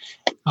dirt.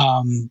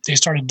 They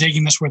started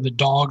digging. That's where the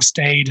dogs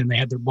stayed, and they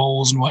had their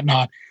bowls and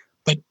whatnot.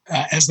 But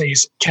as they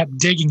kept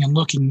digging and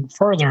looking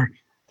further,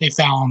 they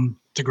found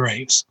the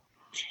graves.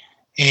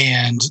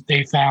 And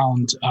they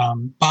found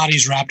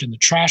bodies wrapped in the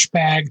trash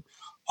bag.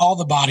 All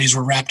the bodies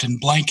were wrapped in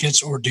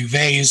blankets or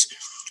duvets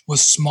with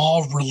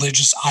small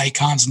religious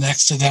icons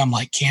next to them,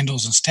 like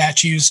candles and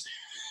statues.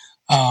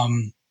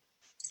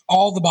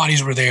 All the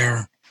bodies were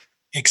there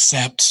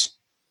except,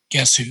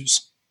 guess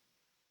whose?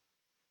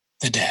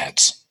 The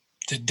dad's.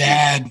 The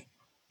dad,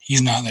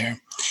 he's not there.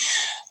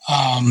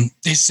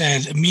 They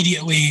said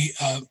immediately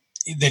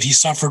that he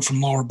suffered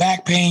from lower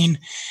back pain,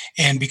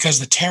 and because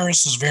the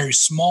terrace is very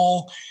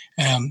small,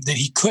 that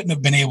he couldn't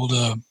have been able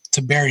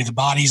to bury the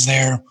bodies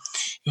there.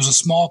 It was a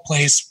small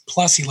place,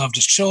 plus he loved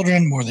his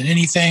children more than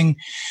anything,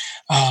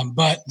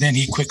 but then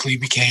he quickly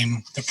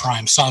became the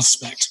prime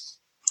suspect.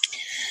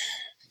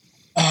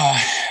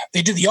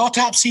 They did the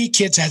autopsy.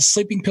 Kids had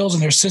sleeping pills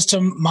in their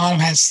system. Mom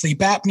had sleep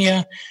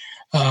apnea.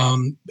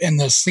 And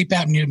the sleep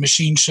apnea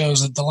machine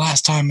shows that the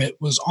last time it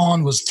was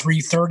on was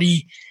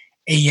 3:30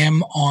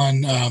 a.m.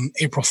 on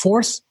April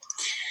 4th.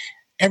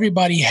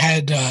 Everybody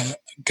had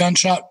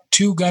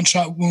two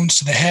gunshot wounds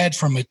to the head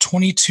from a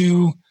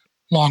 .22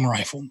 long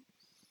rifle.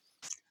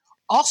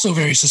 Also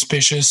very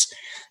suspicious,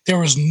 there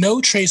was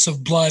no trace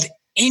of blood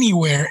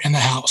anywhere in the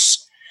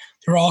house.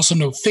 There were also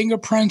no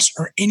fingerprints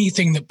or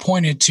anything that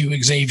pointed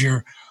to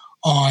Xavier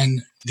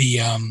on the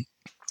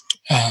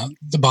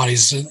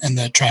bodies and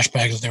the trash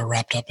bags that they were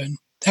wrapped up in.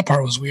 That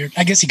part was weird.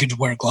 I guess he could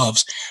wear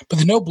gloves, but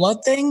the no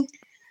blood thing,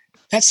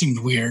 that seemed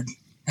weird.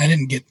 I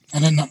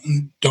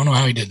don't know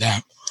how he did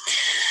that.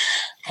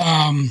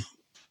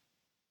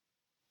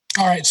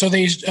 All right. So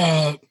they,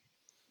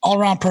 all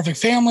around perfect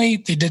family.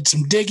 They did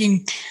some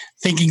digging,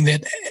 thinking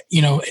that,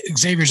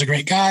 Xavier's a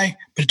great guy,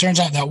 but it turns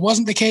out that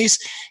wasn't the case.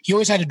 He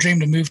always had a dream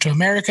to move to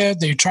America.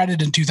 They tried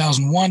it in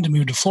 2001 to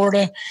move to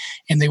Florida,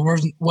 and they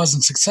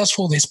wasn't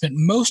successful. They spent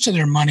most of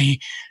their money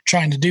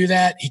trying to do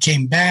that. He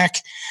came back,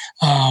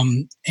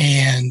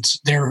 and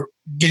they're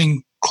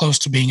getting close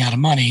to being out of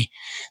money.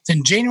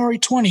 Then January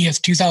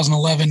 20th,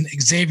 2011,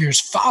 Xavier's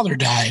father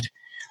died.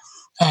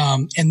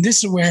 And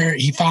this is where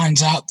he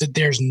finds out that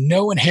there's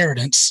no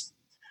inheritance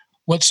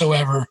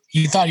whatsoever.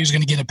 He thought he was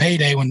going to get a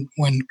payday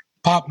when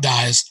Pop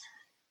dies.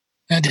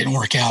 That didn't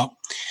work out.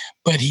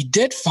 But he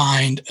did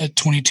find a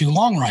 .22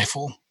 long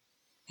rifle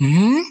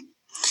in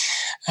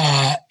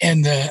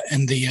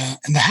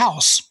the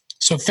house.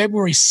 So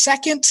February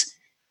 2nd,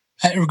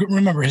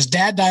 remember, his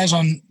dad dies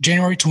on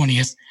January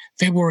 20th.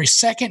 February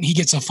 2nd, he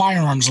gets a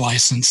firearms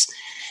license.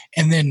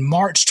 And then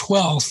March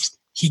 12th,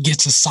 he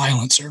gets a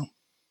silencer.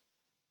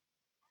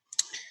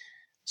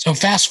 So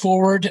fast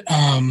forward,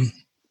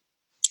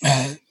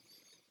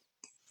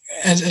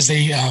 as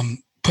they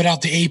put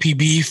out the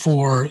APB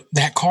for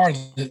that car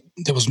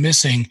that was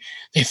missing,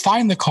 they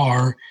find the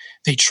car,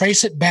 they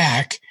trace it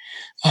back,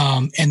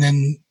 and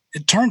then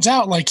it turns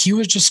out like he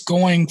was just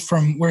going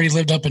from where he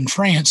lived up in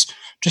France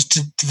just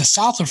to the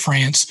south of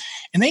France,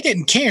 and they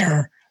didn't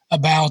care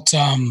about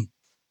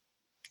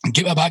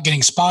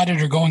getting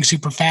spotted or going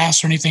super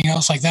fast or anything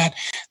else like that.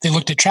 They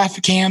looked at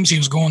traffic cams. He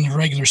was going at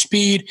regular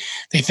speed.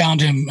 They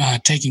found him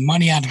taking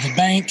money out of the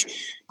bank,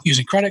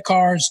 using credit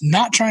cards,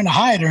 not trying to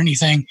hide or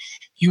anything.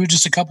 He was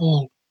just a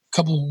couple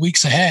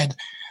weeks ahead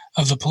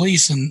of the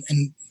police and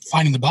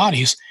finding the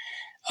bodies.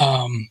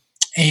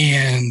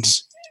 And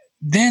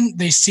then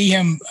they see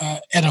him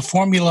at a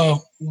Formula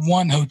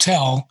One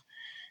hotel.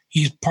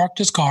 He parked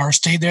his car,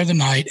 stayed there the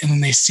night, and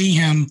then they see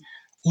him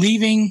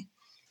leaving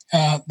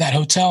that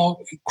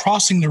hotel,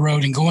 crossing the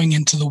road and going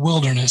into the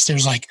wilderness.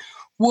 There's like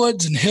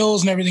woods and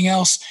hills and everything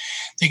else.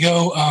 They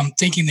go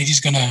thinking that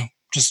he's going to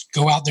just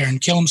go out there and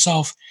kill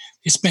himself.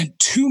 They spent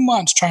 2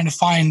 months trying to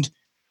find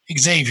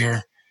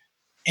Xavier,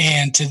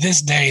 and to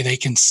this day they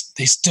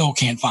still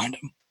can't find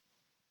him.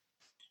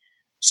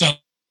 So,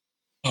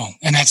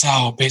 and that's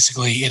how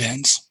basically it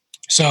ends.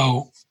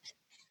 So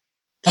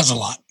that's a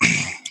lot.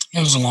 It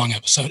was a long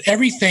episode.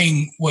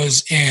 Everything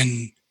was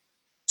in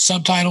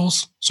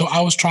subtitles, so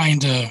I was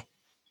trying to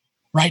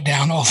write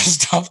down all this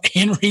stuff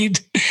and read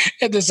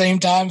at the same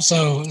time.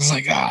 So it's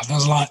like, that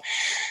was a lot.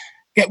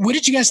 Yeah, what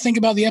did you guys think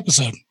about the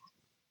episode?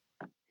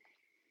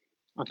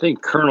 I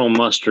think Colonel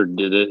Mustard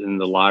did it in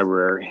the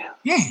library.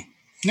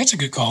 That's a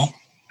good call.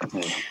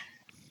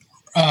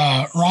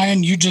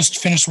 Ryan, you just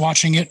finished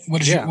watching it.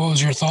 What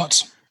was your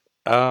thoughts?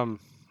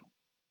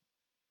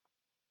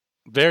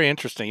 Very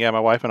interesting. Yeah, my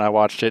wife and I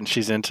watched it, and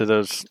she's into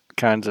those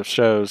kinds of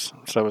shows,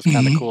 so it was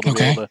kind of cool to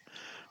be able to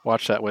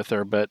watch that with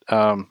her. But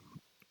I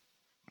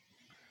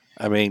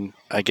mean,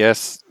 I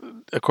guess,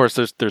 of course,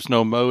 there's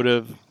no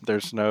motive.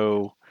 There's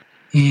no.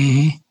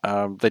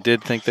 They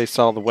did think they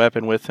saw the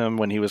weapon with him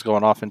when he was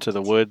going off into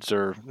the woods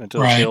or into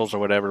the hills or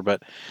whatever.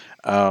 But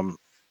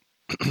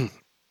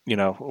you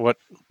know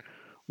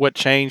what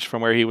changed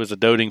from where he was a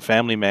doting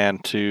family man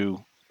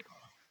to,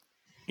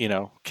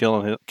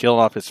 killing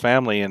off his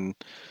family, and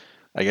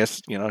I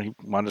guess he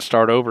wanted to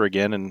start over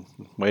again, and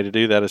the way to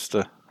do that is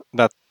to,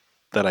 not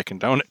that I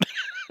condone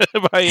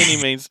it by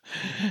any means,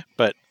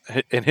 but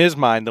in his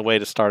mind, the way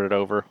to start it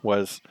over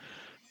was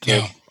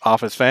to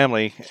off his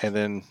family and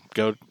then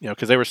go,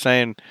 because they were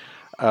saying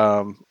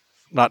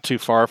not too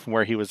far from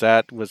where he was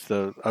at was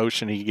the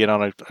ocean. He could get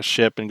on a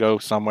ship and go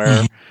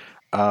somewhere.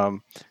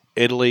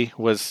 Italy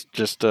was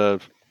just a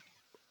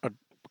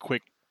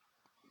quick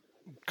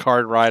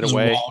card ride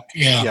away.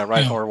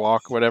 Or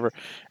walk, whatever.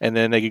 And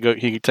then he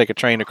could take a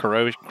train to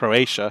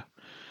Croatia.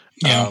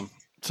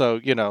 So,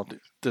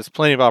 there's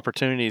plenty of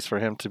opportunities for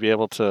him to be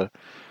able to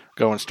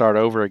go and start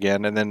over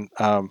again. And then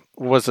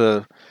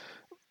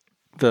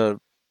the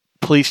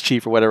police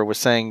chief or whatever was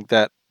saying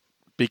that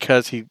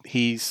because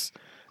he's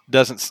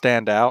doesn't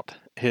stand out,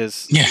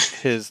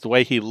 the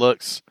way he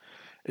looks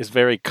is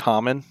very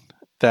common,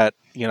 that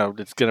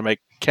it's going to make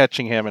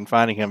catching him and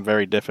finding him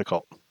very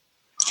difficult.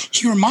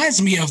 He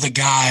reminds me of the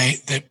guy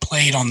that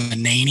played on The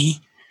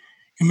Nanny.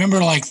 Remember,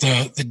 like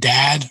the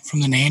dad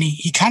from The Nanny?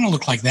 He kind of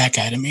looked like that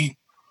guy to me.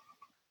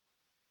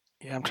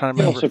 Yeah, I'm trying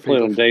to remember. He also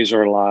played on Days of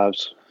Our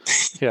Lives.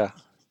 Yeah.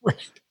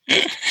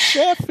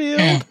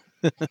 Sheffield.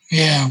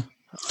 Yeah.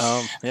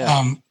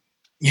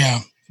 Yeah.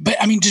 But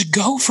I mean, to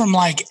go from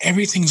like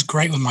everything's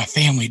great with my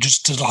family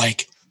just to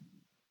like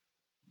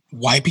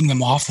wiping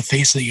them off the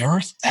face of the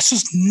earth, that's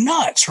just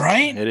nuts,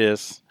 right? It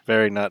is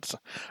very nuts.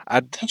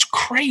 That's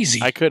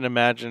crazy. I couldn't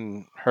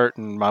imagine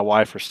hurting my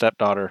wife or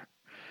stepdaughter.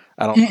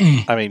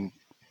 I mean,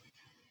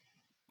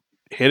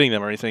 hitting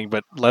them or anything,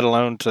 but let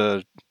alone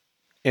to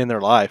end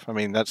their life. I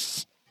mean,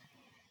 that's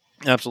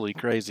absolutely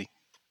crazy.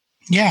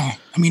 Yeah.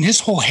 I mean, his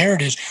whole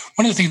heritage,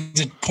 one of the things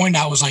that pointed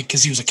out was like,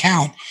 because he was a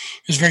count,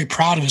 he was very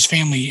proud of his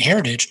family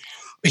heritage,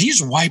 but he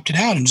just wiped it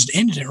out and just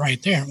ended it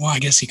right there. Well, I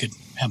guess he could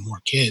have more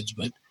kids,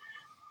 but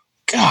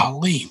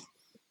golly.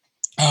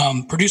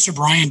 Producer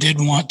Brian did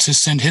want to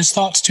send his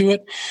thoughts to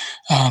it.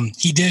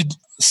 He did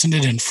send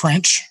it in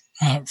French.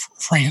 So I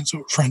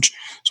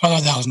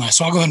thought that was nice.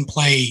 So I'll go ahead and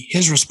play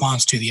his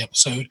response to the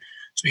episode.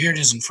 So here it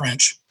is in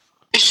French.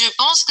 Je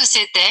pense que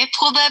c'était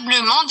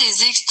probablement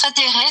des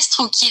extraterrestres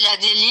ou qu'il a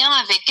des liens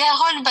avec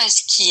Carole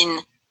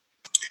Baskin.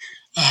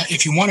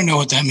 If you want to know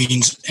what that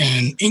means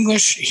in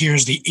English,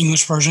 here's the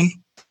English version.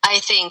 I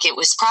think it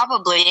was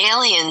probably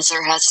aliens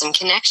or has some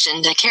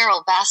connection to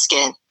Carole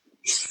Baskin.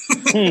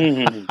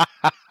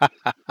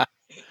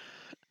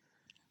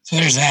 So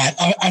there's that.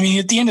 I mean,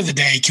 at the end of the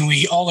day, can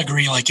we all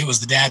agree like it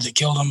was the dad that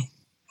killed him,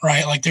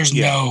 right? Like there's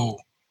no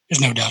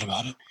doubt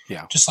about it.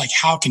 Yeah. Just like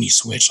how can you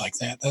switch like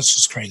that? That's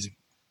just crazy.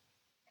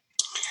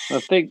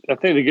 I think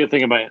the good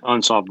thing about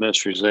Unsolved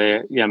Mysteries,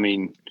 I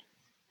mean,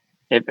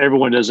 if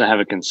everyone doesn't have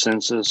a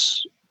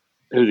consensus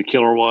who the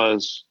killer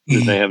was,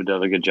 then they haven't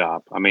done a good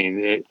job. I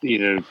mean,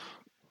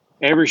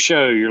 every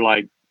show you're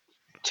like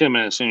 10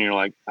 minutes in, you're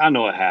like, I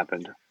know what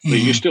happened, but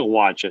you still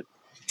watch it.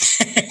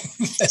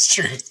 That's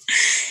true.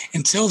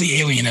 Until the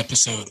alien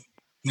episode,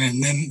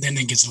 and then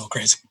it gets a little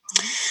crazy.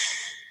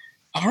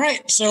 All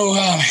right, so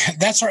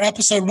that's our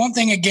episode. One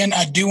thing, again,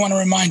 I do want to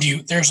remind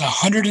you, there's a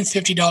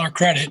 $150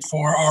 credit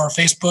for our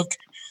Facebook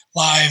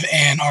Live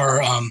and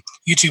our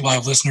YouTube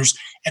Live listeners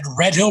at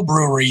Red Hill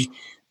Brewery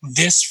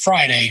this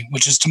Friday,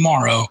 which is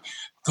tomorrow.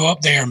 Go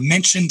up there,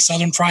 mention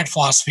Southern Fried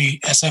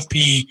Philosophy,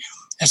 SFP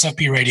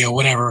Radio,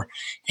 whatever,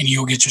 and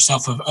you'll get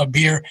yourself a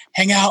beer.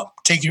 Hang out,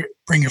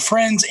 bring your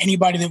friends,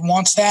 anybody that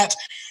wants that.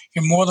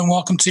 You're more than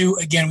welcome to.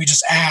 Again, we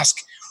just ask,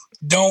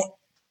 don't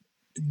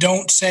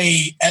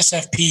say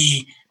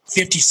SFP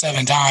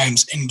 57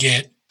 times and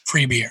get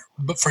free beer,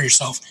 but for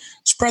yourself.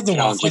 Spread the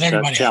wealth. Let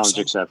everybody have some. Challenge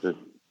accepted.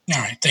 All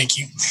right, thank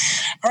you.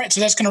 All right,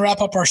 so that's going to wrap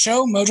up our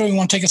show. Mojo, you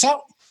want to take us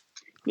out?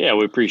 Yeah,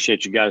 we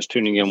appreciate you guys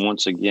tuning in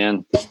once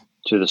again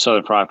to the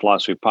Southern Fried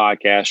Philosophy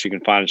podcast. You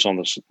can find us on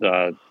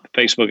the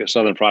Facebook at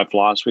Southern Fried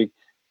Philosophy.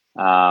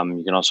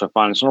 You can also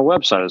find us on our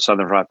website at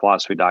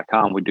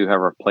southernfriedphilosophy.com. We do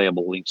have our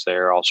playable links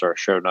there, also our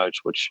show notes,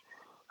 which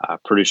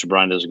producer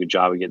Brian does a good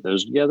job of getting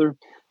those together.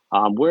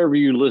 Wherever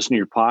you listen to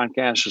your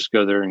podcast, just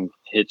go there and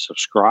hit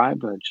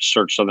subscribe. Just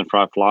search Southern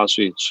Fried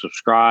Philosophy,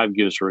 subscribe,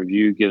 give us a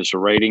review, give us a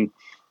rating.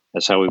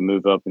 That's how we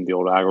move up in the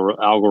old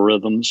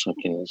algorithms.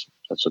 Okay,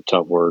 that's a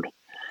tough word.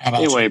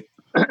 Anyway,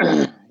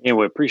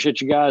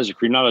 appreciate you guys. If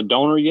you're not a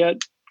donor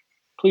yet,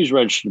 please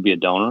register to be a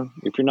donor.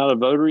 If you're not a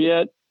voter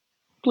yet,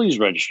 please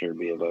register to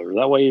be a voter.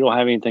 That way you don't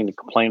have anything to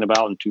complain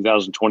about in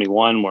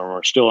 2021 when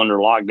we're still under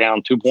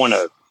lockdown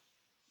 2.0.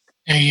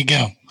 There you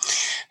go.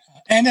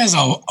 And as I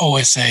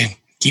always say,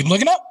 keep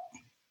looking up.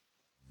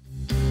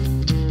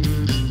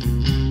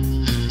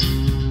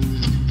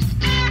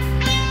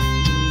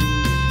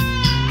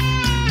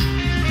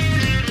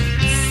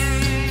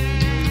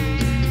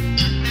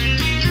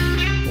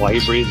 Why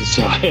you breathing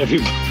so heavy?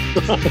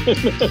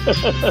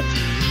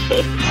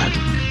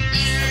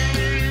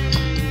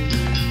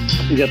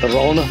 You got the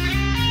Rona?